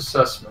safe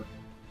assessment.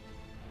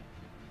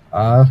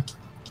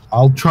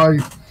 I'll try.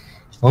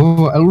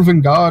 Oh,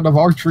 elven god of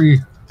archery,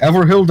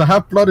 Everhill the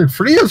half-blooded,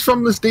 free us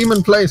from this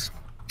demon place.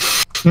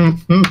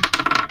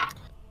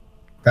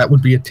 That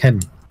would be a 10.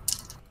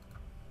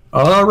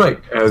 All right.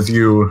 As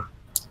you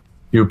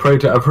pray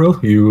to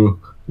Everhill, you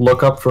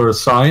look up for a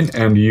sign,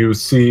 and you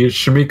see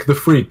Shamik the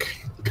Freak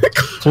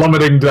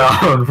plummeting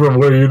down from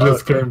where you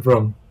just came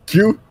from.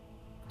 Q,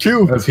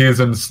 As he is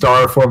in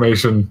star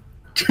formation.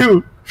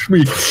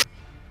 Shmeek,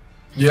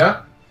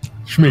 Yeah?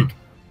 Shmeek.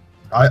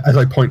 As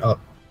I point up.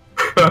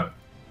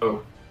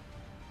 Oh.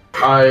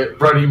 I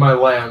ready my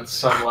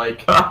lance. I'm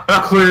like,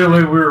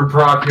 clearly we were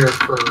brought here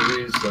for a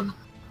reason.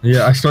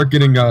 Yeah, I start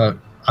getting a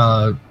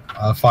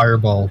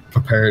fireball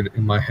prepared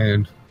in my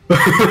hand.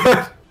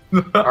 Alright,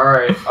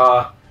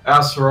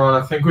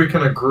 Asaron, I think we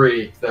can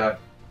agree that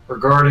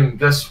regarding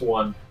this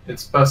one,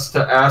 it's best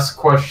to ask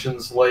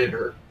questions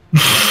later.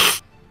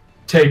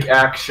 Take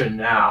action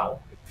now.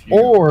 If you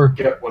Or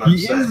get what I'm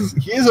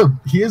saying.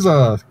 he is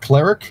a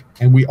cleric,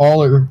 and we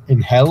all are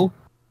in hell.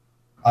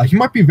 He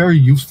might be very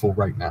useful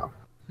right now.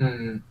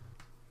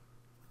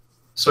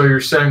 So you're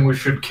saying we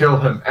should kill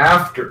him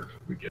after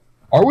we get...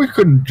 Or we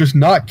could just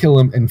not kill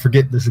him and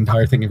forget this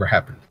entire thing ever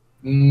happened.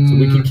 So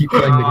we can keep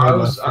playing the game.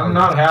 I'm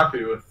not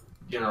happy with,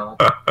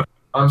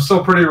 I'm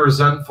still pretty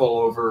resentful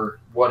over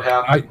what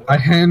happened. I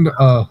hand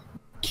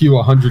Q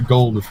 100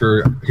 gold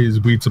for his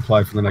weed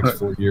supply for the next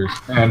 4 years.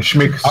 And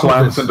Shmeek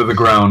slams into the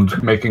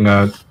ground, making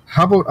a...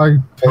 How about I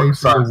pay for your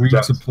Size weed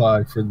debt.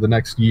 supply for the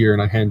next year,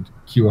 and I hand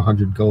Q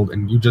 100 gold,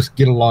 and you just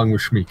get along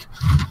with Shmeek.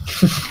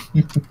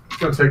 It's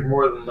gonna take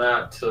more than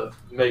that to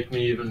make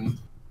me even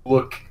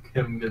look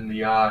him in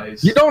the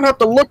eyes. You don't have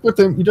to look with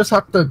him. You just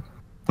have to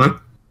Huh?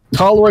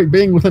 tolerate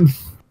being within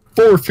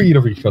 4 feet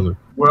of each other.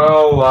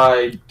 Well,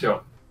 I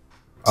don't.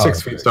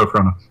 6 feet still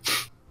chrono.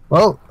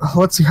 Well,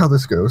 let's see how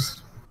this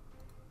goes.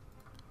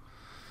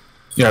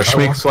 Yeah,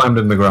 Shmeek slammed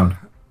in the ground.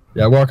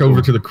 Yeah, I walk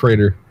over to the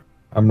crater.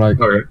 I'm like,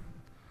 Okay.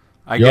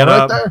 I you get all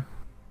right up. there?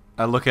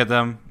 I look at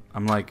them.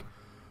 I'm like,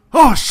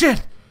 oh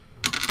shit,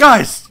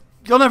 guys,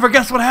 you'll never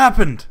guess what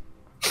happened.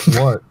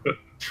 What?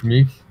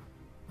 Shmeek?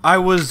 I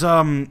was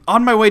on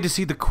my way to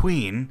see the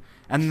Queen,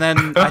 and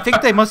then I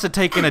think they must have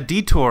taken a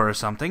detour or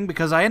something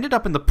because I ended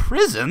up in the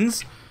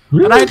prisons,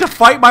 and I had to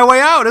fight my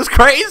way out. It's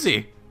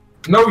crazy.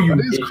 No, you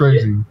That is idiot.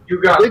 crazy.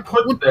 You got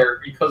put there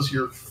because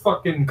you're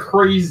fucking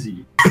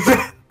crazy.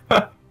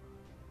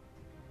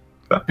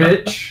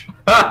 Bitch.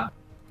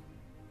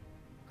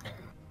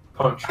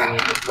 Punch him.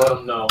 Let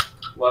him know.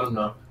 Let him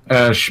know.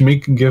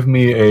 Shmeek, give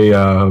me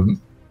a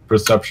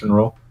perception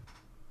roll.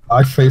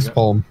 I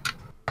facepalm.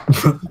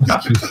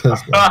 Q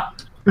says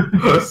that.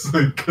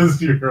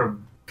 Because you're a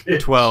bitch.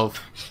 12.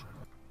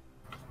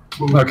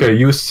 Okay,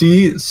 you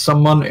see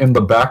someone in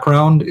the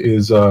background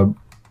is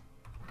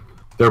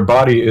their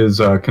body is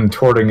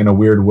contorting in a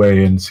weird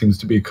way and seems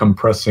to be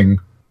compressing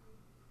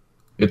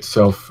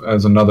itself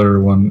as another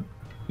one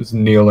is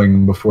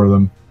kneeling before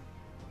them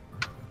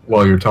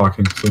while you're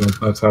talking. So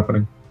that's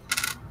happening.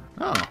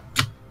 Oh.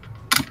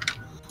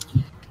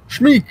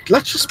 Shmeek,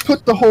 let's just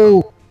put the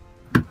whole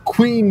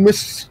Queen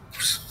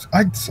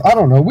I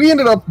don't know. We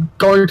ended up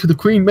going to the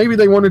Queen. Maybe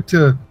they wanted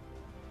to.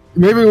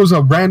 Maybe it was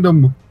a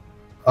random.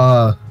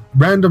 Stop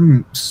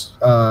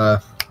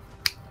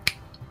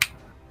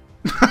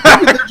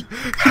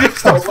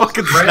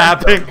fucking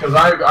snapping. Because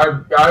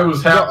I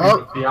was happy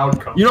with the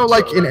outcome. You know,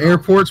 like in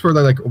airports where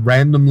they like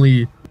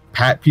randomly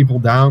pat people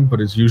down,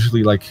 but it's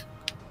usually like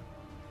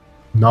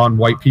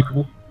non-white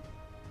people.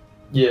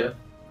 Yeah.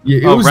 Yeah,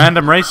 it Oh, was,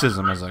 random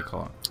racism, as I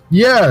call it.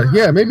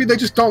 yeah. Maybe they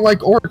just don't like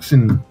orcs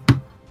and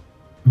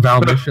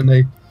Valmish, and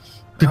they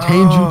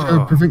detained you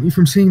to Oh. prevent you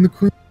from seeing the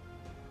Queen.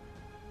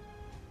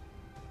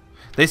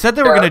 They said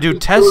they were going to do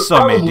tests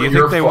on me. Do you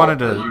think they wanted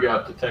to... You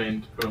got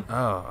detained. Boom.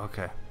 Oh,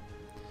 okay.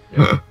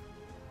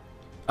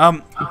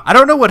 I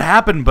don't know what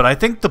happened, but I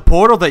think the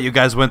portal that you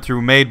guys went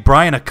through made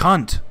Brian a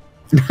cunt.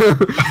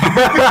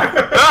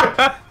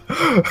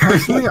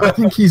 Personally, I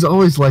think he's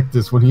always like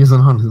this when he isn't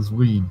on his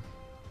weed.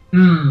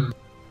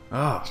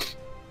 Oh.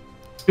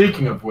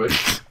 Speaking of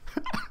which,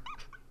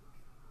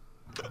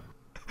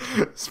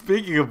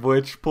 Speaking of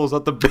which, pulls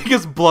out the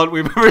biggest blunt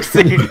we've ever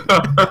seen.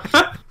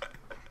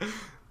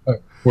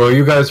 While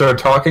you guys are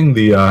talking,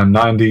 the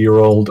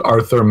 90-year-old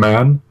Arthur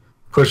man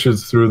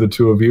pushes through the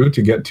two of you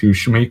to get to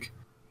Shmeek,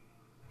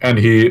 and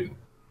he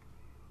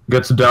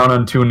gets down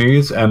on two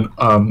knees, and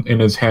in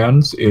his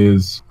hands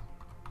is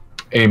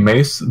a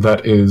mace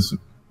that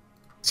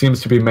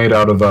seems to be made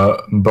out of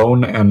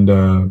bone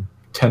and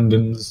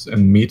tendons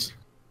and meat.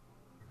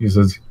 He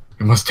says,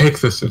 "You must take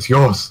this. It's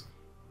yours."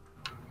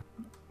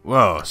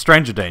 Whoa,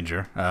 stranger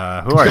danger.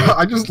 Who are you?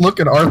 I just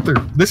look at Arthur.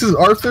 This is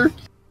Arthur,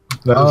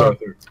 That is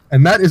Arthur.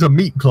 and that is a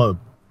meat club.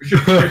 we should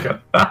pick him.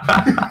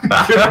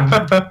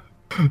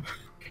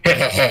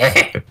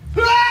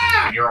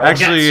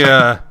 Actually,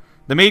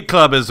 the meat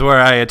club is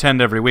where I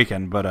attend every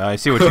weekend, but I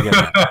see what you're getting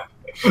at.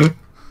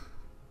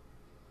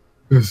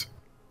 Yes.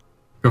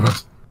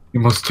 You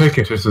must take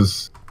it.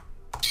 It's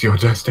your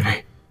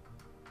destiny.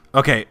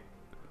 Okay,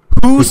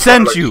 who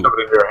sent you? Shove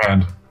it in your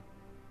hand.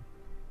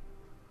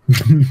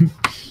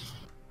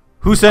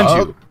 Who sent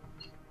you?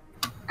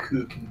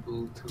 Cooking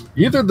Bluetooth.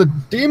 Either the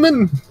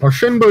demon or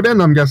Shinboden,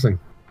 I'm guessing.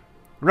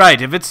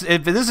 Right, if this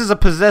is a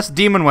possessed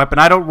demon weapon,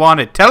 I don't want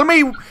it. Tell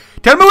me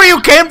where you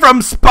came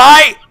from,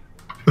 spy!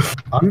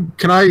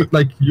 Can I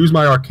use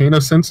my Arcana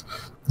sense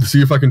to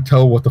see if I can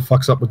tell what the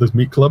fuck's up with this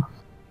meat club?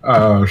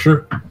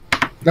 Sure.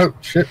 No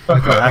shit.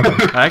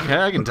 I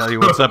can tell you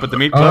what's up at the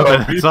meat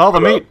club. It's all the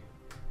meat.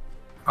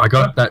 I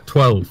got that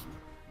 12.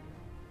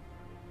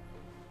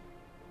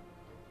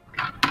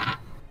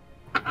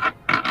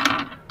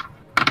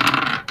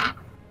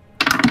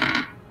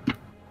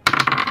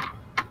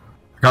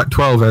 Got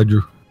 12,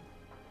 Andrew.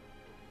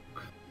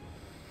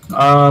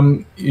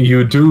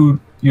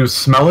 You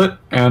smell it,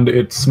 and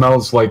it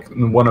smells like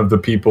one of the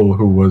people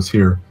who was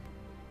here.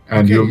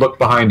 And you Okay. look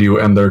behind you,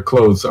 and their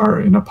clothes are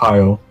in a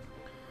pile.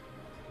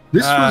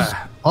 This was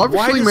Why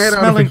obviously does made out of a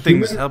smelling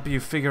things human. help you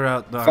figure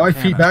out the 5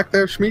 feet arcana? back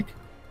there, Shmeek.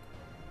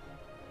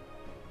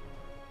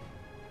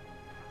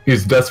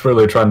 He's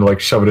desperately trying to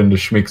shove it into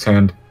Shmeek's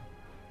hand.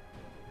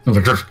 He's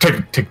like, "Just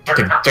take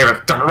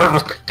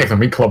the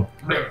meat club."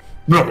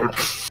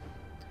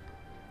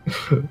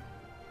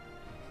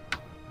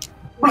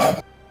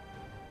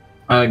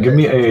 Give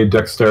me a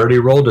dexterity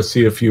roll to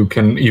see if you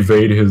can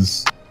evade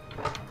his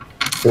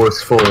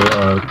forceful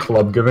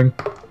club giving.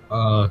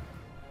 I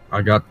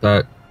got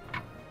that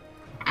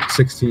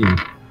 16.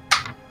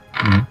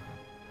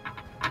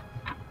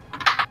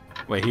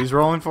 Wait, he's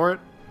rolling for it?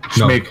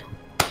 No. Shmeek.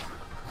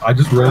 I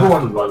just rolled.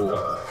 Everyone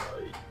run.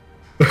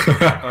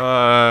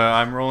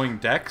 I'm rolling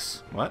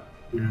dex. What?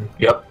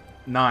 Yep.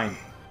 9.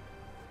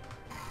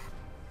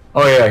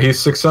 Oh yeah, he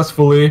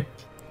successfully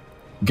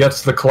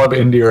gets the club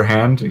into your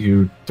hand.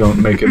 You don't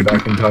make it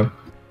back in time.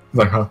 He's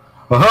like,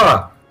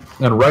 aha!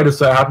 And right as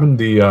that happened,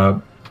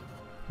 the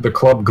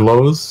club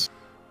glows,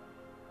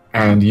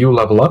 and you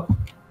level up,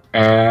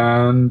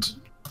 and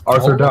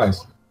Arthur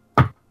dies.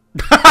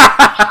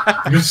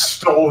 You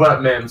stole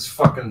that man's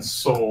fucking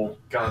soul.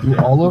 God Do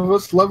damn. all of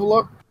us level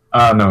up?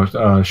 No,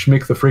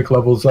 Shmeek the Freak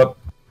levels up,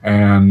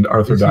 and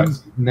Arthur Is he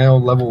dies. now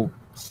level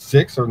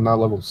 6 or now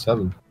level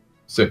 7?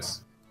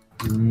 6.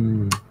 I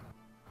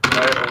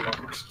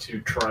elect to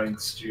try and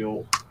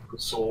steal the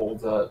soul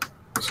that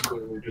was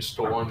clearly just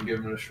stolen and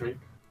given to Shmeek.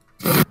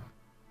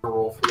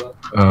 Roll for that.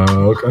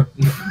 Okay.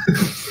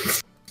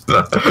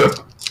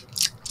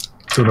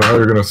 Don't know how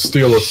you're gonna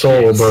steal a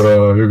soul,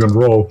 but you can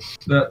roll.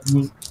 That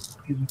was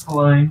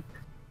flying.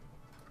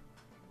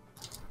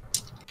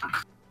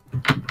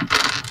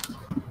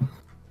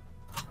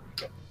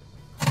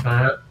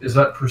 Is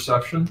that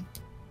perception?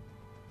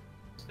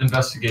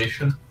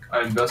 Investigation?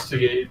 I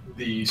investigate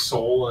the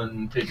soul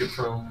and take it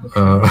from.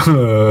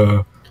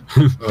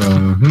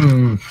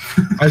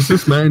 As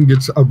this man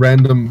gets a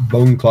random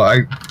bone claw,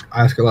 I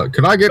ask a lot.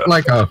 Could I get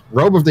a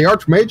robe of the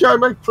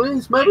Archmagi,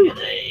 please, maybe?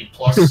 A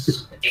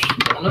plus 8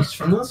 bonus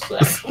from this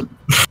action.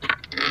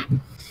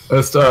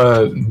 That's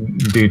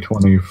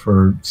D20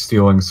 for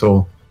stealing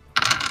soul.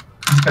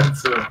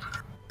 That's a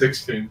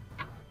 16.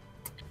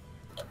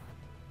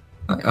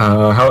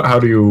 How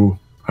do you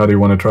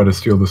want to try to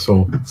steal the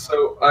soul?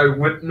 So I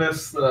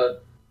witnessed that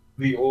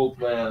the old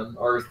man,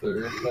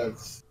 Arthur,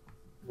 that's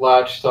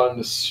latched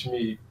onto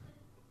Shmeech,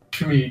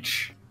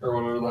 or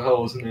whatever the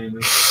hell his name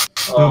is,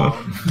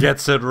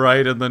 Gets it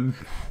right and then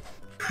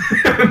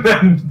and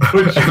then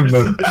pushes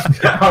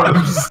it out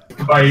of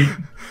spite.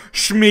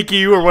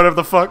 Shmeeky or whatever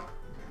the fuck.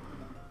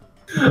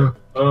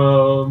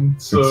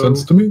 Makes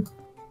sense to me.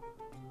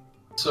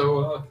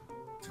 So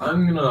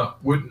I'm gonna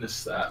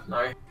witness that, and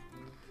I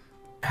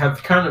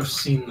have kind of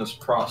seen this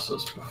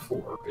process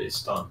before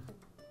based on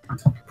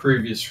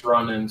previous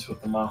run-ins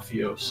with the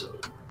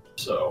mafioso.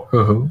 So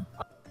I'm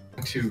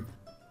going to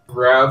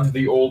grab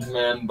the old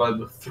man by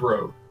the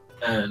throat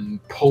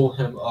and pull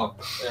him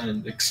up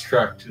and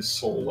extract his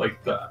soul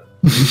like that.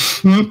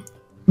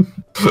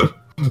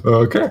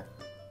 Okay.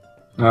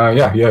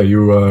 Yeah.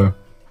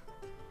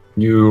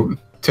 You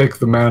take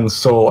the man's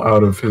soul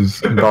out of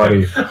his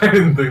body. I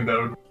didn't think that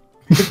would.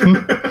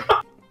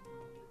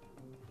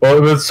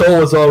 Well, his soul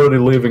was already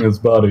leaving his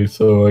body,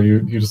 so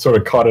you just sort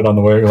of caught it on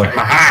the way. You're like,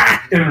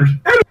 ha!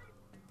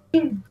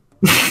 And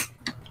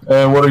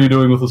what are you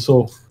doing with the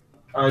soul?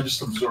 I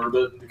just absorb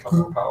it and become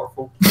more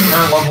powerful.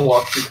 I level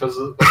up because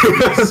of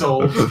the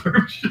soul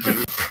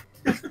absorption.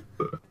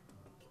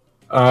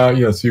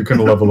 Yes, you can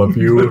level up.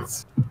 You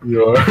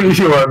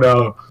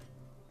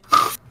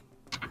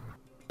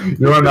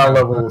are now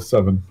level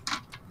 7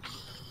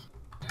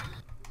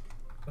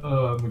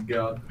 Oh my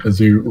god. as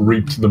you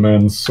reaped the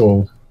man's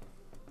soul.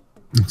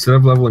 Instead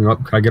of leveling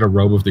up, can I get a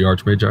robe of the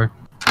Archmage Eye?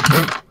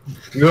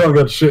 You don't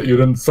got shit. You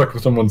didn't suck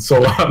someone's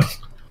soul out.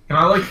 Can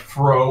I like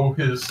throw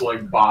his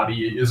like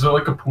body? Is there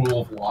like a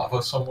pool of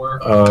lava somewhere?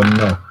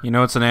 No. You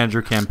know it's an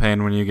Andrew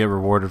campaign when you get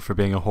rewarded for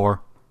being a whore.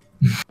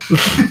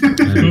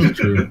 That is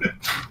true.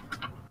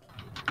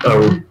 I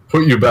will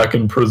put you back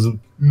in prison.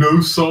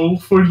 No soul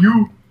for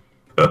you.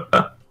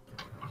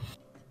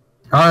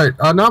 Alright,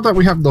 now that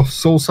we have the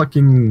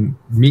soul-sucking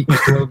meat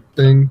club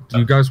thing, do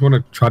you guys want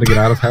to try to get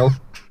out of hell?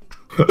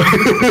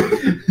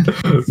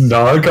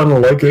 No, I kind of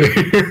like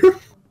it.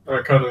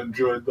 I kind of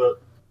enjoyed that.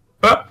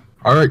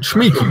 Alright,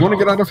 Shmeek, you want to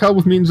get out of hell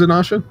with me and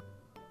Zanasha?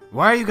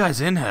 Why are you guys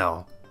in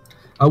hell?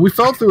 We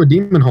fell through a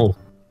demon hole.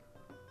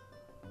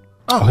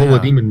 Oh, A hole yeah. a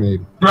demon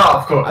made. No,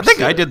 of course. I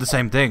think I did the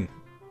same thing.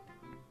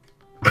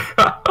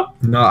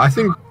 No, I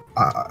think,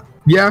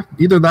 yeah,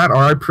 either that or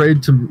I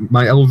prayed to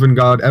my elven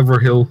god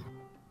Everhill,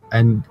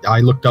 and I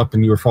looked up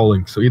and you were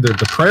falling. So either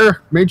the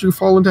prayer made you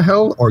fall into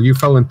hell, or you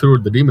fell in through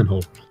the demon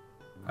hole.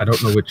 I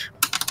don't know which.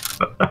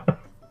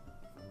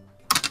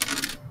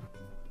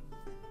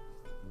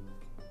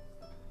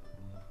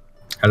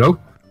 Hello?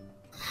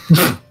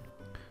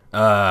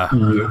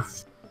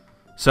 Yes.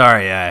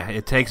 Sorry,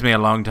 it takes me a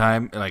long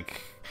time.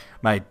 Like,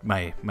 my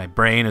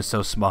brain is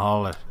so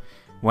small.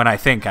 When I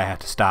think, I have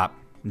to stop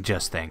and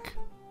just think.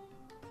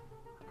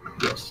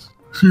 Yes.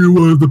 So you're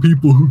one of the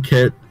people who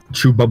can't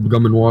chew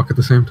bubblegum and walk at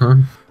the same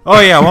time? Oh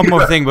yeah, one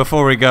more thing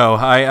before we go.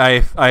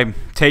 I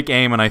take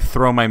aim and I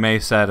throw my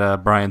mace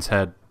at Brian's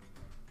head.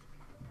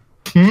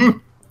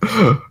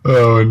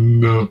 Oh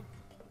no.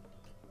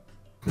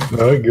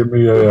 Give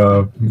me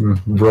a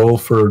roll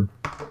for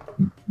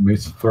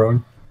mace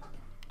throwing.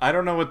 I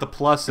don't know what the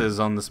plus is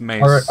on this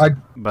mace, Alright,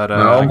 but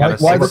No, I got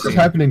a while this is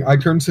 16. happening, I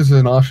turn to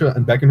Zanasha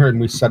and beckon her, and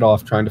we set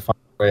off trying to find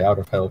a way out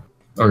of hell.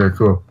 Okay,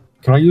 cool.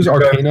 Can I use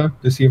Arcana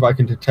to see if I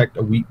can detect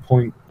a weak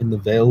point in the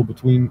veil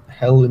between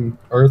hell and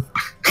earth?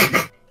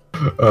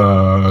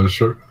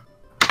 Sure.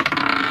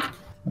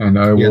 And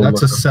I will. Yeah,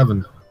 that's a look up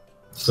 7.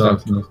 So,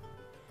 stuff.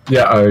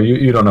 Yeah,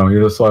 you don't know.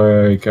 You're just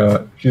like,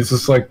 she's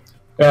just like,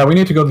 yeah, we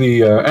need to go to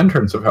the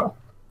entrance of hell.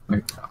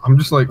 Like, I'm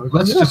just like,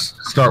 let's Yeah. just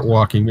start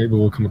walking. Maybe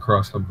we'll come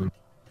across something.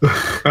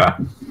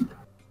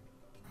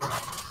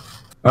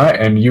 Alright,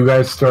 and you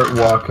guys start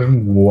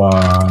walking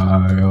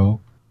while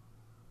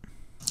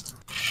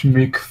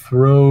Shmeek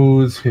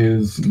throws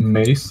his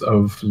mace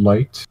of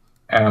light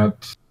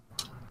at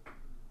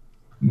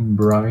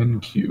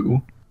Brian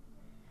Q.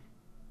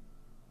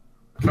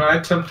 Can I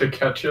attempt to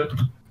catch it?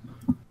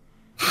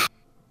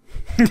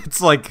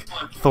 It's like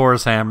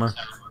Thor's hammer.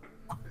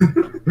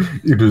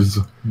 It is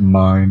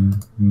mine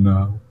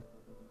now.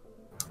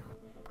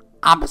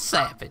 I'm a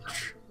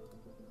savage.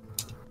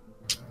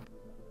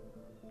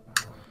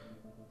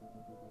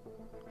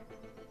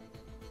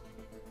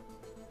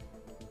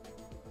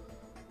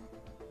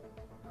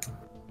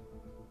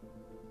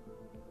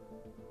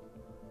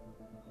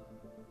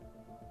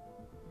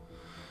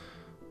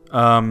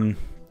 Yeah,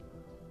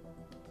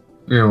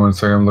 1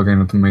 second, I'm looking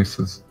at the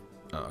maces.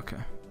 Oh, okay.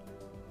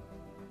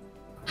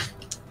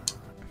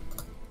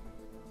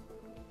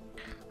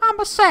 I'm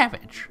a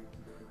savage.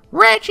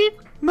 Ratchet,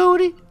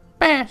 moody,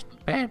 bad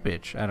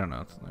bitch. I don't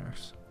know the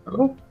lyrics.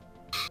 Oh?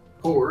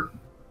 Or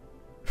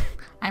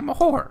I'm a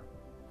whore.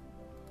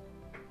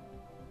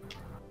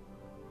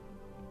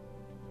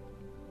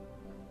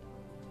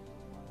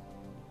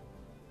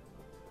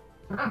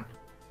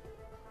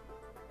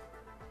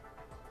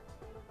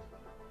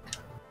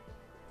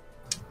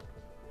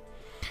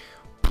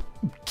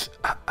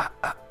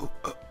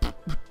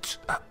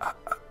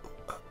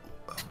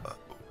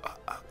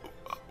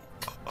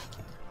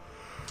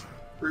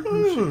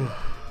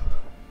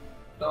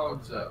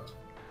 dogs out.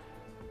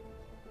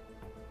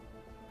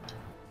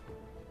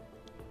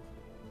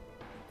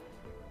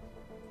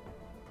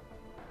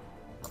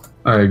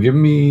 Alright, give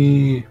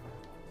me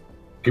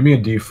a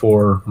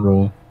D4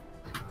 roll.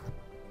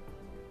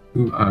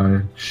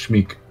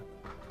 Shmeek.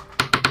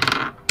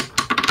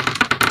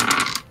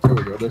 There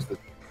we go. There's the.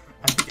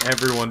 I think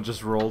everyone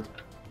just rolled.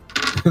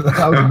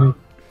 That was me.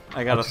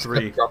 I got a just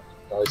 3. kept dropping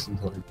the dice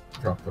until I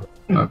dropped it.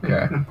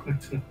 Okay.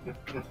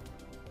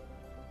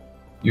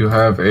 You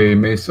have a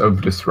mace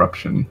of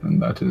disruption,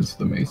 and that is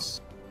the mace.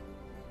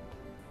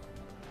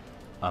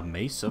 A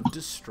mace of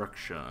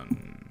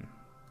destruction.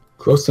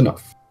 Close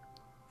enough.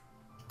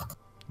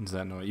 Is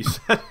that not what you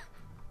said?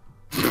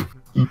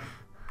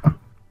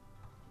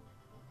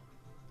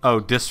 Oh,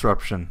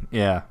 disruption.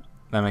 Yeah,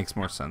 that makes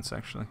more sense,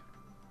 actually.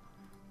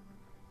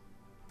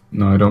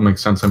 No, I don't make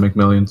sense. I make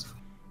millions.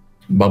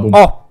 Bubble.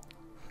 Oh!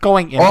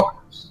 Going in.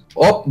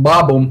 Oh,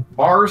 bubble.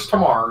 Mars to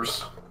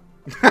Mars.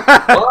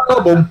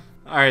 Bubble.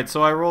 Alright,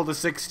 so I rolled a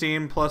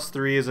 16 plus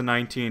 3 is a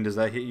 19. Does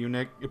that hit you,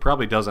 Nick? It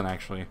probably doesn't,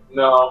 actually.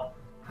 No.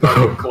 Not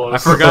even close. I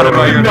forgot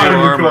about your new Not even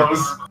armor.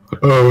 close.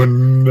 Oh,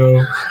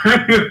 no.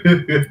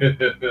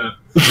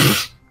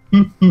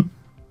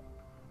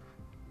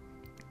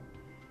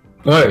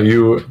 Alright,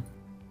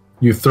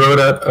 you throw it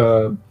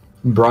at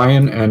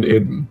Brian, and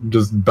it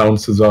just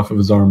bounces off of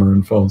his armor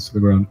and falls to the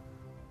ground.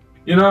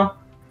 You know,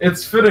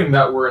 it's fitting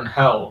that we're in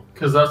hell,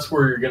 because that's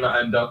where you're gonna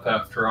end up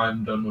after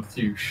I'm done with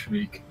you,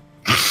 Shmeek.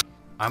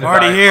 I'm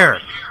already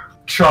here!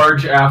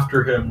 Charge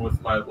after him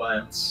with my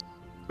lance.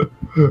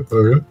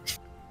 Okay.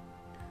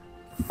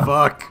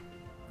 Fuck.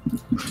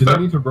 Do they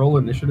need to roll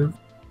initiative?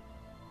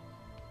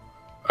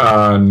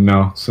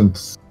 No,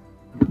 since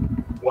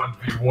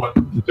 1v1.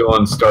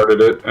 Dylan started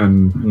it,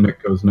 and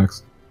Nick goes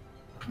next.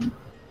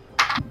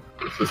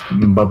 It's just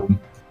bubble.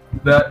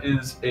 That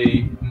is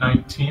a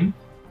 19.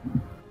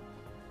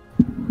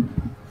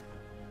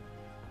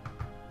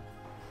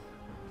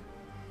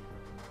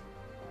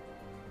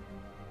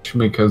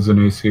 Shmeek has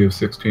an AC of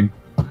 16.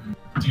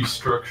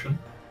 Destruction.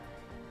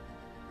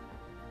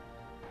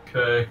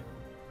 Okay.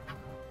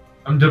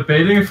 I'm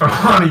debating if I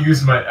want to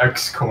use my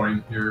X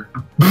coin here.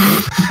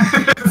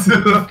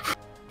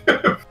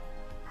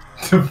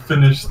 To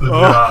finish the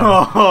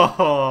job.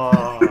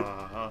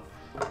 Oh.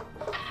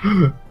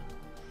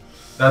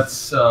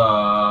 That's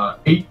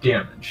 8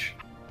 damage.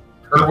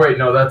 Or wait,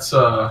 no, that's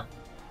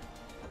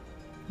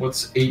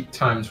what's 8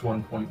 times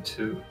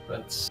 1.2?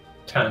 That's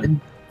 10.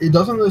 It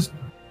doesn't this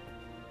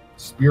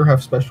spear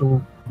have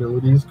special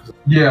abilities?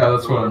 Yeah,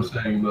 that's what I'm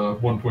saying, the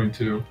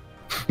 1.2.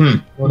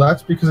 Well,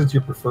 that's because it's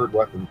your preferred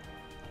weapon.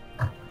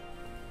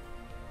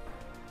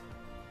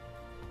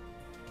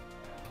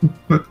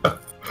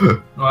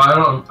 Well, I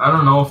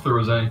don't know if there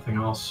was anything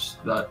else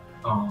that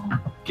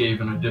gave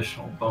an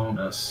additional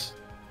bonus.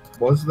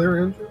 Was there,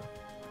 Andrew?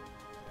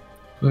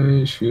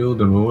 Play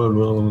shield and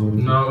roll.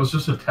 No, it was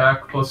just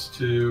attack plus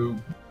 2,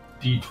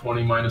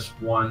 d20 minus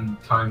 1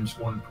 times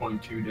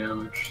 1.2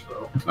 damage.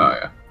 So Oh,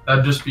 yeah.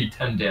 that'd just be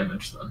 10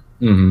 damage then.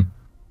 Mm-hmm.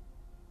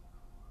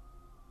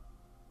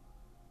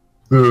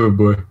 Oh,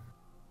 boy.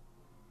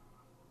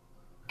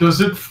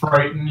 Does it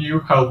frighten you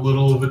how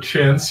little of a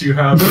chance you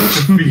have of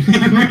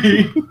defeating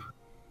me?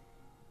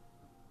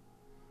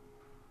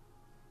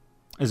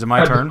 Is it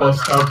my turn?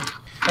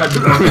 Had to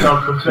bust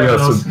out the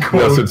Thanos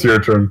quote. Yes, it's your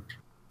turn.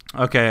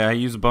 Okay, I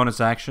use a bonus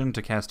action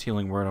to cast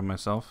Healing Word on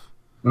myself.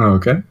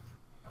 Okay.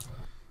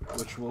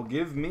 Which will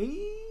give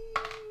me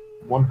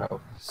 1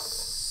 health.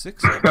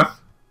 6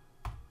 health.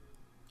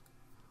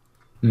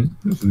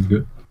 This is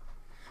good.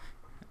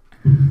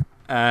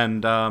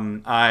 And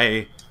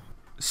I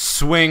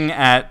swing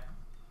at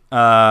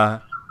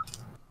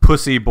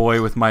Pussy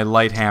Boy with my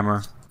light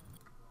hammer.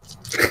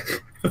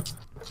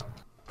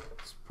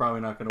 It's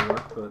probably not gonna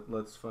work, but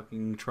let's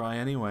fucking try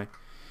anyway.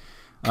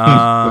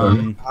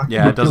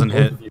 Yeah, it doesn't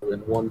hit. Both of you in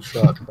one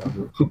shot,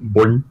 probably.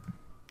 Boing.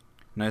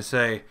 And I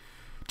say,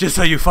 just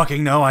so you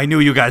fucking know, I knew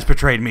you guys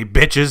betrayed me,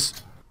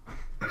 bitches.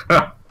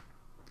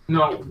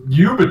 No,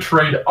 you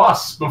betrayed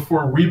us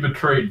before we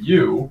betrayed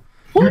you.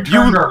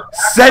 You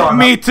Sent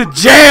me to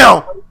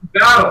jail!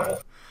 battle.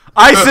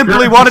 I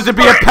simply wanted to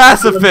be a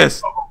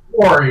pacifist!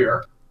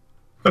 Warrior.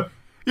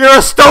 You're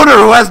a stoner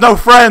who has no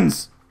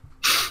friends!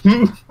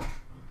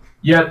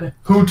 Yet,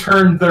 who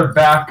turned their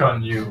back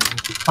on you in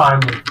the time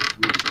of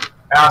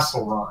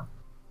Aselron?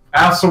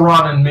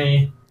 Aselron and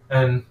me,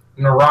 and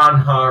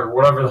Naranha, or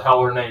whatever the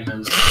hell her name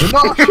is.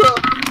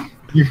 Vinasha!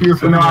 You hear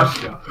from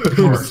Vinasha. of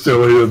You course.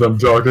 still hear them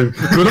talking.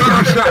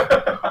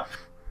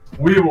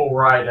 We will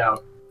ride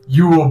out.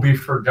 You will be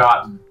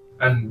forgotten,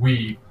 and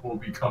we will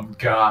become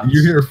gods.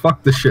 You hear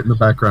 "fuck this shit" in the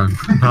background.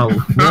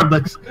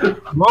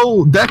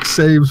 Roll dex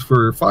saves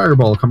for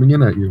fireball coming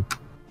in at you.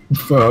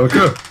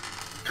 Okay.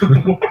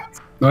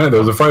 Alright,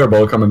 there's a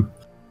fireball coming.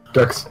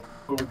 Dex.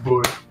 Oh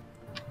boy.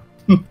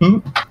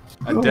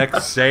 A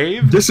dex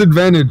save?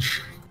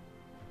 Disadvantage.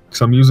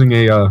 Because I'm using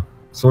a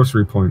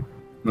sorcery point.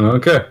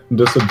 Okay.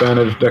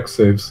 Disadvantage Dex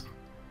saves.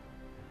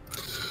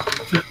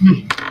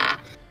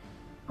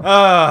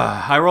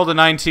 I rolled a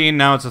 19,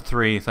 now it's a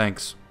 3,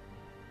 thanks.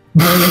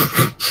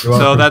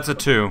 So that's a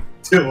 2.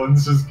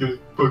 Dylan's just gonna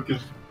fucking.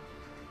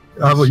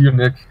 How about you,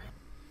 Nick?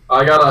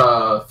 I got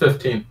a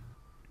 15.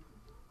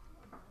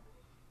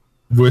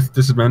 With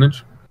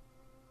disadvantage?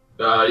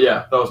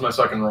 Yeah, that was my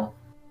second roll.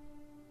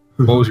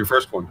 What was your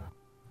first one?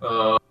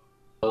 I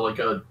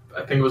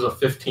think it was a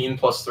 15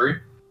 plus 3.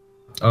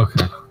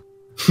 Okay.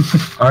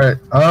 Alright,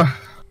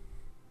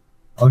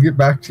 I'll get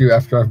back to you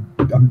after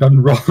I'm done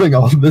rolling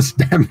all this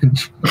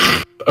damage.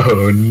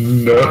 Oh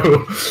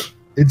no.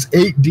 It's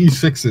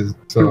 8d6s,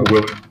 so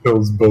Will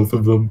kills both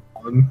of them.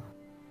 1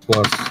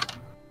 plus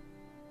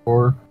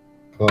 4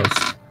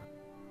 plus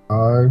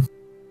 5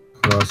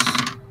 plus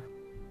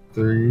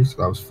 3,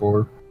 so that was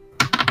 4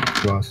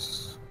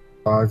 plus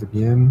 5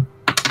 again,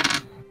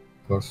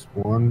 plus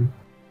 1.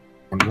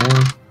 1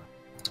 more.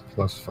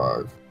 Plus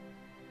 5.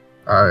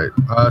 Alright,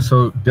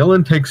 so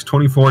Dylan takes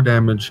 24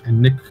 damage and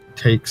Nick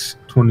takes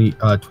 12.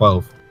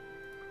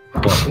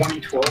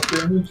 2012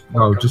 damage?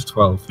 No, just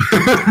 12.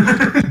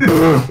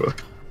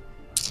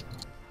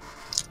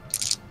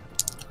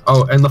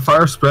 Oh, and the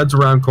fire spreads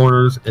around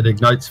corners. It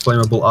ignites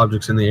flammable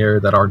objects in the air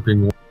that aren't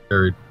being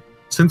carried.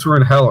 Since we're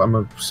in hell, I'm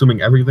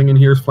assuming everything in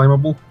here is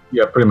flammable.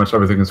 Yeah, pretty much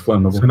everything is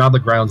flammable. So now the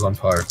ground's on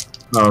fire.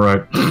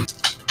 Alright.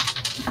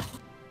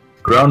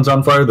 Ground's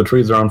on fire, the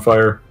trees are on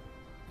fire.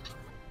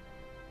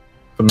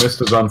 The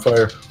mist is on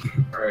fire.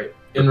 Alright.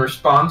 In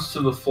response to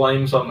the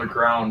flames on the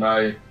ground,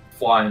 I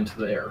fly into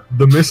the air.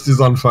 The mist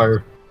is on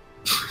fire.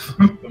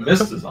 The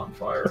mist is on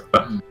fire.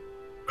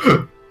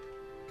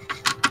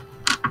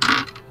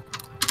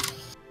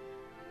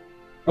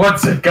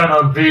 What's it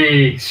gonna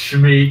be,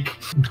 Shmeek?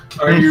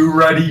 Are you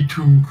ready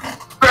to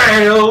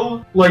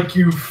fail like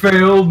you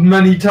failed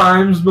many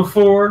times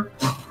before?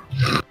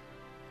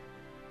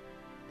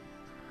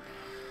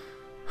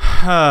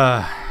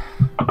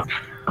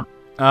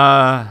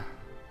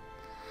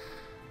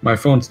 My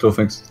phone still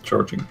thinks it's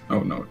charging. Oh,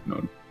 no.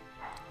 I'm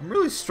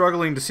really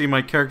struggling to see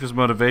my character's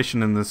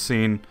motivation in this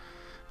scene.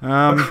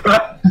 Kame,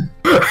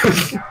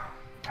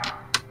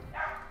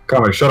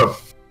 shut up.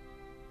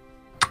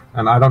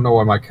 And I don't know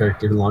why my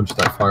character launched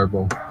that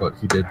fireball, but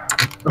he did.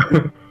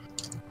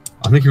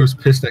 I think he was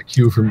pissed at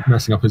Q for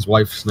messing up his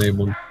wife's name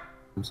one.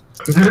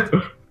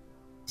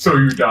 So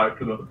you die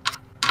for them.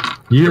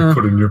 Yeah.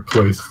 Put in your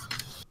place.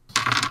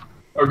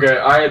 Okay,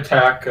 I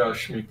attack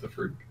Shmeek the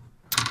Freak.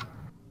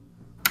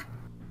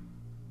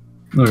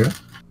 Okay.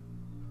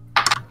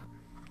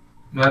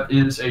 That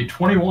is a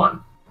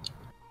 21.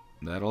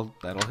 That'll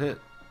hit.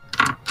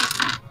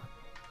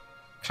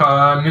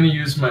 I'm gonna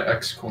use my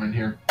X coin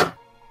here.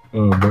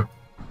 Oh, boy.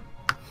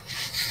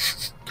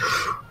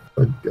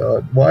 Oh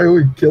god, why are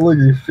we killing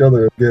each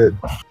other again?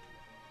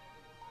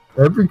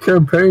 Every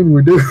campaign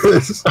we do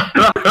this.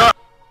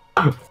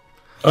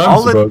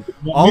 All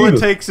it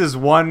takes is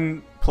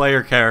one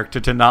player character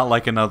to not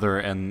like another,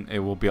 and it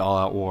will be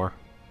all-out war.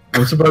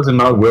 I'm surprised it's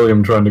not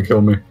William trying to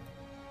kill me.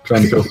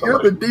 Trying to kill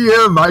You're somebody. the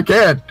DM, I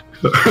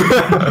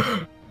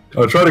can't.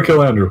 I'll try to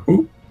kill Andrew.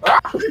 Who?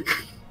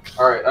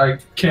 Alright, I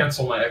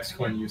cancel my X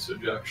coin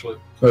usage actually.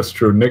 That's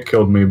true. Nick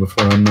killed me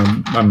before.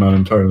 I'm not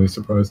entirely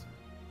surprised.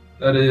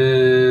 That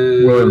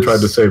is... William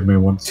tried to save me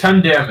once.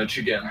 10 damage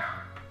again.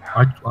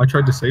 I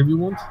tried to save you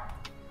once?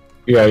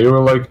 Yeah, you were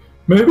like,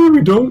 maybe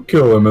we don't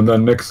kill him, and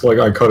then Nick's like,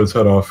 I cut his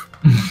head off.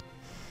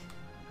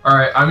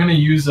 Alright, I'm gonna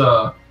use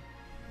a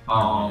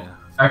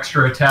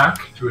extra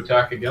attack to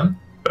attack again.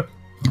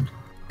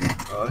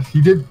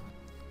 He did...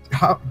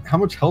 How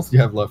much health do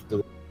you have left,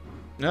 Dylan?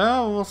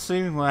 No, we'll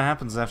see what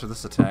happens after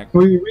this attack.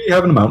 We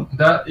have an amount.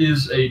 That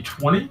is a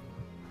 20.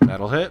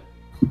 That'll hit.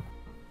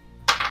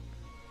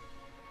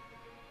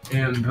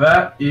 And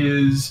that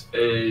is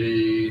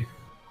a...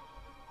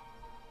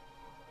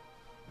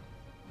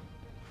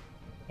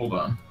 Hold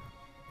on.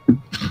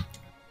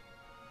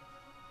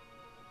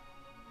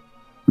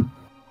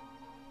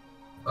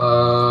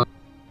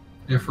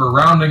 If we're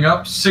rounding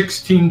up,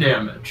 16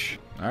 damage.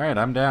 Alright,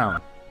 I'm down.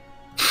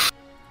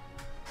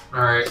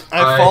 Alright.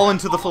 I fall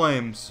into the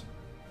flames.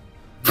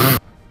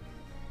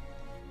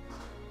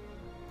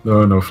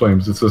 No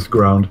flames. It's just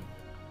ground.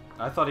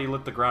 I thought he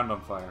lit the ground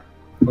on fire.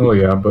 Oh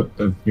yeah, but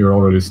you're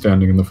already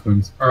standing in the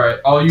flames. Alright,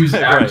 I'll use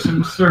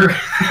action surge.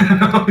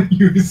 I'll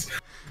use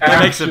That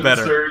makes it action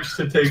better. surge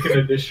to take an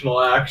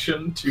additional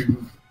action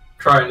to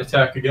try and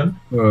attack again.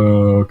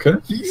 Okay.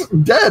 He's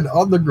dead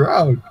on the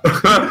ground.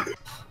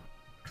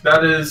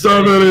 That is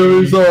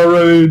Somebody's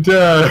already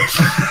dead.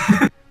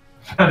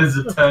 That is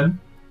a 10.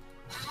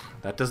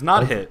 That does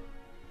not hit.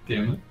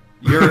 Damn it.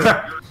 You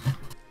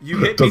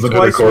hit me Doesn't hit a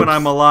twice when corpse.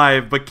 I'm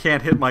alive, but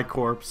can't hit my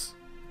corpse.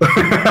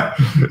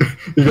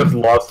 He gets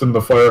lost in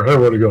the fire. Hey,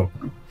 where'd he go?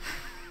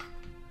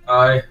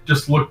 I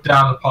just look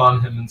down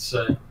upon him and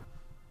say,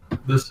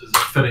 this is a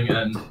fitting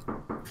end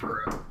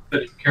for a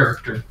fitting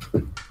character.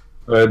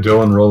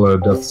 Dylan, roll a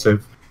death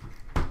save.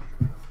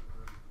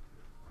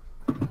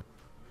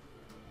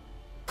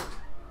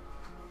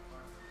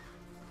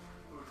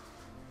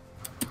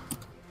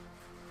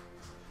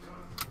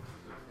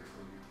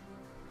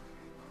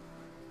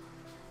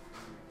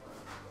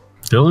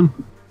 Dylan?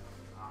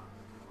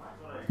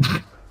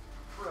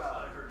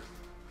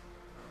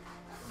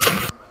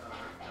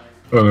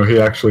 Oh no, he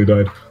actually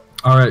died.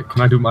 Alright,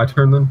 can I do my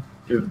turn then?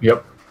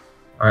 Yep.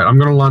 Alright, I'm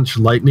gonna launch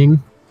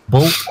lightning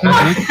bolt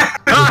at you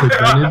with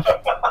advantage.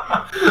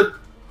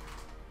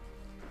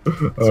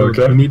 So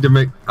Okay. you need to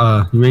make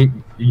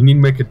you need to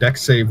make a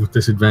dex save with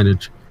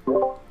disadvantage.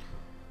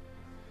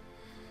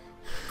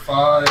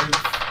 5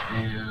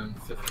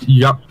 and 15.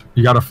 Yep,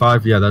 you got a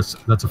 5. Yeah, that's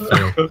a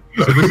fail. So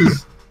this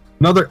is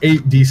another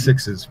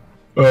 8d6s.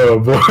 Oh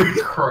boy.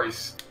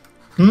 Christ.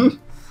 Yeah,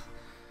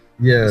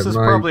 This is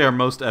probably our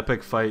most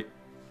epic fight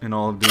in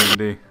all of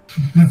D&D.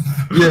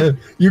 yeah.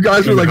 You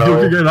guys are like In hell.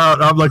 duking it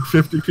out. I'm like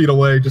 50 feet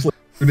away, just like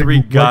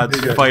 3 gods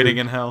lightning at fighting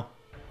you. in hell.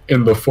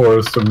 In the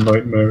forest of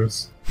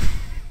nightmares.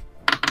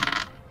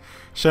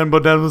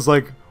 Shenboden was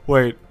like,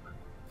 wait,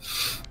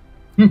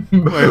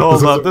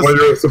 hold up. What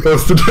you're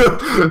supposed to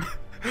do.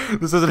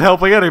 This isn't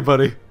helping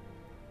anybody.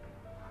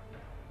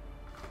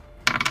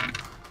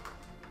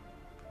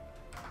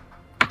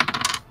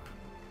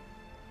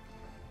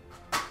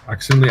 I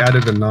accidentally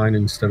added a 9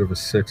 instead of a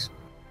 6.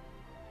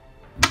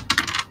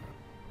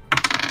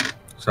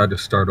 So I had to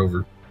start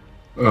over.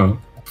 Oh,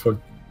 fuck.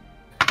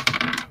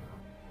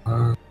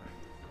 I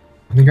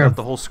think I Got have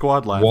the whole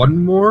squad laughing.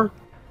 one more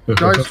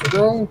dice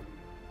roll.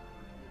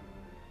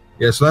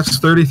 Yeah, so that's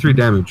 33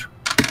 damage.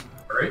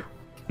 Right?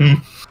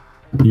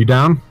 You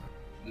down?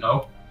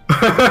 No.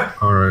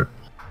 Alright.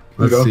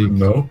 Let's see.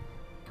 No.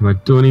 Can I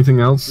do anything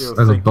else You as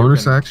a think you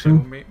bonus can action?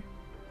 kill me?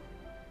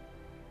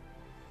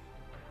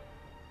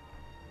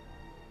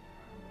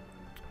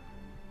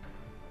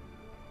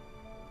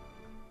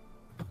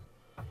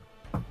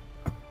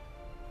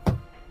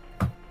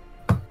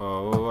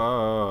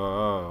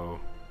 Oh.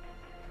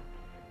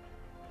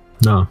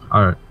 No.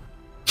 Alright.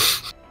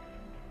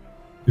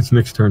 It's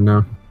Nick's turn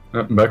now.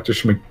 Back to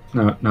Schmick.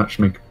 No, not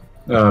Schmick.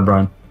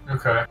 Brian.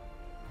 Okay.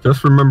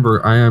 Just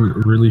remember, I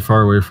am really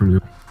far away from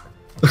you.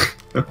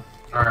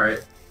 Alright.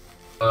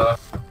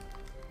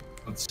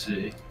 Let's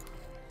see.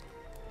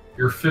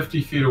 You're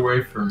 50 feet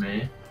away from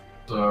me,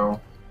 so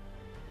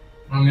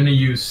I'm gonna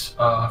use,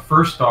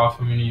 first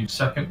off, I'm gonna use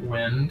Second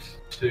Wind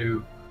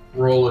to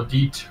roll a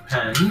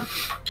d10.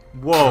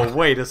 Whoa,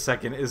 wait a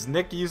second. Is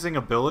Nick using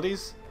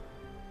abilities?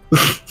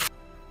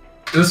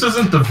 This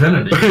isn't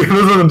Divinity. This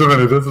isn't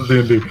Divinity, this is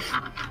D&D.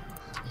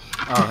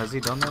 Oh, has he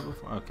done that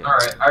before? Okay.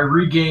 Alright, I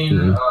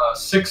regain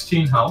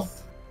 16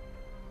 health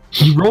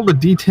He rolled a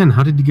d10.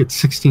 How did you get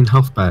 16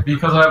 health back?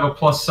 because I have a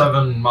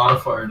 +7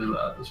 modifier to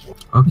that as well.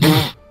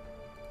 Okay.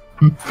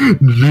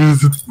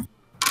 Jesus.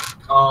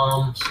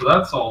 So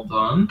that's all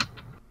done.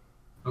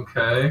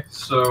 Okay,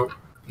 so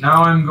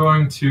now I'm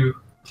going to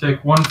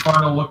take one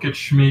final look at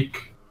Shmeek,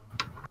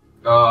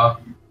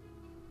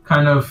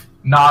 kind of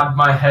nod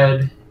my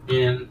head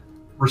in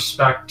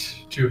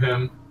respect to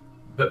him,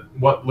 that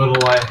what little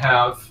I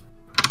have,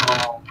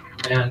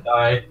 and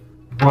I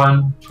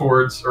run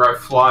towards, or I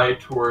fly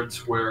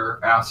towards where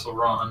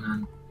Asaron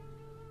and...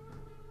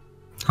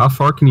 How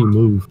far can you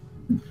move?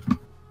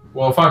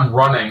 Well, if I'm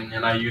running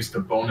and I use the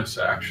bonus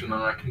action, then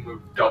I can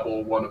move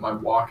double what my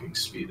walking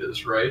speed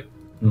is, right?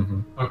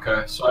 Mm-hmm.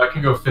 Okay, so I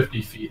can go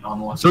 50 feet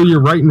on one. So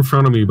you're right in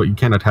front of me, but you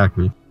can't attack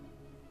me.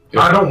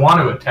 I don't want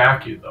to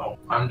attack you, though.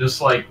 I'm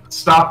just like,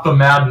 stop the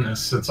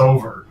madness, it's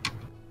over.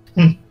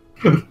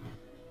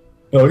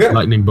 Okay.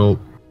 Lightning bolt.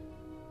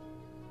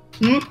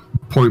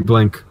 Point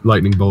blank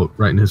lightning bolt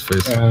right in his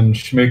face. And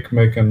Schmick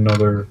make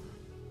another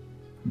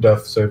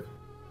death save.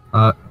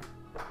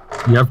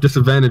 You have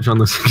disadvantage on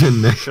this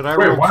again, Nick. Should I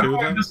Wait, roll why 2 do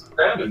I have then?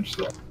 disadvantage,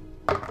 though?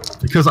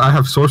 Because I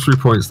have sorcery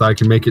points that I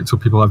can make it so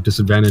people have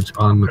disadvantage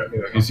on. Okay.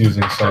 Yeah, he's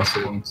using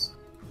saucy ones.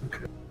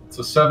 It's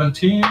a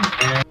 17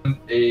 and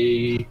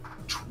a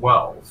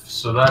 12,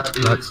 so that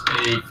is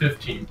a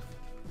 15.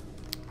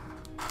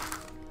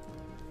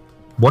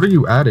 What are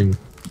you adding?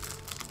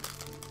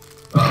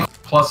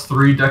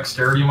 +3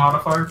 dexterity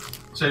modifier,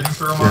 saving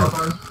throw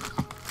modifier.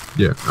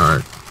 Yeah,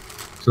 alright.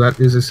 So that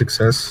is a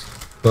success,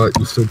 but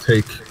you still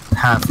take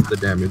half of the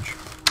damage.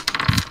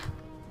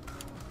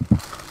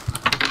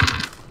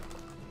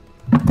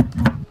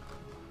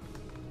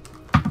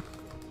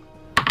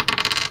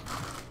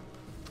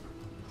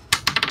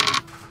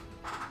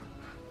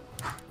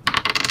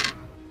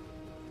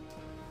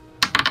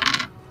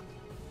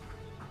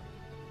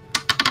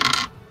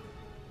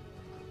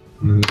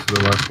 And then this is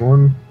the last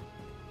one.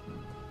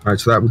 Alright,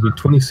 so that would be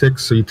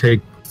 26, so you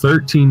take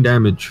 13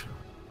 damage.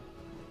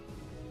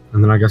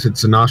 And then I guess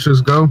it's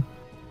Zanasha's go.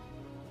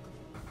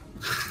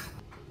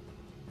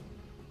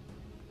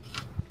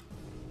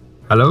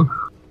 Hello?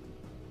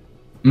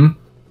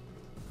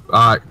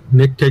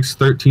 Nick takes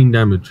 13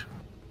 damage.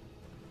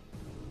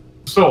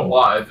 Still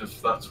alive, if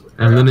that's what.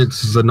 And then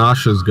it's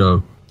Zanasha's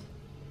go.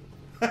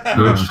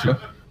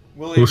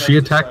 Will she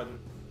attack?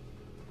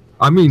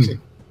 I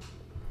mean,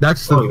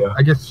 that's the. Oh, yeah.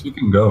 I guess. She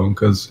can go,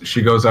 because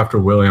she goes after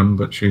William,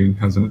 but she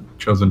hasn't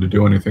chosen to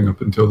do anything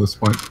up until this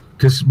point.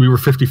 Because we were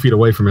 50 feet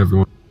away from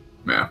everyone.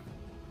 Yeah.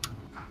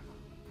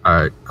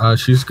 Alright,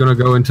 she's gonna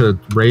go into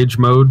rage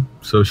mode,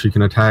 so she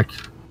can attack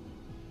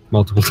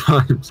multiple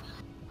times.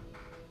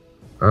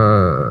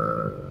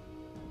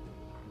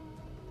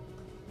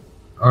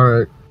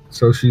 Alright,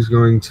 so she's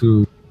going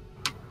to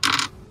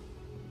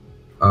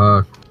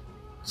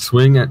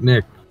swing at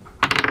Nick.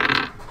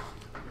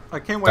 I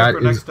can't wait That for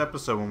is- next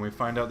episode when we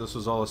find out this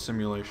was all a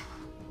simulation.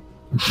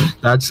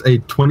 That's a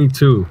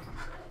 22.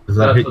 Does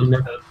that hit you, doesn't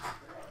Nick? hit.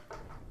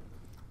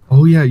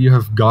 Oh yeah, you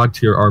have God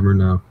tier armor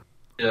now.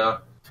 Yeah.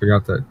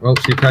 Forgot that. Well,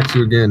 she attacks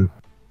you again.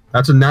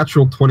 That's a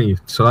natural 20,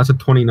 so that's a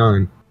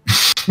 29.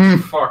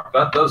 Fuck,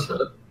 that does hit.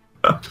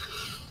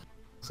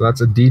 So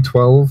that's a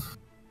D12.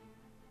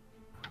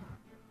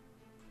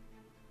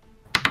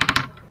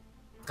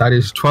 That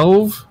is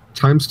 12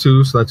 times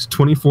 2, so that's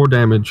 24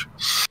 damage.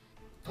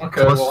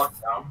 Okay, Plus- well, I'm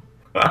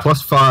down.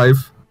 Plus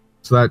 5,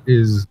 So that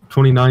is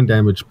 29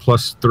 damage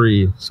plus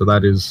 3. So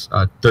that is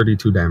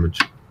 32 damage.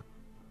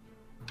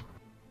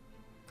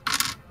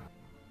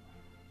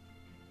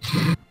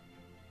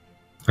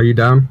 Are you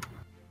down?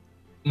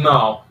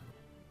 No.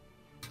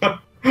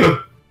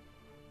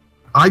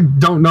 I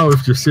don't know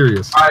if you're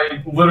serious.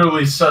 I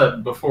literally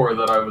said before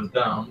that I was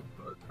down.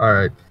 But...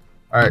 Alright.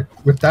 Alright.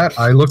 With that,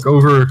 I look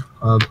over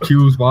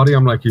Q's body.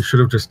 I'm like, you should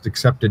have just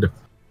accepted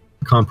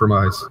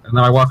compromise. And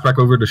then I walk back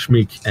over to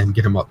Shmeek and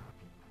get him up.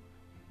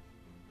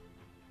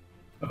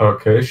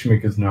 Okay,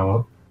 Shmeek is now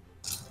up.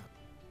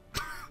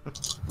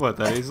 What,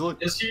 that easily?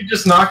 Is he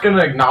just not going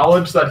to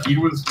acknowledge that he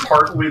was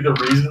partly the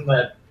reason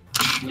that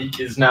Shmeek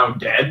is now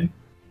dead?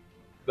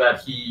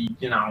 That he,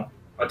 you know,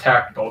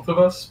 attacked both of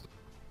us?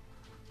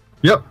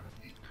 Yep.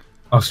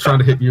 I was trying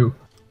to hit you.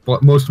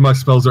 But most of my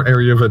spells are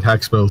area of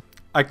attack spells.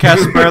 I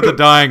cast Spare the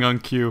Dying on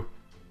Q.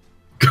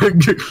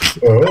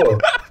 Oh.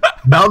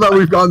 Now that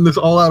we've gotten this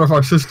all out of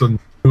our system,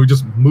 we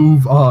just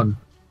move on.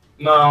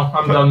 No,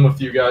 I'm done with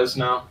you guys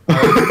now.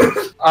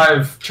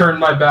 I've turned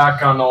my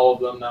back on all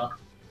of them now.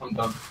 I'm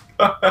done.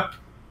 I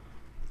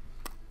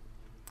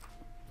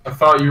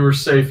thought you were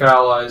safe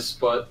allies,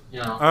 but,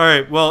 you know.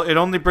 Alright, well, it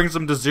only brings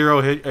him to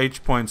 0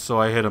 H points, so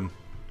I hit him.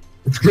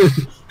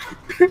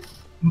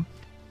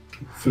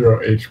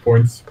 0 H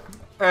points.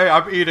 Hey,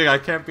 I'm eating. I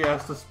can't be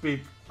asked to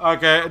speak.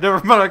 Okay,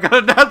 never mind. I got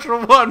a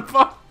natural 1.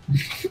 Fuck.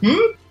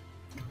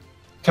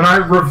 Can I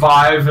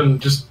revive and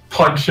just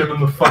punch him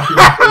in the fucking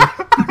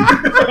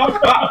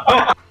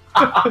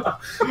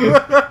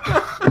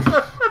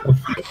Oh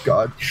my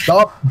god.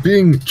 Stop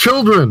being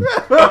children!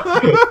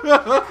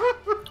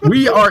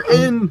 We are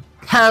in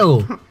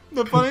hell!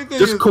 The funny thing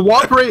Just is...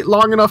 cooperate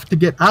long enough to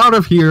get out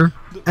of here,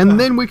 and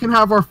then we can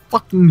have our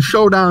fucking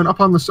showdown up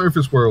on the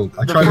surface world.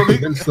 I try to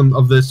convince them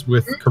of this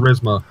with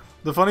charisma.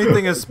 The funny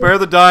thing is, Spare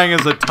the Dying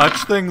is a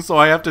touch thing, so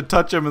I have to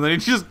touch him, and then he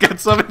just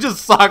gets up and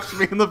just socks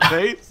me in the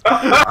face.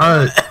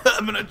 Alright,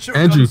 I'm gonna choke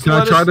Andrew, on can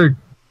I try to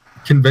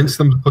convince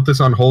them to put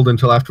this on hold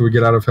until after we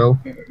get out of hell?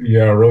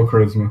 Yeah, roll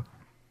charisma.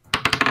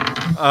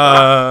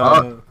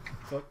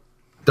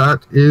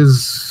 That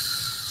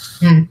is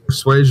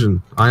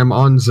persuasion. I am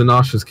on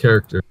Zanash's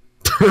character.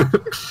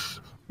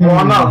 Well,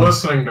 I'm not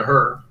listening to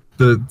her.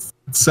 The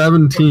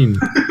 17.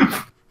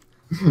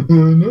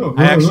 No,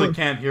 I actually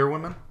can't hear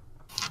women.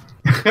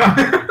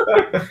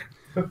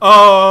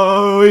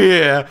 Oh,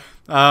 yeah.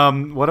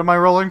 What am I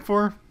rolling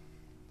for?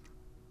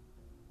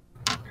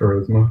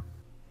 Charisma.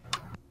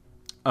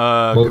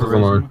 Both of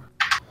them are. Charisma.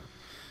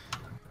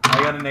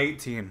 I got an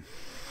 18.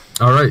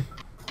 Alright.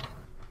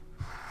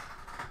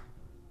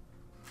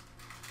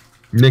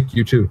 Nick,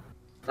 you too.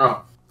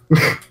 Oh.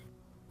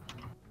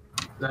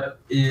 That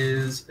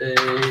is a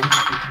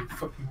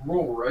fucking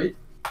roll, right?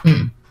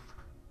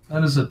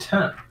 That is a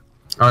 10.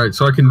 Alright,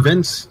 so I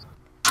convince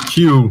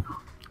Q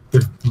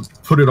to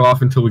put it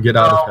off until we get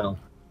out of hell.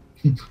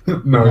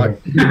 No.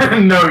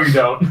 No, you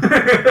don't.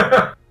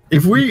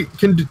 If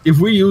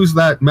we use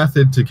that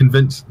method to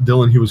convince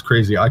Dylan he was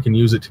crazy, I can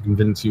use it to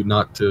convince you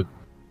not to.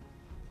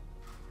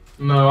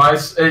 No,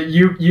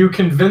 you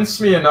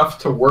convinced me enough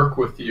to work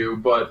with you,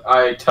 but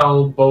I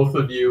tell both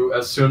of you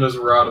as soon as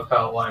we're out of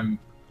hell, I'm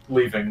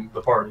leaving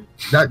the party.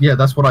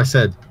 That's what I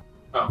said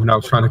Oh. when I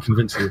was trying to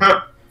convince you.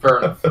 Fair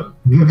enough.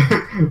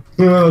 Yeah,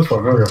 that's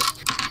fine.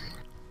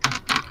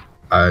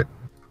 Okay.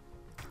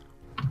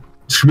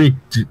 Shmeek,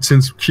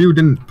 since Q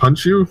didn't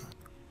punch you,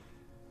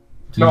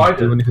 No, I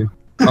do did. anything?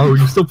 Oh,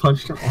 you still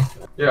punched him?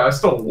 Yeah, I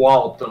still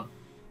walloped him.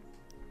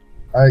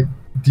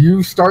 Do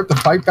you start the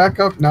fight back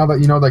up now that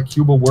you know that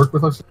Q will work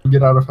with us to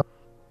get out of hell?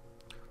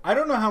 I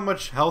don't know how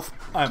much health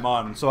I'm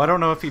on, so I don't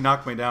know if he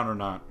knocked me down or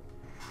not.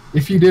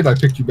 If you did, I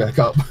picked you back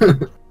up.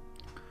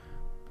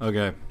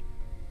 Okay.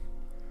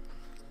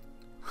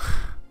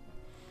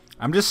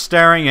 I'm just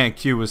staring at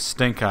Q with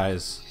stink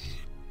eyes.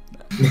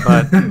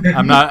 But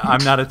I'm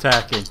not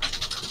attacking.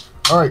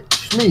 Alright,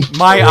 Shmeek.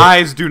 My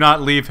eyes do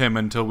not leave him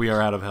until we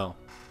are out of hell.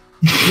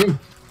 Shmeek,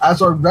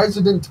 as our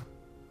resident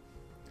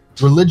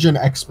religion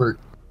expert,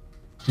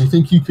 do you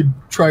think you could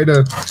try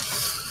to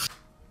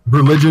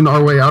religion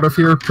our way out of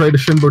here? Pray to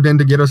Shinboden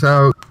to get us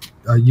out?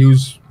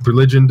 Use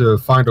religion to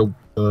find a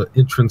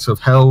entrance of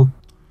hell?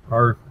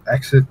 Our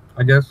exit,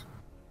 I guess?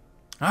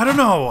 I don't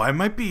know.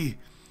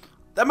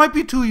 That might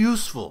be too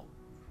useful.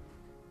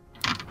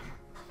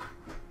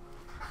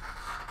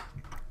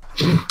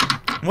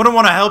 Wouldn't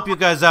want to help you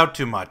guys out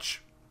too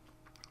much.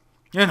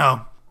 You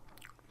know,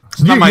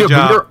 it's not my But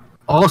job. you're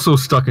also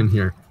stuck in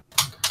here.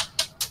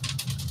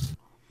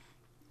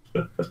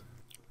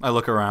 I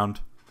look around.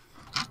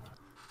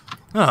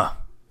 You are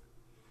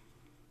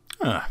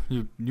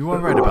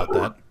right about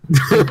that.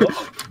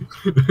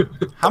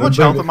 How much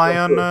health am I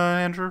on,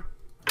 Andrew?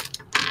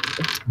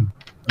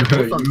 You're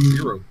both on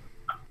 0.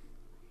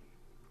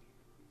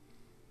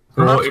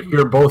 Well, if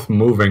you're both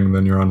moving,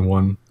 then you're on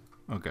 1.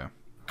 Okay.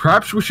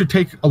 Perhaps we should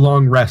take a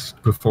long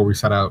rest before we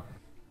set out.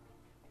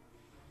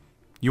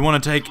 You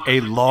want to take a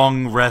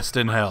long rest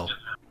in hell?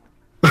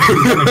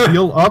 Can I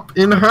heal up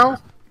in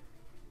hell?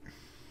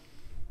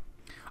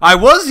 I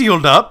was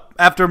healed up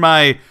after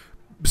my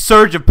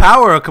surge of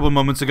power a couple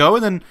moments ago,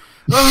 and then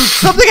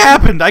something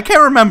happened. I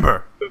can't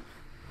remember.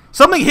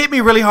 Something hit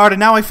me really hard, and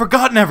now I've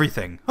forgotten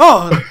everything.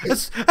 Oh,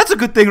 that's a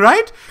good thing,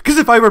 right? Because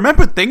if I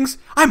remembered things,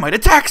 I might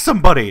attack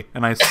somebody.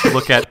 And I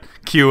look at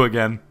Q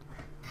again.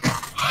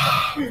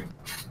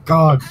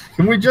 God,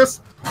 can we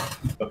just...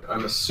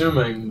 I'm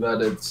assuming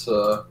that it's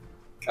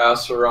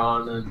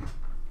Acheron and...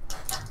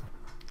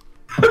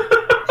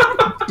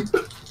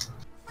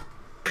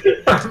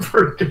 I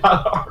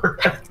forgot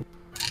already.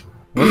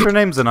 What's her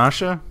name,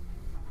 Zanasha?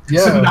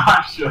 Yeah.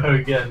 Sinasha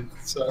again,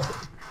 so...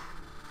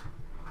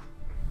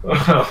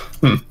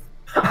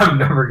 I'm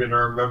never gonna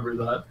remember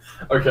that.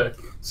 Okay,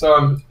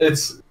 so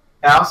it's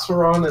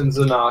Acheron and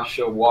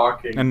Zanasha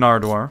walking. And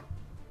Nardwar.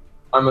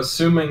 I'm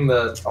assuming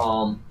that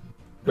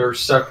they're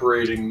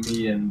separating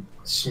me and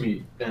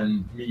Smeech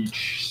and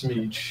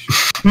Smeech.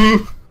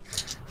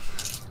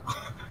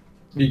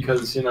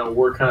 Because, you know,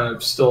 we're kind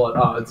of still at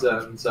odds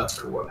ends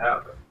after what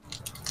happened.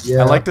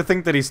 Yeah. I like to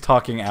think that he's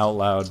talking out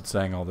loud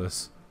saying all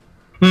this.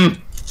 Yeah,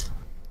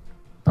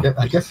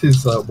 I guess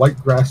his white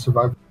grass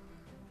survived.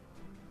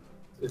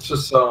 It's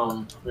just,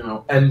 you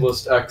know,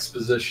 endless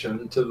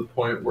exposition to the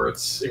point where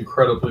it's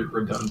incredibly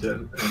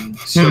redundant and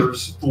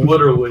serves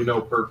literally no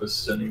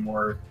purpose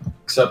anymore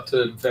except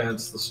to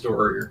advance the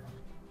story or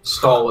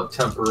stall it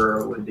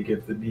temporarily to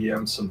give the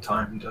DM some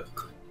time to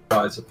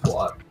devise a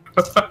plot.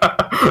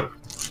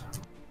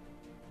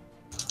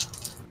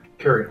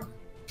 Carry on.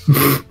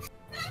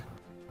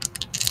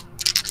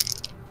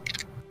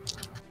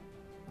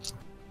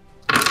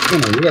 You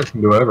know, you guys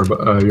can do whatever,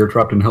 but you're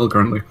trapped in hell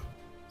currently.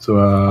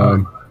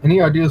 So, Any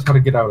ideas how to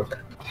get out of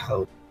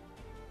hell?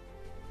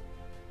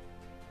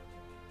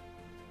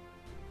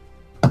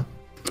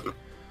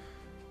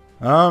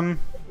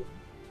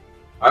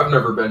 I've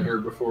never been here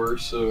before,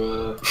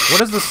 so What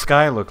does the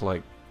sky look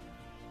like?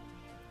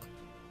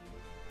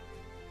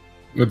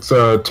 it's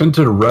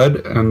tinted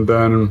red, and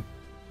then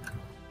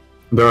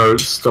there are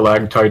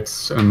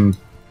stalactites and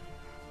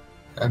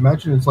I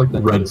imagine it's like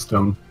the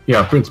redstone.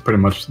 Yeah, it's pretty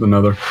much the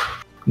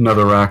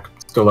netherrack,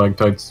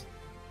 stalactites,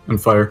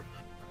 and fire.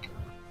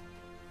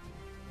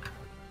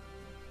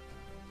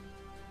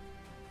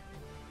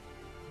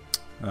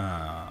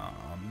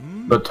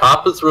 The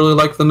top is really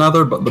like the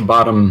nether, but the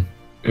bottom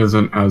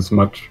isn't as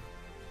much.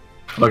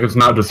 Like, it's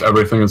not just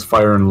everything is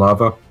fire and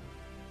lava.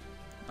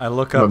 I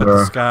look up at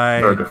the sky.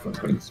 There are different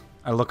things.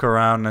 I look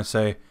around and I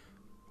say,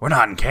 "We're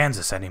not in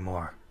Kansas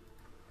anymore."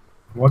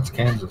 What's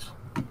Kansas?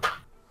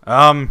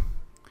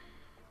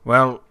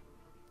 Well,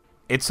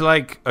 it's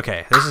like,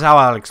 okay, this is how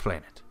I'll explain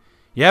it.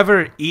 You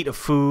ever eat a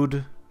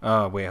food?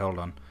 Oh, wait, hold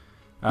on.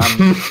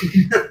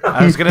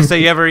 I was gonna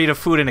say you ever eat a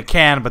food in a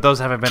can, but those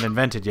haven't been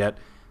invented yet.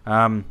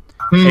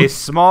 A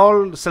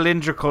small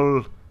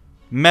cylindrical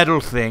metal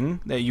thing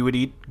that you would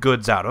eat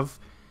goods out of,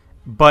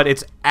 but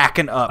it's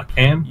acting up. A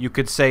can? You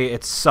could say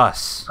it's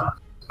sus.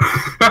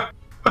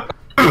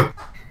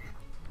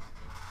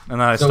 And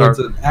then I So start. it's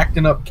an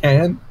acting up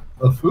can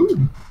of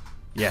food?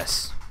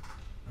 Yes.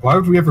 Why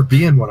would we ever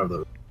be in one of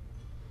those?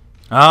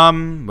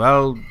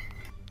 Well,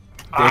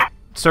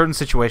 certain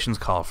situations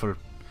call for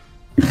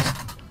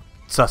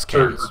sus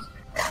cans.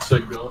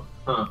 signal.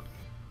 Huh.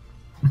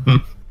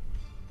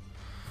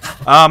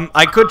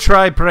 I could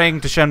try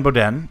praying to Shen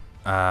Boden.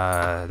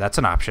 That's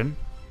an option.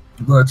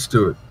 Let's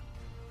do it.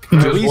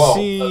 Do we Well,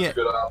 see that's a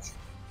good option.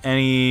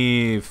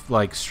 any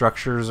like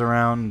structures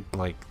around,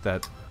 like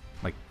that,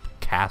 like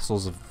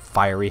castles of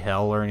fiery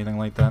hell or anything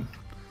like that?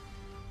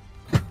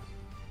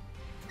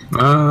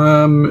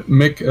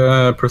 Make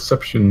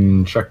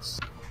perception checks.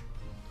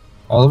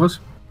 All of us?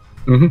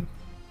 Mm-hmm.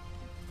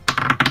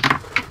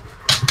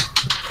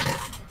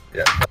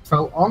 Yeah.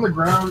 Fell on the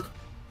ground.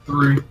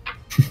 3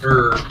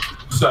 or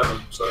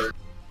 7. Sorry.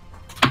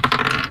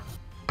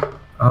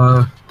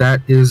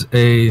 That is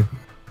a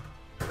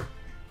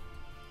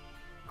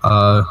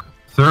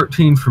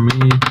 13 for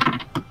me,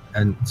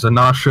 and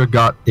Zanasha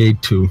got a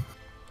 2.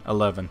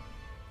 11.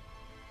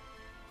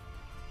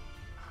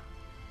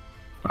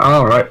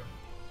 All right.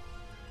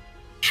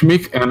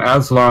 Shmeek and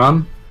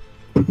Aslan.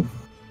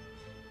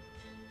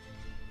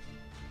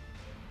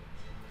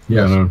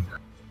 Yeah, no.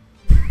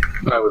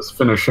 I was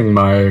finishing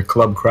my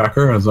club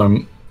cracker as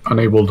I'm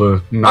unable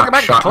to knock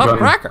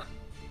shotgun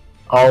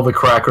all the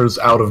crackers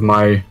out of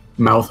my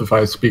mouth if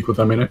I speak with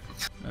them in it.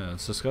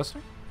 It's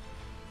disgusting.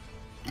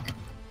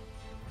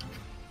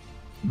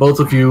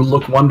 Both of you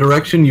look one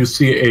direction. You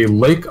see a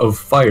lake of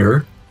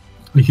fire.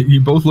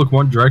 You both look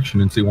one direction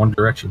and see one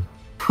direction.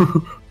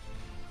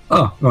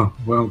 Oh,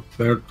 well,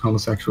 they're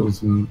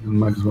homosexuals and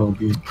might as well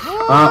be.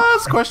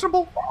 That's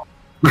questionable.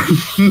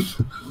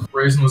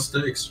 Raising the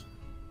stakes.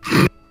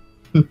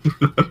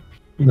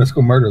 Let's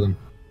go murder them.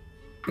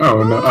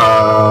 Oh no,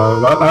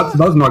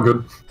 that's not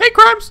good. Hey,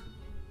 crimes.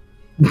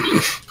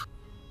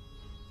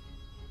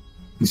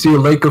 You see a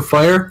lake of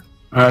fire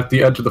at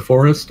the edge of the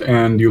forest,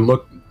 and you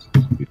look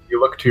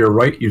to your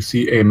right. You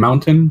see a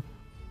mountain,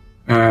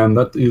 and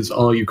that is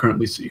all you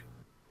currently see.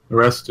 The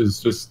rest is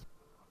just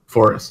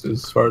forest,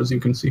 as far as you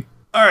can see.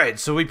 All right,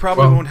 so we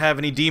probably won't have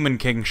any Demon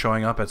King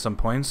showing up at some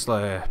points,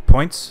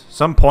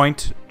 some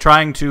point,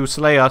 trying to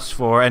slay us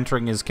for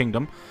entering his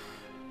kingdom.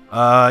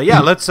 Yeah,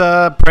 let's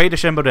pray to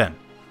Shenboden.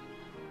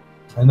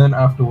 And then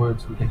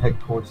afterwards, we can head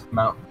towards the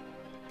mountain.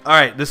 All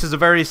right, this is a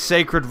very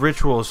sacred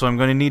ritual, so I'm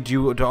going to need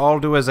you to all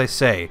do as I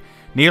say.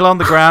 Kneel on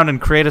the ground and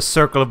create a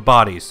circle of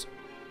bodies.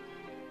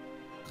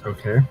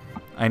 Okay.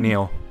 I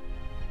kneel.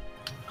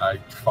 I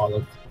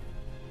follow.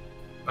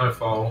 I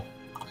follow.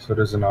 So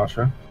does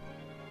Anasha.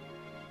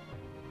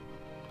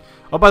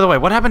 Oh, by the way,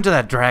 what happened to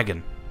that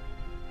dragon?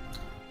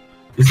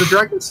 Is the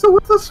dragon still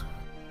with us?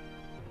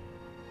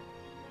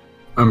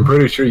 I'm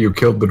pretty sure you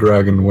killed the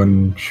dragon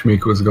when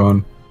Shmeek was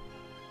gone.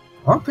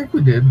 I don't think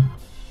we did.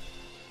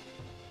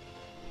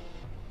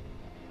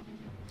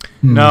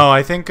 No,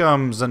 I think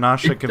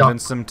Zanasha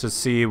convinced him to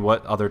see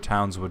what other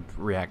towns would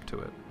react to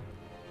it.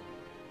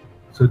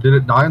 So did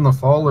it die in the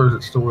fall, or is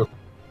it still with?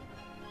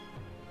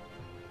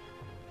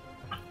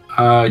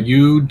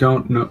 You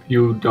don't know.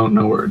 You don't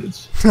know where it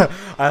is.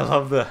 I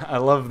love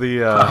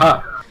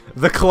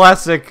the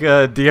classic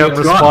DM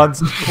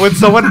response when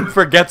someone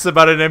forgets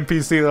about an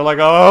NPC. They're like,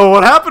 "Oh,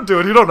 what happened to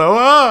it? You don't know."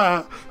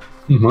 Ah.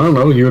 Well,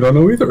 no, you don't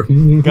know either.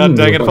 God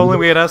dang it! If only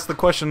we had asked the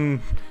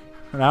question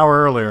an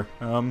hour earlier.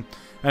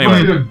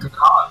 Anyway.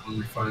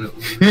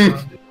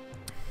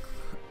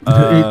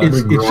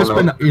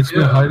 It's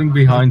been hiding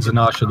behind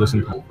Zanasha this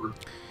entire.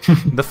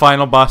 The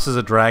final boss is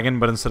a dragon,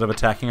 but instead of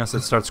attacking us,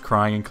 it starts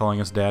crying and calling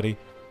us daddy.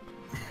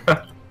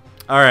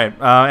 Alright,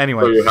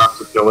 anyway. So you have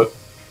to kill it.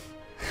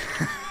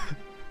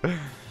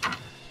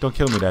 Don't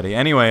kill me, daddy.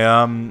 Anyway,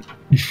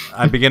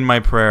 I begin my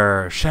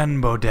prayer.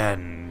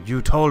 Shenboden,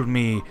 you told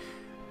me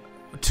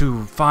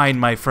to find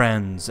my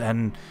friends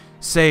and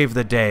save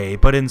the day,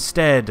 but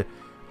instead,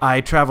 I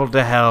traveled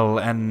to hell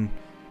and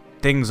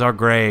things are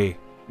gray.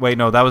 Wait,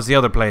 no, that was the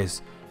other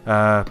place.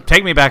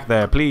 Take me back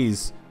there,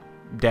 please,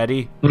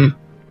 daddy.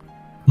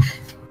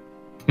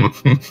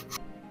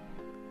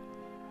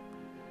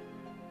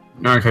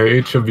 Okay,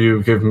 each of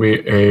you give me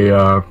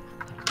a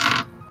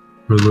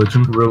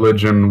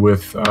religion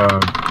with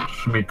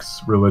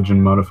Shmeek's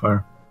religion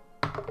modifier.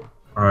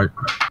 Alright.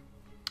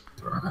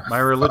 My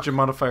religion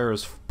modifier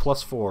is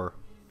 +4.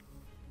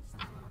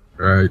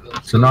 Alright.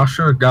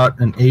 Zanasha got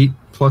an 8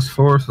 plus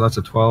 4, so that's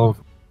a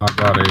 12. I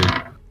got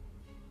a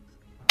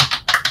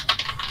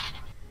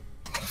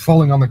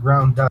falling on the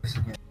ground dice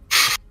again.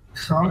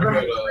 So I'm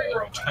gonna...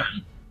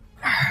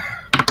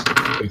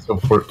 So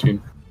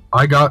 14.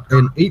 I got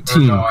an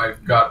 18. No,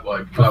 I've got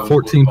like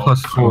 14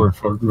 plus 4.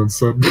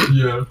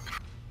 Yeah.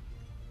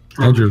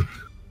 Andrew.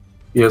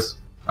 Yes.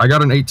 I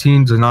got an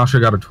 18.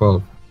 Zanasha got a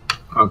 12.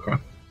 Okay.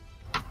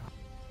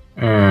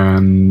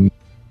 And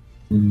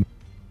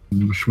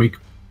Shmeek.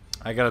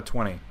 I got a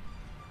 20.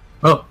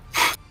 Oh.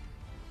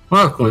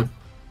 Well, good.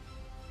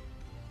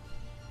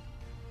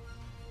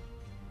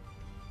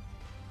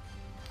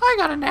 I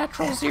got a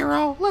natural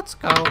 0. Let's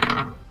go.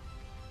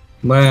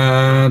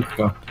 Let's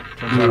go.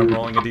 Turns out I'm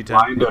rolling a d10.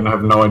 Blind and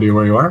have no idea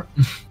where you are.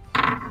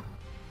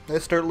 I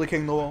start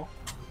licking the wall.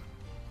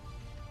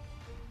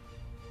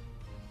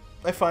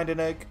 I find an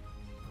egg.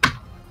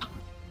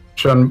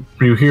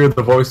 You hear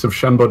the voice of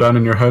Shenboden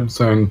in your head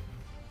saying,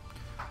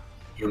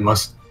 "You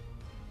must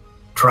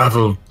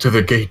travel to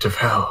the gate of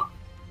hell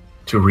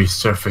to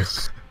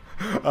resurface."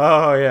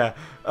 Oh, yeah.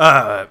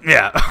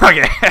 Yeah.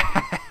 Okay.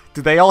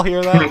 Did they all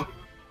hear that?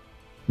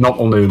 Not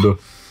only do.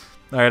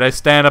 Alright, I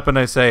stand up and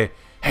I say,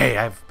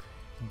 "Hey,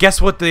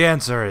 guess what the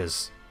answer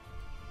is?"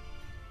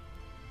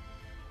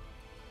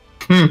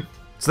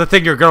 It's the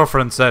thing your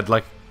girlfriend said,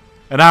 like,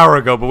 an hour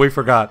ago, but we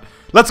forgot.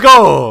 Let's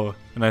go!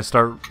 And I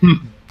start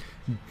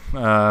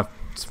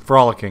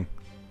frolicking.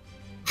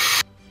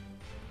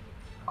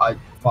 I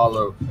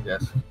follow, I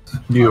guess.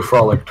 Do you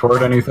frolic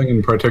toward anything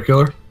in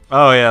particular?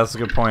 Oh, yeah, that's a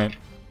good point.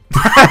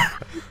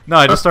 No,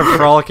 I just start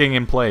frolicking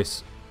in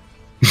place.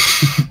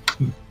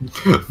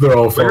 They're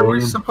all Where are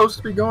we following. supposed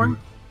to be going?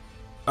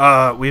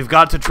 We've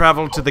got to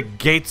travel to the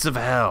gates of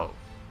hell.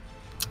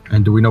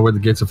 And do we know where the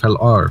gates of hell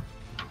are?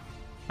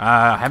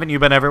 Haven't you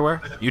been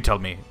everywhere? You tell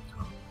me.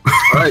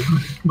 Alright,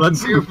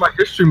 let's see if my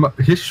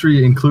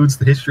history includes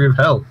the history of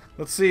hell.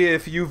 Let's see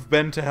if you've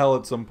been to hell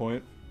at some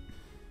point.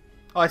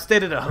 Oh, I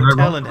stayed at a I hotel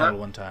roll in for hell that?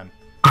 one time.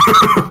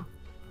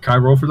 Can I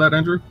roll for that,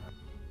 Andrew?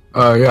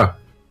 Yeah.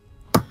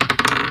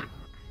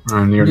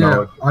 And your Yeah,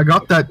 knowledge. I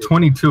got that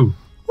 22.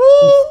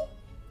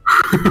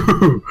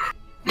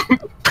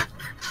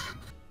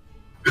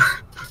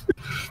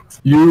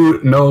 You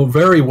know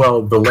very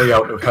well the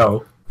layout of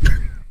hell.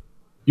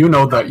 You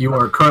know that you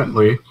are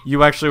currently...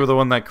 You actually were the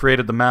one that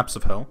created the maps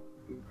of hell.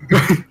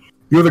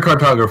 You're the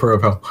cartographer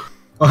of hell.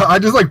 I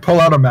just like pull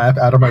out a map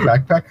out of my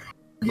backpack.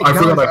 I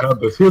forgot I had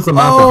this. Here's a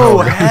map Oh,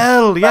 of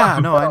hell. hell! Yeah,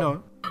 no, I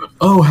know.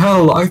 Oh,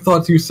 hell, I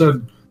thought you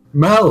said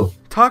Mel.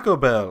 Taco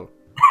Bell.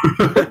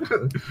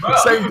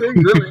 Same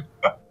thing, really.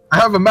 I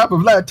have a map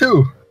of that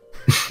too.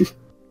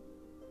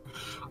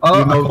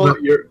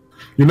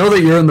 You know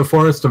that you're in the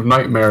Forest of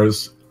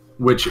Nightmares,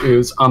 which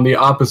is on the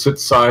opposite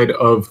side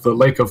of the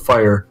Lake of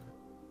Fire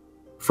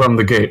from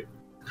the gate.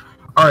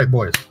 All right,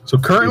 boys. So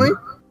currently,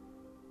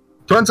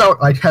 turns out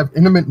I have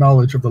intimate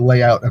knowledge of the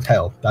layout of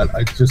hell. That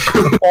I just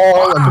the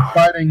fall and the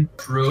fighting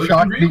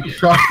Really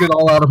shocked it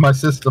all out of my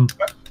system.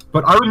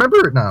 But I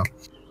remember it now.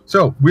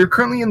 So we're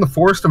currently in the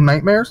Forest of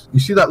Nightmares. You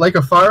see that lake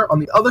of fire? On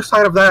the other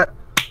side of that,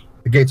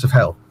 the gates of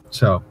hell.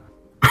 So.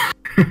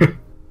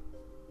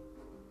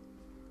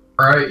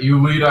 Alright,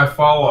 you lead, I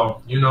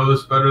follow. You know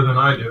this better than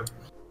I do.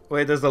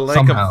 Wait, there's a lake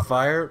Somehow. of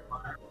fire?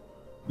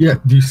 Yeah,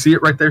 do you see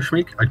it right there,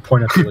 Shmeek? I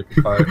point at the lake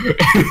of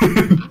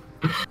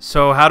fire.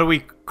 So how do we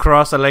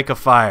cross a lake of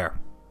fire?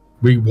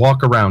 We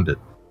walk around it.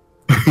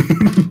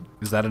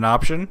 Is that an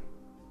option?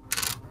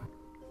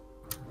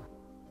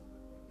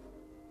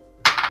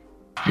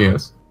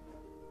 Yes.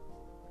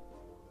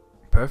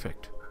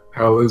 Perfect.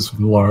 Hell is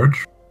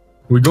large.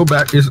 We go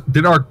back.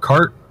 Did our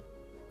cart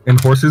and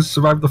horses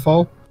survive the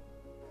fall?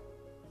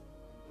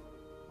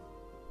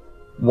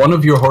 One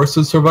of your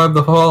horses survived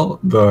the fall.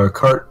 The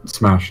cart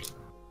smashed.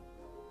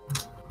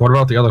 What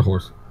about the other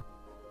horse?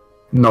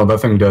 No, that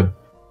thing dead.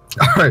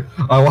 Alright,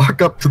 I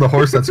walk up to the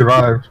horse that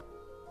survived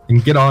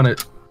and get on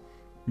it.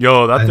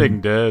 Yo, that And-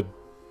 thing dead.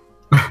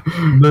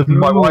 And then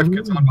my wife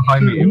gets on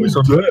behind me and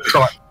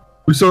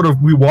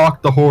we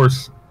walk the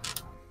horse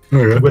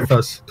with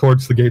us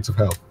towards the gates of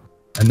hell.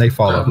 And they That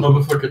follow.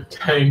 motherfucker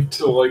tanked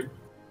to like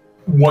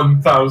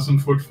 1,000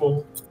 foot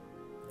fall.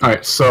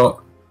 Alright,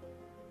 so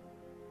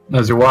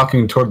as you're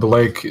walking toward the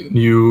lake,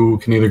 you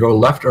can either go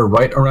left or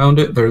right around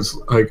it. There's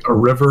like a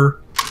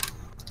river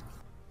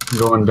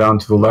going down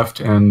to the left,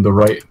 and the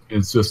right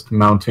is just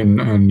mountain,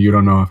 and you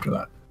don't know after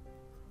that.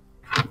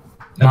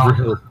 Every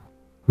hill.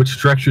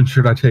 Which direction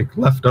should I take?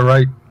 Left or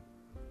right?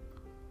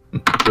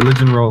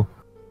 Religion roll.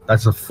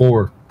 That's a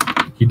 4.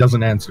 He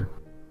doesn't answer.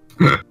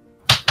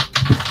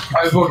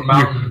 I vote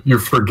mountain. You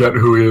forget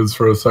who he is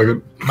for a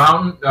second.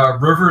 Mountain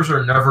rivers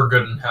are never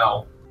good in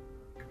hell.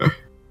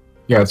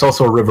 Yeah, it's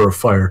also a river of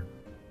fire.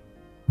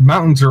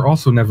 Mountains are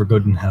also never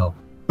good in hell.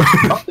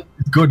 Nothing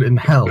is good in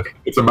hell.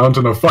 It's a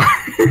mountain of fire.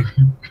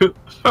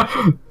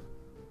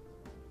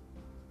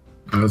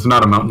 It's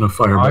not a mountain of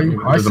fire.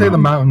 But I say the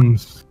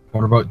mountains.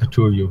 What about the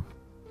two of you?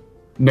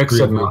 Nick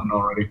said Agree. mountain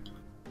already.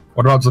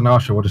 What about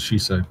Zanasha? What does she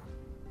say?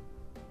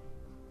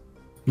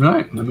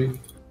 Alright, let me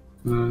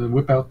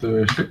whip out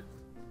the shit.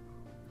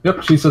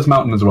 Yep, she says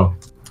mountain as well.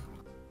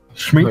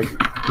 Shmeek?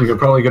 Like, we could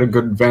probably get a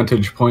good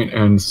vantage point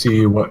and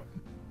see where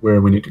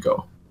we need to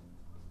go.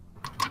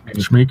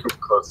 Maybe Shmeek? go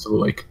close to the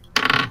lake.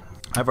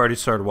 I've already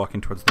started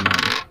walking towards the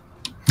mountain.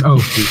 Oh,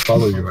 she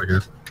follow you, I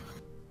guess.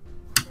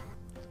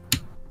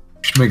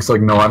 Shmeek's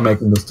like, no, I'm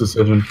making this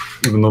decision,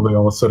 even though they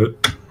all said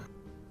it.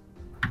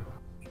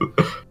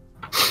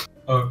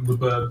 I'm the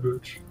bad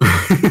bitch.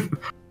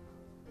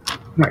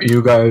 Alright,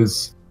 you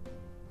guys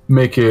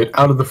make it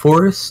out of the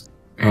forest,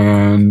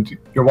 and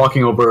you're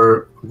walking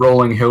over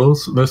rolling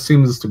hills. This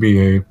seems to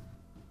be a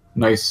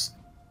nice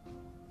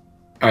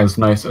as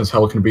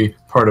hell can be,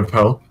 part of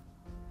hell.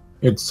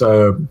 It's,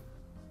 the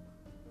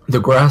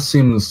grass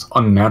seems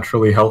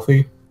unnaturally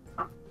healthy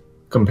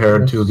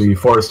compared to the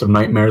Forest of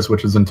Nightmares,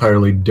 which is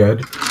entirely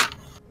dead.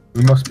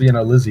 We must be in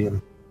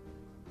Elysium.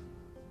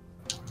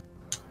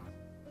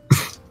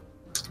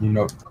 You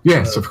know.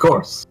 Yes, of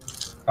course.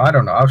 I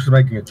don't know. I was just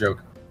making a joke.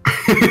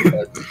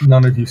 But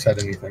none of you said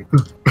anything.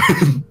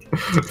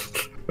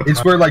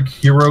 It's where like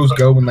heroes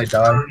go when they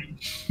die.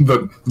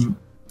 The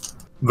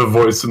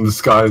voice in the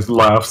sky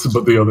laughs,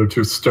 but the other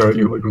two stare at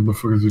you like, what the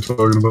fuck is he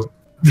talking about?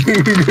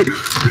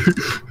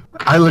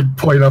 I like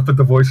point up at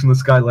the voice in the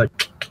sky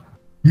like,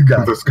 you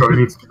got This guy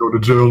needs to go to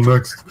jail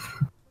next.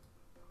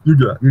 You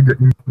got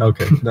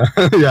okay.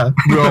 Yeah,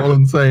 we're all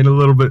insane a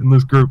little bit in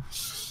this group.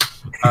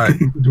 Alright,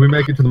 do we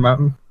make it to the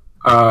mountain?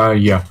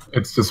 Yeah.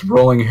 It's just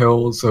rolling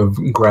hills of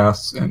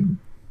grass and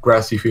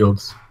grassy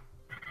fields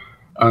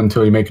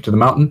until you make it to the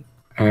mountain.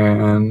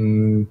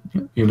 And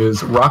it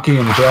is rocky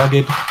and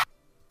jagged.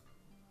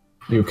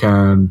 You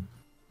can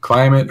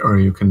climb it, or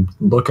you can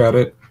look at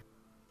it,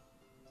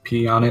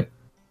 pee on it.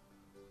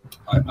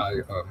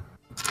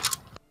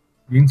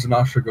 Me and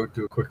Zanasha go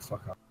do a quick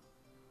fuck up.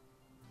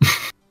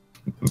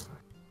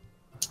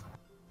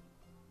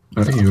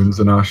 Alright, you and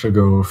Zanasha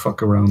go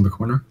fuck around the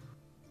corner.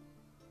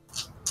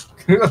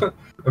 And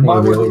What my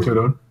are the other way- two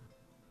doing?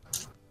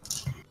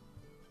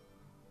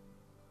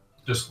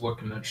 Just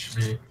looking at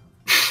me.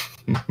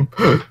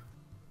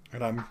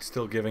 And I'm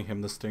still giving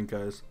him the stink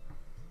eyes.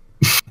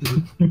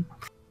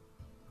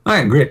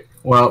 Alright, great.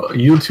 Well,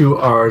 you two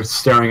are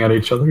staring at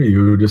each other.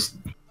 You just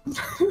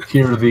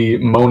hear the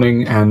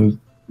moaning and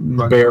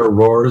bare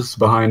roars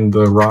behind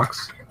the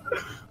rocks.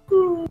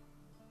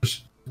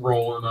 Just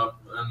rolling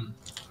up and,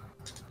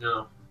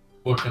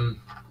 looking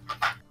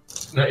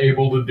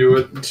able to do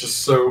it. It's just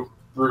so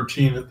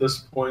routine at this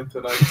point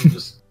that I can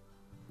just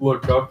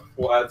look up,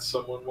 at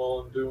someone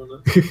while I'm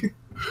doing it.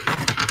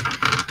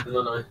 And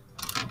then I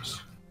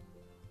just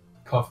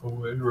puff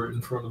away right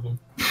in front of them.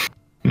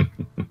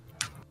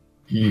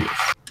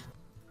 Yes.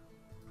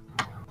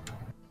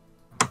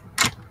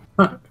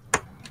 Huh.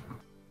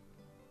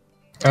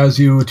 As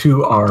you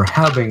two are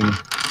having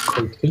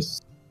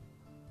coitus,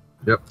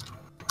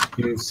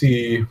 You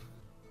see,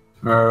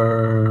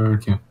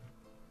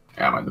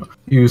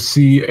 you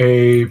see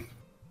a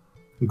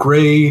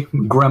gray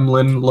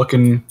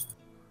gremlin-looking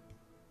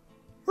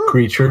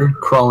creature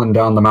crawling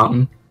down the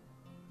mountain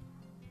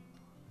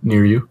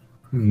near you.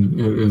 And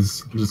it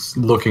is just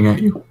looking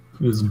at you.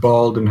 It is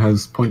bald and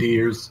has pointy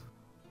ears.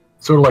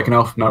 Sort of like an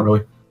elf, not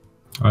really.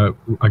 I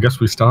guess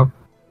we stop.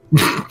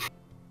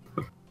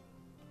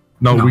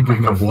 No, we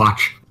give no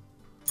watch.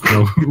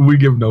 No, we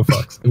give no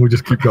fucks, and we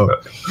just keep going.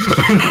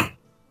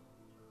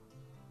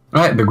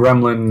 Alright, the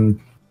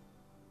gremlin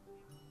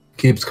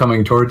keeps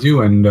coming towards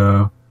you, and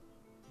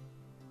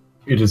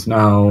it is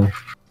now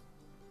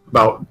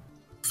about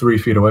 3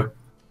 feet away.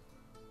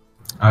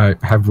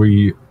 Have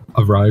we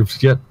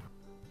arrived yet?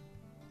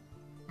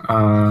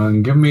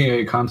 Give me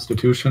a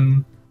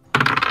Constitution.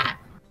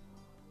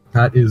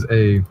 That is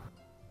a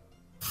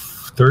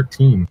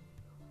 13.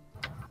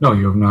 No,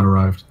 you have not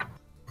arrived.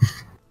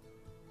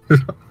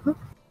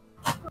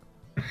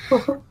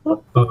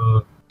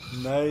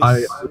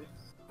 Nice.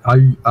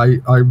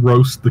 I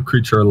roast the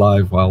creature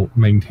alive while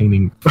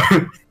maintaining.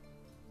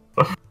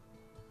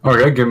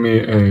 Okay, give me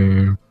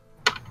a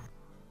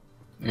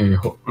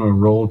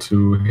roll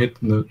to hit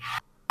the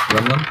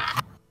gremlin.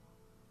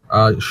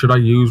 Should I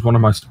use one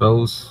of my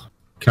spells?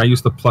 Can I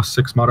use the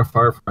 +6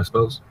 modifier for my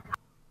spells?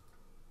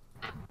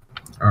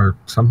 Or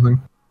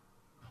something?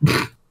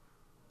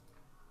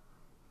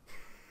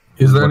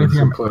 Is there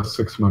anything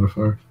 +6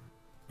 modifier?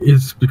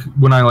 Is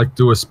when I like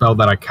do a spell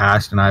that I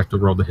cast and I have to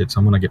roll to hit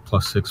someone, I get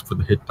 +6 for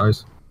the hit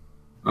dice.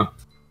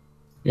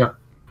 Yeah.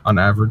 On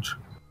average.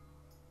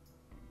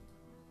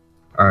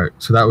 Alright,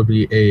 so that would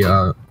be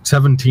a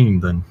 17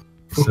 then,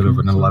 instead of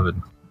an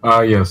 11.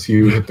 Yes,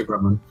 you hit the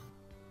gremlin.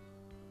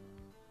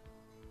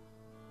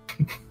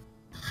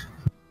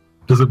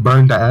 Does it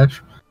burn to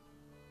ash?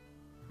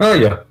 Oh,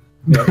 yeah.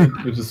 Yeah,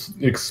 it just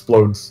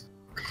explodes.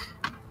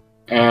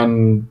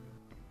 And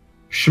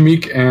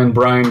Shamik and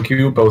Brian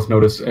Q both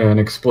notice an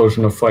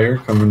explosion of fire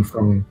coming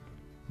from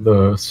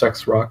the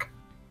sex rock.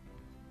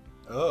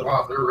 Oh.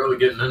 Wow, they're really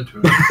getting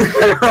into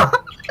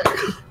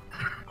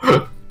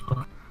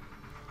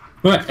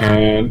it.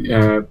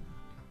 And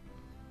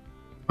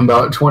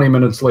about 20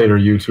 minutes later,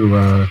 you two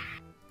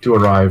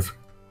arrive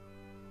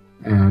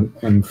and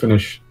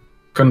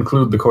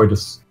conclude the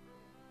coitus.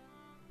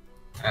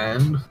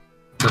 And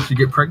does she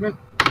get pregnant?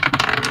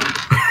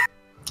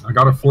 I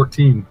got a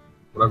 14,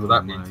 whatever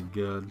that means. Oh my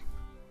god.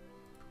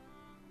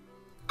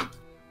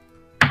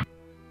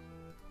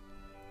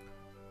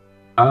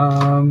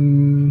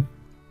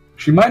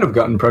 She might have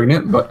gotten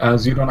pregnant, but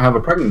as you don't have a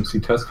pregnancy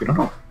test, you don't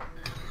know.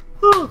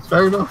 Oh,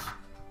 fair enough.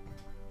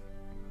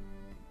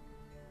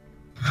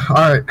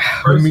 Alright,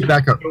 let me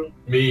back up.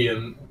 Me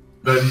and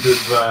then did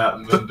that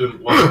and then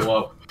didn't level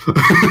up.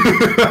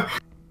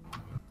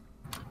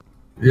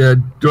 Yeah,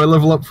 do I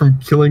level up from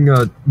killing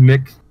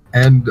Nick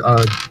and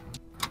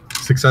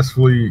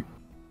successfully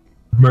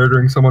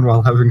murdering someone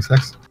while having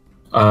sex?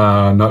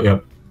 Not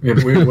yet.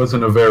 It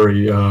wasn't a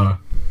very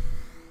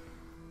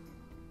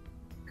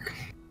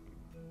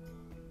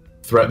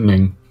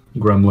threatening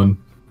gremlin.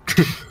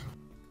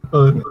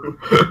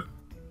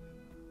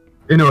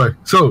 Anyway,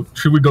 so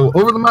should we go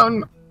over the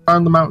mountain,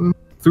 around the mountain,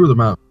 through the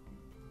mountain?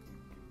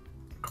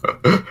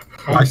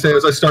 I say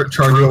as I start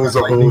charging Drills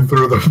a hole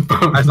through the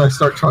mountain. as I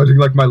start charging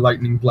like my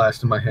lightning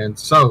blast in my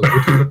hands. So,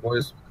 which is it,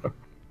 boys?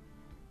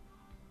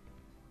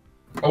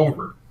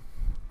 Over.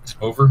 It's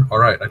over. All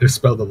right, I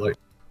dispel the light.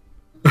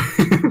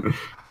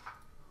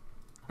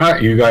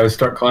 Alright, you guys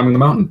start climbing the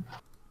mountain.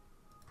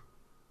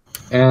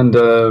 And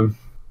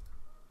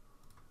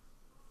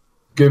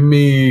give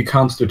me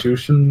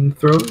Constitution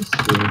throws.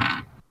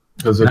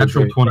 Because it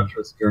Natural is a 20.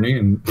 treacherous journey,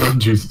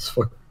 and Jesus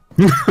fuck.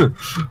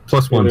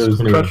 +1 It is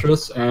 21.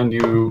 treacherous, and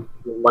you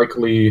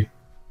likely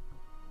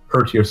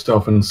hurt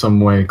yourself in some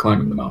way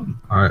climbing the mountain.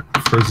 All right,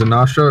 for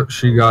Zanasha,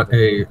 she got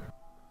a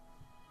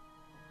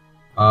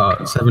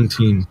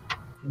 17.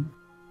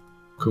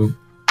 Cool.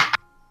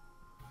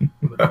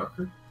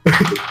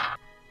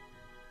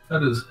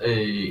 That is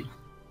a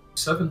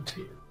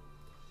 17.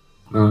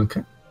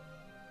 Okay.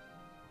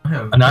 I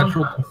have A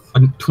natural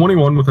a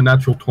 21 with a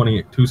natural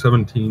 20, 2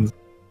 17s,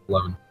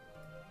 11.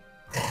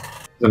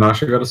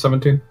 Zanasha got a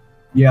 17?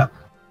 Yeah.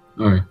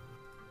 Okay.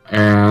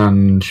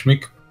 And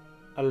Shmeek?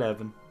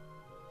 11.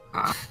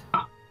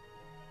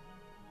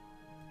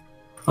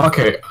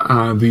 Okay,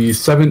 the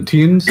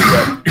 17s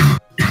get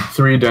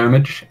 3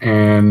 damage,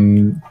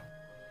 and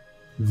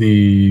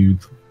the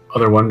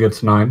other one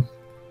gets 9.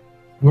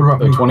 What about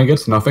The me? 20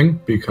 gets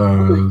nothing,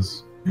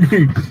 because...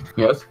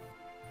 yes?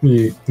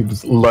 He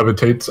just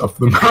levitates up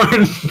the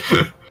mountain.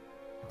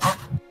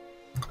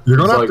 You're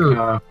It's gonna have like,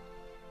 to.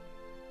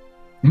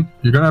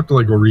 You're gonna have to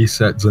like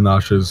reset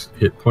Zanasha's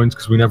hit points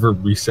because we never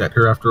reset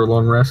her after a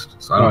long rest.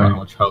 So I don't know how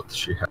much health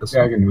she has.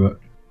 yeah, I can do that.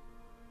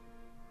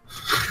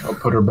 I'll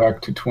put her back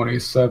to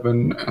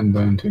 27 and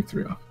then take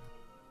 3 off.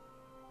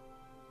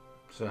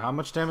 So how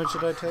much damage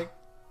did I take?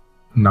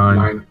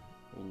 9.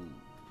 Ooh.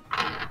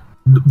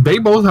 They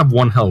both have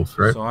 1 health,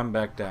 right? So I'm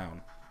back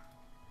down.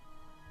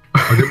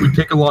 Or did we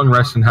take a long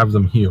rest and have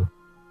them heal?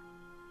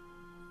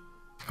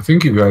 I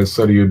think you guys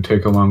said you'd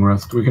take a long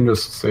rest. We can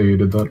just say you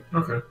did that.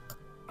 Okay.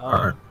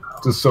 Alright.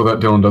 Just so that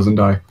Dylan doesn't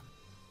die.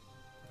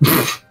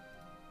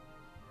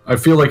 I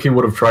feel like he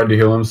would have tried to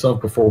heal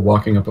himself before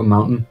walking up a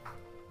mountain.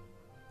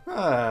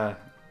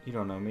 You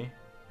don't know me.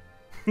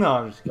 No,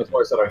 I'm just kidding. That's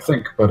why I said I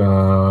think, but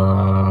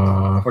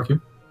fuck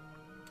you.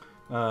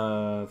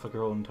 Fuck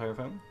your whole entire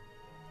family.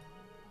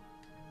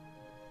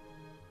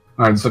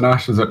 Alright, so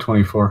Nash is at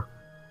 24.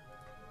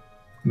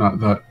 Not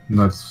that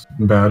that's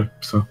bad,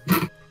 so.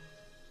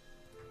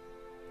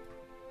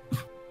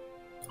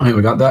 Alright,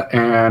 we got that,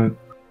 and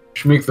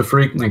Shmeek the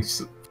Freak like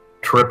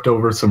tripped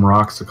over some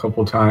rocks a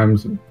couple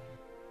times and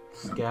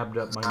Scabbed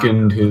up my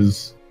skinned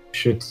his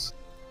shits.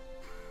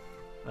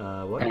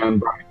 what? And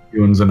Brian,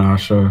 you and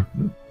Zanasha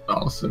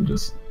also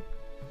just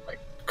like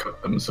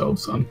cut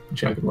themselves on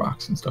jagged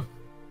rocks and stuff.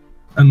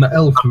 And the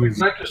elf who is...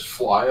 Can I just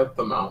fly up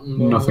the mountain?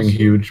 though? Nothing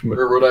huge, but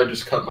Or would I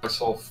just cut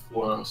myself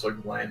when I was like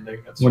landing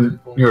at when certain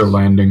points? you're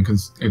landing,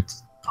 because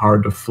it's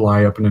hard to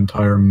fly up an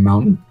entire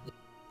mountain.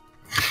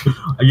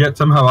 Yet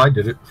somehow I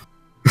did it.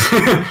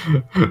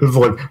 It's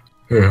like,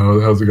 hey,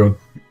 how's it going?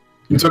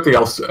 You took the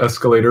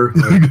escalator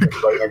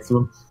right next to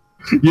them.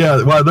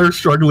 Yeah, while they're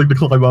struggling to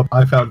climb up,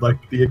 I found like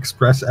the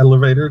express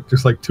elevator,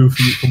 just like 2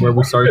 feet from where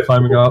we started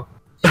climbing up.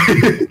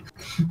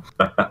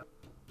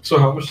 So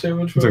how much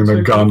damage would Taking I the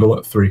take? gondola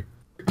at 3.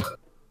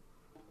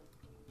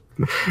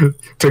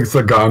 Takes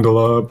the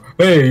gondola up.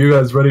 Hey, you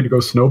guys ready to go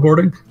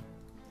snowboarding?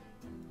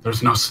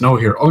 There's no snow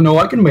here. Oh no,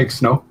 I can make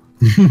snow.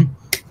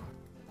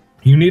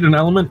 You need an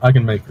element? I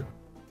can make it.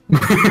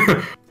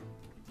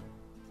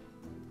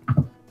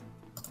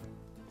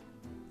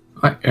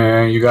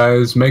 And you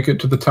guys make it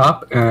to the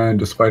top, and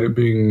despite it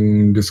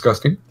being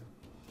disgusting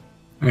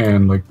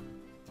and like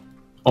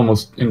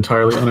almost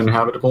entirely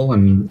uninhabitable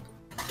and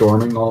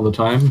storming all the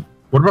time.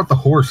 What about the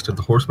horse? Did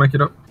the horse make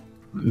it up?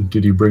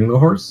 Did you bring the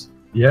horse?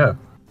 Yeah.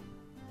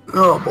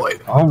 Oh boy.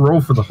 I'll roll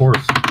for the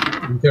horse.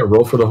 Yeah,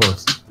 roll for the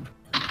horse.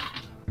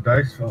 The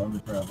dice fell on the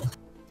ground.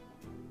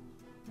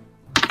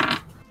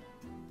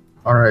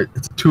 Alright,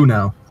 it's a 2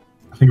 now.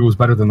 I think it was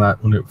better than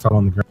that when it fell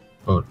on the ground.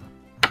 But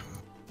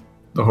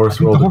The horse I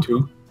think rolled the a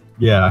 2.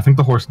 yeah, I think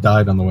the horse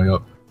died on the way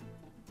up.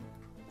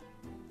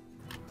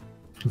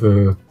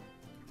 The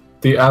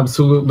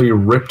absolutely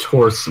ripped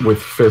horse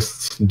with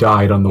fists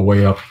died on the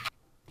way up.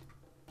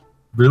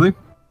 Really?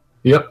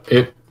 Yep,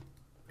 it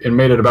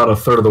made it about a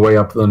third of the way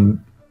up,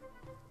 then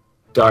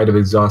died of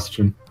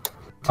exhaustion.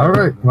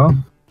 Alright,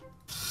 well.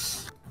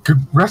 Good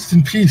rest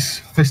in peace,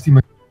 Fisty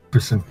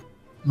McPherson.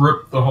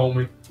 Rip the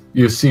homie.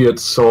 You see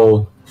its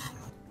soul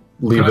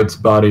leave Can I- its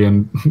body,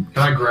 and Can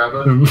I grab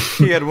it?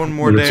 He had one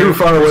more you're day. too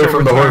far away until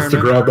from the horse to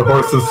retirement. grab the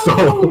horse's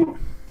soul.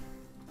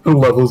 It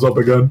levels up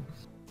again.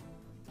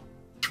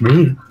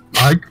 Me.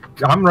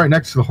 I'm right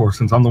next to the horse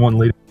since I'm the one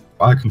leading.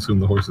 I consume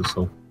the horse's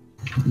soul.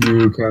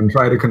 You can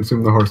try to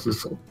consume the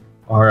horse's soul.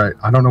 Alright,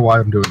 I don't know why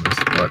I'm doing this,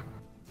 but...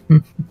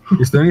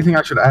 Is there anything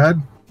I should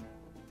add?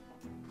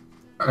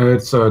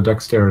 It's a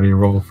dexterity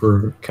roll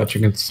for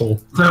catching its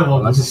soul.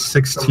 That's a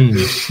 16.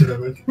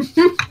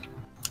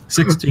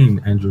 16,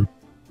 Andrew.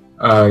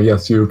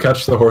 Yes, you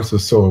catch the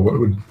horse's soul.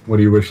 What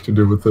do you wish to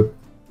do with it?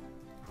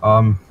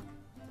 I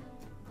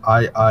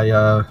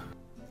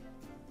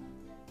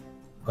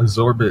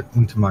absorb it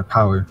into my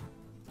power,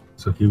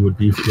 so he would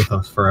be with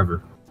us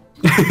forever.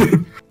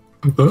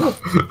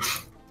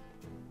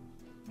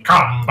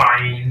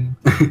 Combine.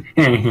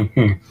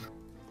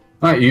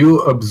 Alright, you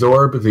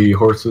absorb the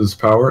horse's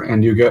power,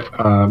 and you get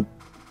 +2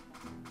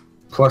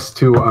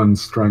 on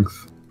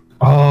strength.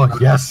 Oh,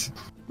 yes!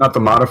 Not the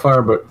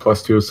modifier, but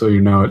 +2, so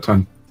you're now at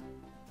 10.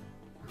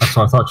 That's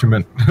what I thought you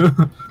meant.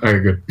 Okay,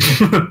 good.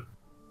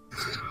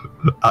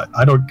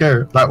 I don't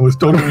care. That was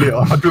totally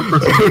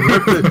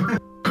 100%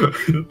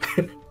 worth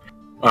it.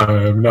 I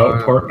am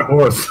now part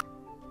horse.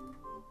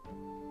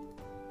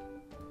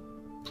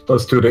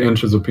 +2 to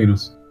inches of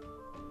penis.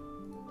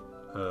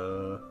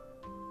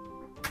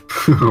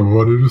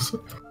 What did you say?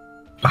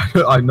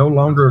 I no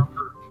longer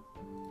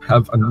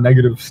have a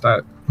negative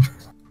stat.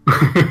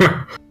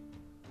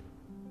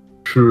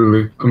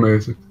 Truly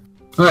amazing.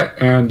 Alright,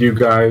 and you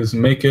guys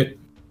make it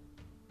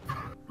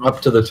up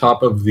to the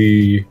top of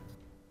the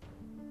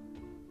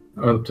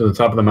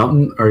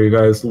mountain. Are you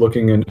guys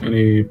looking in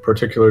any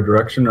particular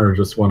direction, or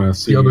just want to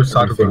see The other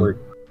side everything? of the lake.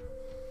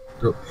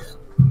 Go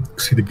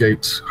see the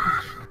gates.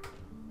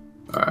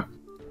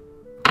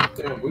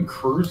 Damn, we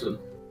cruising.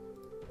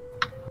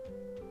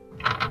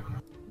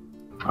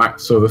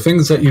 Alright, so the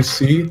things that you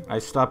see. I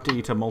stopped to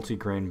eat a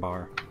multi-grain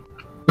bar.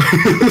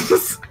 I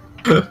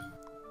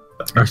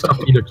stopped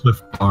to eat a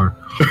Cliff Bar.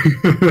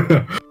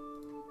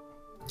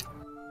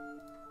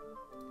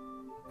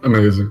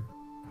 Amazing.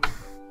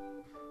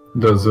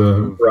 Does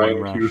One Brian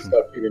Q ration.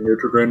 stop eating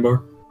Nutrigrain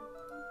bar?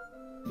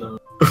 No.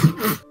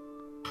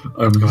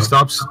 I'm He not.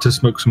 stops to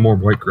smoke some more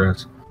white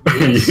grass.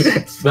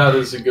 Yes. That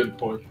is a good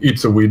point.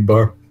 Eats a weed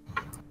bar.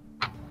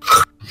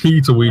 He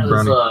eats a weed That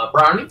is,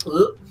 brownie.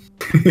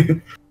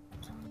 brownie.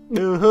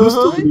 This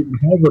doesn't even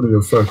have any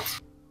effects.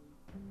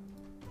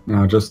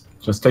 Now just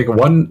take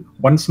one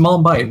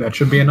small bite. That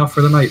should be enough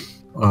for the night.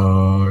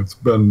 It's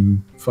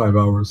been 5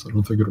 hours. I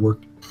don't think it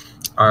worked.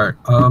 All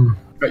right.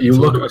 But you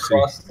So look what do I see?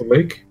 across the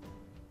lake,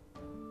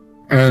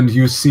 and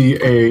you see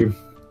a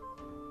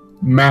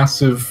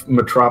massive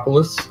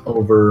metropolis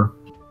over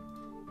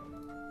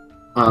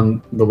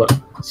on the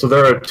left. So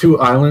there are 2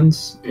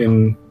 islands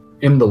in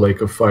the Lake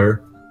of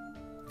Fire.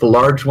 The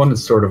large one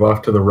is sort of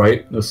off to the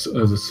right. There's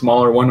a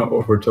smaller one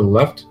over to the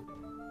left.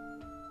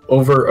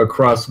 Over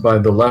across by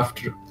the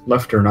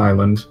leftern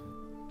island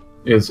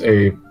is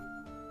a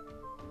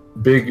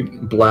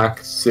big black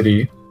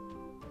city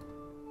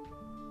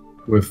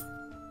with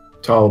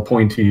tall,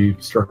 pointy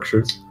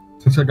structures.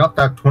 Since I got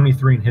that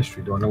 23 in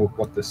history, do I know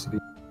what this city?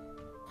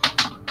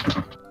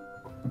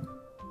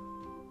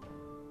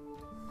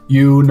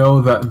 You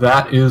know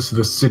that is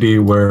the city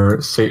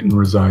where Satan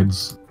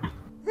resides.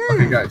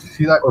 Okay, guys,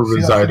 see that? Or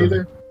See that city resided.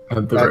 there? At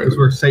the That very is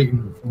where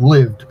Satan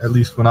lived, at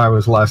least when I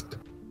was last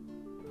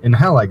in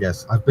hell. I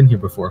guess I've been here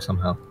before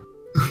somehow.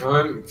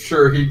 I'm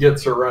sure he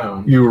gets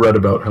around. You read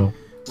about hell.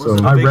 So,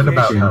 Was it I read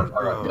about vacation? hell. Oh,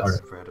 Alright, yes.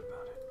 alright. I've read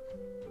about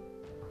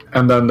it.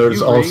 and then there's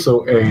You read-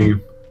 also a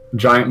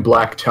giant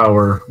black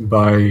tower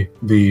by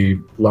the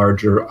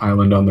larger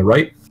island on the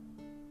right.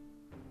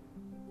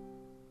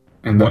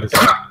 And What then, is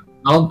that?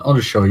 I'll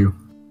just show you.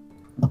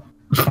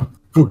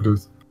 Fuck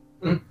this.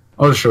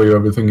 I'll just show you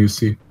everything you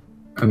see,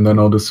 and then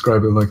I'll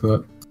describe it like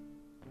that.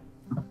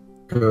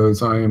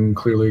 Because I am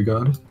clearly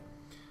God.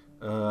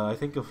 I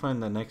think you'll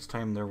find that next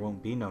time there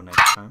won't be no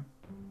next time.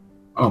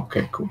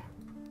 Okay, cool.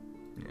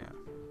 Yeah.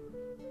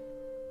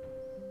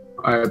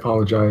 I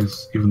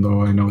apologize, even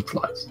though I know it's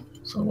lies.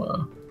 So,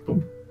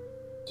 boom.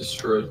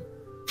 Destroyed.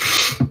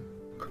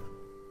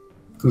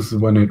 This is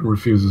when it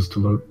refuses to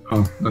load.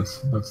 Oh,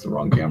 that's the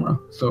wrong camera.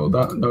 So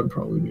that would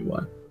probably be why.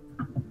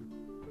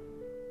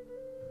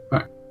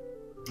 Alright.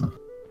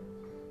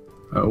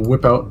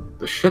 Whip out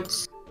the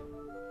shits.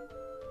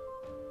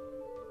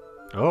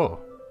 Oh.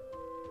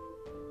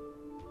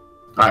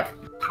 Alright.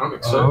 I'm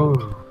excited.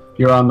 Oh,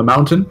 You're on the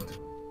mountain.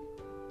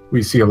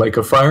 We see a lake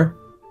of fire.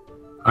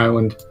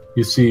 Island.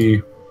 You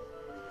see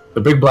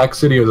the big black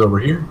city is over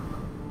here.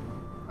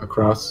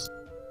 Across.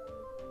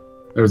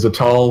 There's a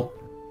tall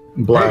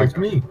hey, black it's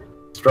me.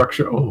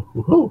 structure. Oh,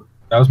 woohoo.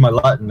 That was my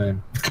Latin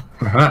name.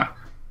 Aha.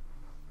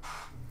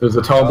 There's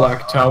a tall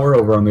black tower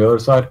over on the other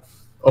side.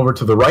 Over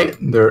to the right,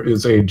 there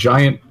is a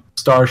giant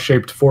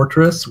star-shaped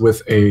fortress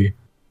with a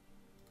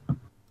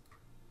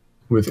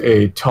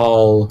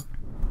tall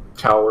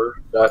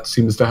tower that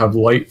seems to have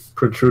light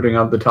protruding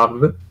out the top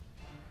of it.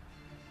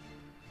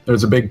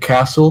 There's a big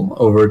castle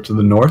over to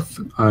the north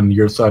on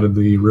your side of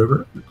the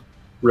river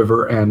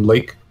and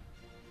lake.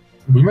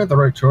 We made the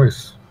right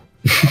choice.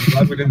 I'm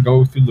glad we didn't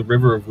go through the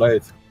river of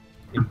Lethe.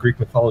 In Greek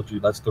mythology,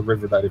 that's the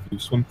river that if you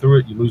swim through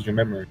it, you lose your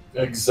memory.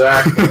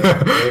 Exactly.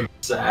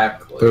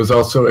 Exactly. There's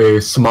also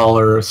a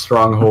smaller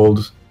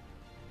stronghold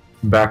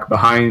back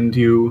behind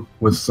you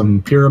with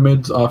some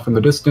pyramids off in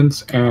the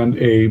distance and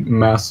a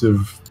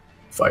massive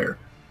fire.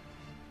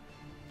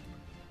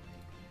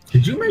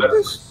 Did you make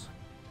this?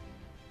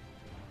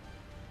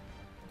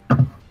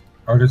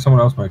 Or did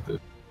someone else make this?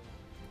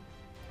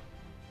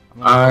 I'm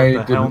gonna I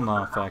put the hell didn't-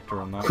 no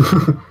factor on that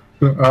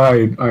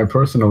one. I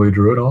personally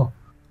drew it all.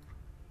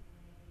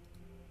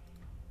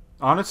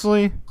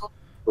 Honestly,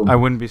 I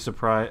wouldn't be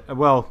surprised.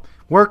 Well,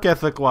 work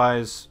ethic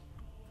wise,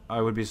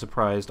 I would be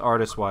surprised.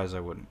 Artist wise, I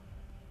wouldn't.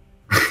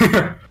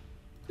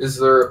 Is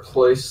there a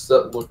place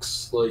that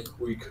looks like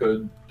we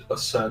could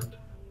ascend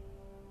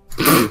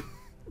to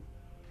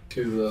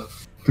the?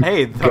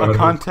 Hey, Got a it.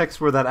 context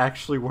where that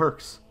actually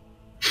works.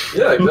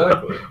 Yeah,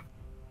 exactly.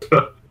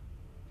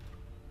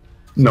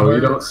 No, Where-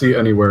 you don't see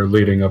anywhere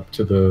leading up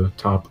to the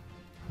top.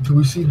 Do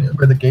we see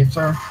where the gates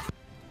are?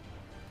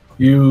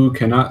 You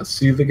cannot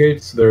see the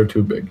gates, they're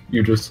too big.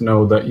 You just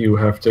know that you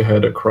have to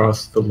head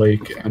across the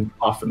lake and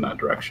off in that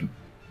direction.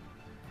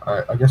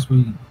 Alright, I guess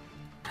we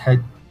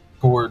head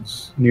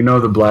towards. You know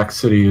the Black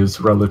City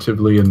is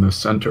relatively in the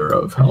center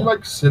of Can you hell.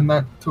 like send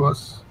that to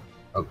us?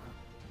 Oh,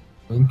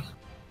 link.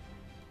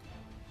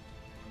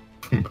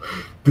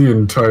 The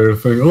entire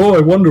thing. Oh, I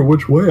wonder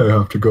which way I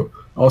have to go.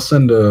 I'll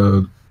send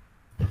a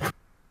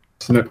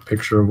snip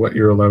picture of what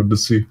you're allowed to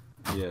see.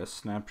 Yeah,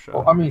 snapshot.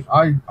 Well, I mean,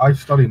 I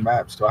study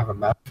maps. Do I have a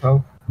map of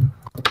hell?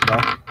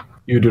 No,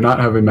 You do not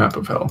have a map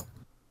of hell.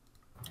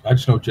 I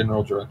just know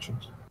general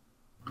directions.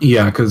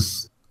 Yeah,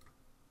 because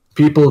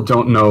people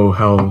don't know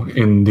hell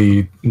in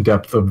the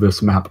depth of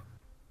this map.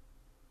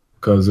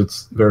 Because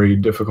it's very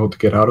difficult to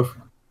get out of.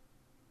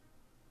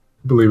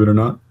 Believe it or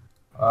not.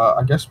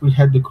 I guess we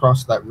head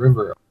across that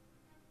river,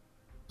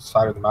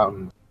 side of the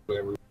mountain,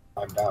 where we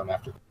climb down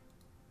after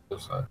the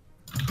side.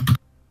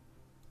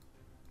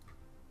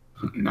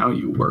 Now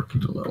you work,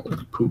 you little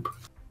poop.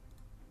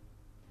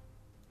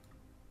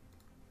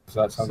 Does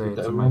that sound Say good it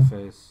to to my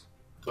everyone? face.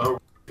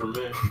 For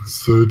me.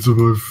 Say it to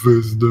my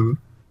face, damn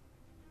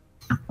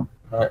it.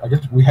 Alright, I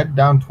guess we head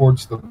down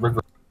towards the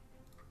river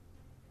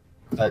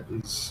that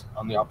is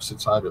on the opposite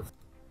side of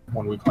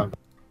when we climb.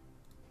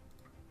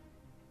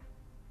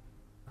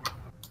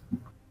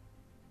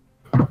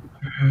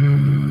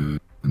 And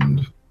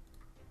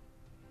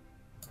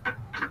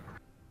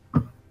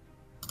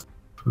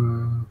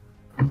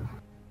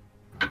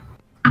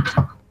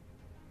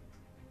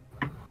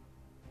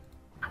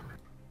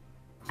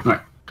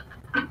Alright.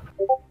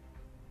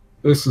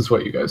 This is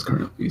what you guys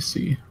currently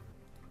see.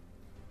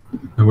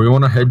 And we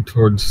want to head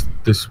towards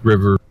this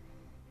river.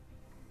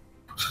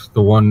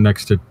 The one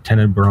next to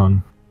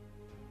Tenebron.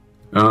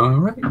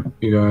 Alright.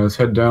 You guys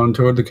head down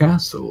toward the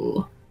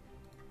castle.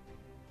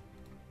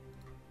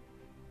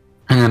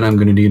 And I'm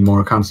gonna need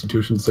more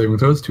Constitution saving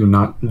throws to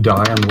not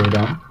die on the way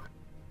down.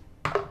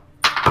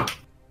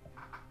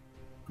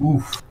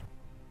 Oof.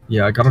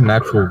 Yeah, I got a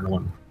natural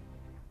 1.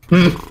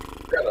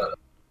 Got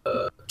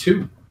a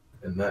 2,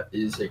 and that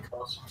is a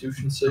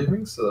Constitution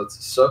saving, so that's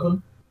a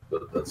 7,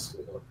 but that's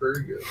still not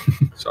very good.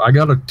 So I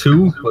got a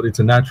 2, but it's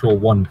a natural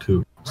 1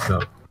 too.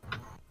 So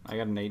I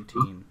got an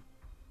 18.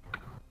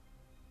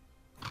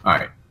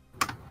 Alright.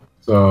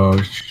 So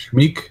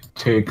Shmeek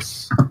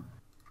takes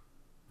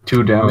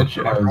 2 damage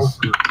as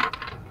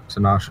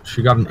Zanasha,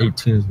 she got an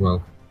 18 as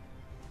well.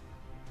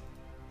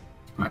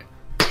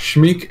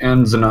 Shmeek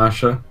and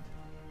Zanasha.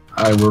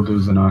 I will do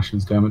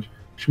Zanasha's damage.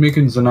 Shmeek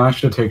and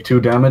Zanasha take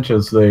 2 damage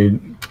as they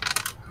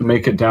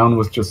make it down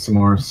with just some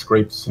more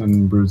scrapes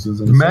and bruises.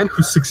 And The man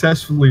who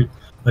successfully,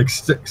 like,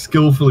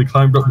 skillfully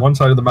climbed up one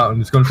side of the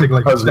mountain is going to take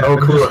like has no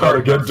clue how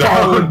to get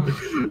down.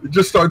 It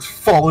just starts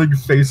falling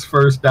face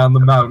first down the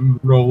mountain,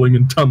 rolling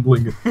and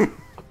tumbling, and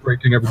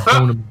breaking every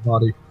bone in my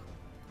body.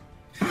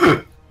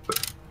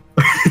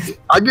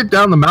 I get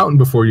down the mountain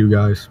before you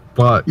guys,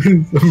 but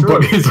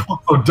But he's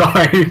also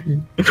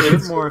dying.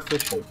 It's more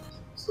efficient.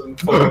 So I'm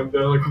falling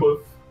down a cliff.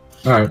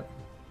 Alright.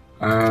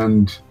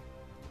 And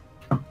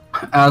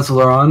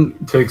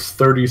Azlaron takes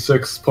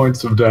 36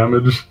 points of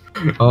damage.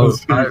 oh,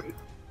 As he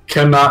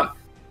cannot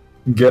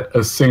get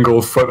a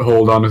single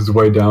foothold on his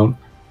way down.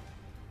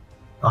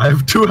 I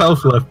have 2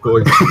 health left,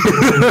 boys.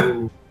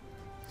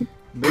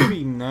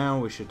 Maybe now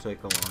we should take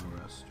a long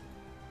rest.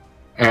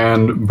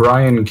 And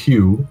Brian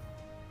Q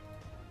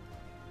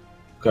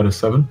got a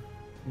 7.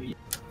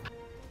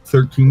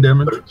 13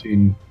 damage.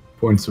 13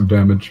 points of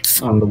damage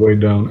on the way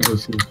down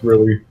as he's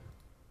really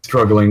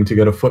struggling to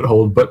get a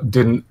foothold, but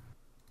didn't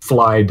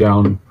fly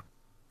down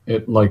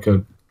it like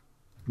a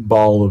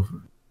ball of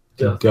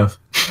death.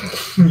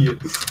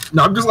 Yes.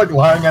 No, I'm just like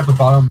lying at the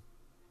bottom.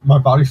 My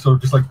body's sort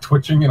of just like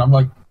twitching, and I'm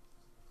like,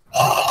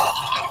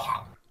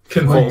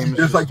 Flames there's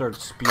just like start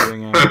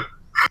spewing out.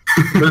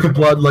 there's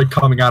blood like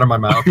coming out of my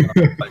mouth. And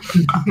I'm like,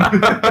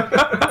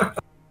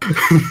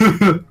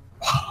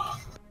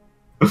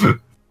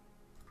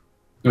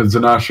 And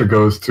Zanasha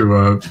goes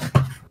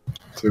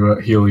to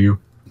heal you.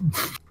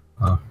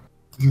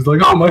 She's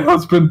like, "Oh, my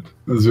husband!"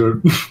 As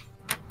you're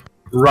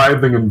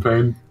writhing in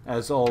pain.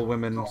 As all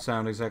women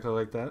sound exactly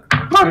like that.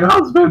 My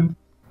husband.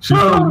 she's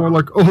more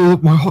like, oh,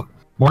 my husband.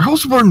 My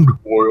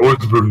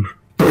husband.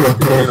 You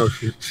know,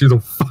 she's a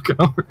fucking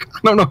orc. I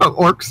don't know how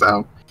orcs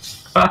sound.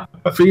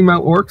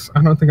 Female orcs?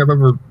 I don't think I've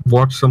ever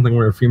watched something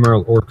where a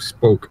female orc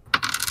spoke.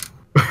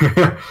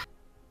 They're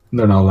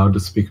not allowed to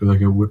speak or they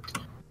get whipped.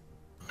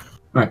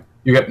 Alright,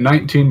 you get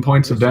 19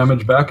 points of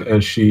damage back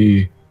as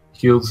she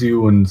heals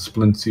you and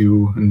splints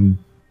you and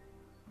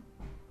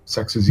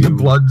sexes you. The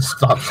blood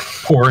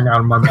stops pouring out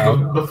of my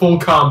mouth. The full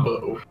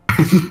combo.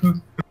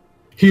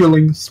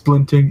 Healing,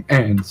 splinting,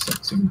 and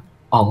sexing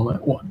all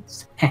at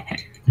once.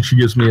 She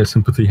gives me a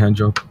sympathy hand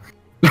job.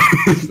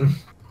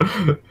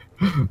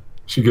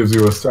 She gives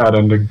you a sad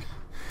ending.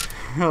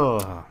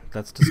 Oh,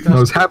 that's I disgusting.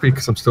 was happy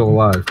because I'm still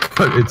alive,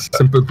 but it's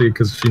sympathy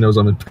because she knows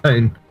I'm in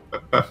pain.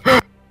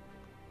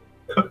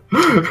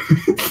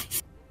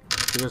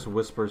 She just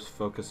whispers,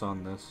 focus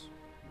on this.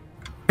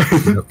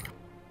 Yep.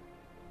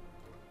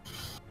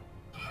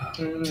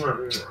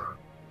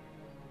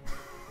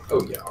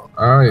 Oh yeah.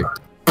 Alright.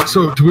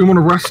 So, do we want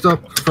to rest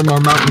up from our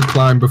mountain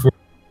climb before we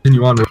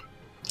continue on?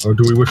 Or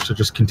do we wish to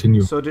just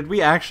continue? So did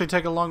we actually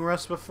take a long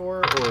rest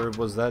before, or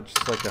was that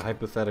just like a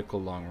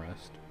hypothetical long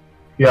rest?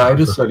 Yeah, I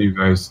just said you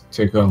guys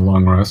take a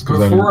long rest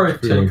Before I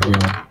didn't feel take like,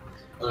 a- yeah.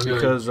 I'm gonna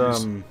Because,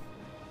 use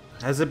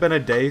has it been a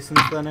day since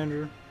then,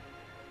 Andrew?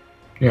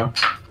 Yeah.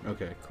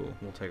 Okay, cool.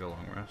 We'll take a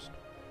long rest.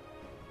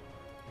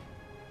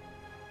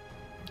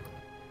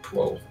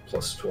 12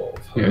 plus 12.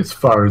 Yeah, as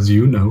far as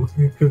you know.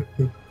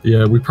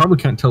 Yeah, we probably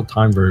can't tell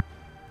time very.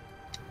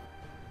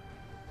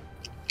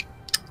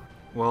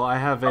 Well, I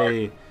have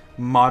a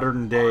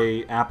modern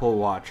day Apple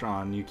Watch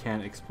on. You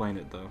can't explain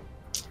it, though.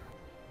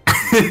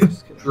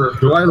 Just kidding.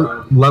 Do I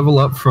level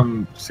up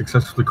from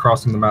successfully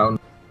crossing the mountain?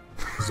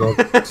 So,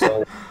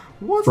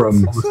 Was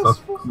From- it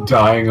successful?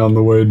 Dying on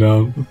the way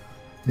down.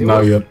 It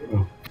Not was- yet.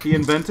 Oh. He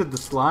invented the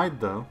slide,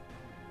 though.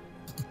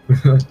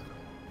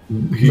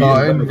 He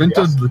I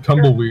invented the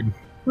tumbleweed.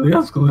 the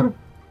escalator.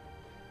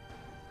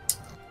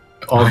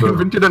 I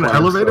invented an planets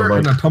elevator are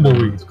and a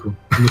tumbleweed. That's cool.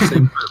 In the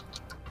same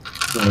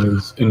That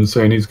is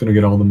insane. He's gonna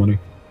get all the money.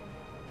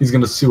 He's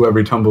gonna sue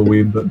every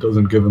tumbleweed that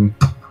doesn't give him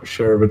a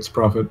share of its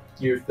profit.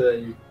 You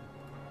thing.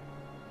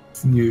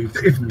 You,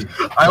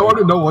 I want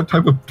to know what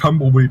type of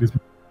tumbleweed is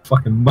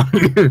fucking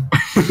money.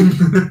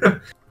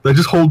 They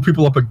just hold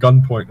people up at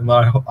gunpoint,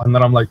 and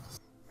then I'm like,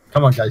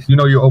 come on, guys, you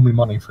know you owe me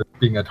money for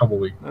being a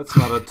tumbleweed. That's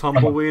not a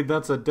tumbleweed,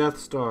 that's a Death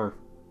Star.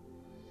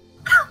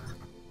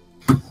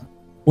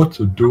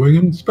 What's it doing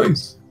in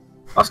space?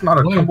 That's not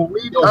a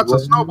tumbleweed, that's a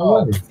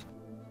snowball.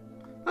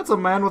 That's a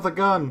man with a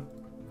gun.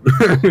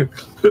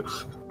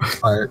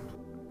 Alright,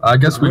 I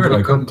guess we Weird,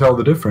 I couldn't tell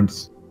the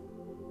difference.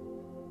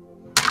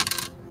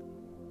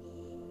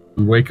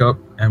 wake up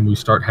and we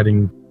start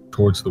heading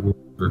towards the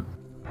river.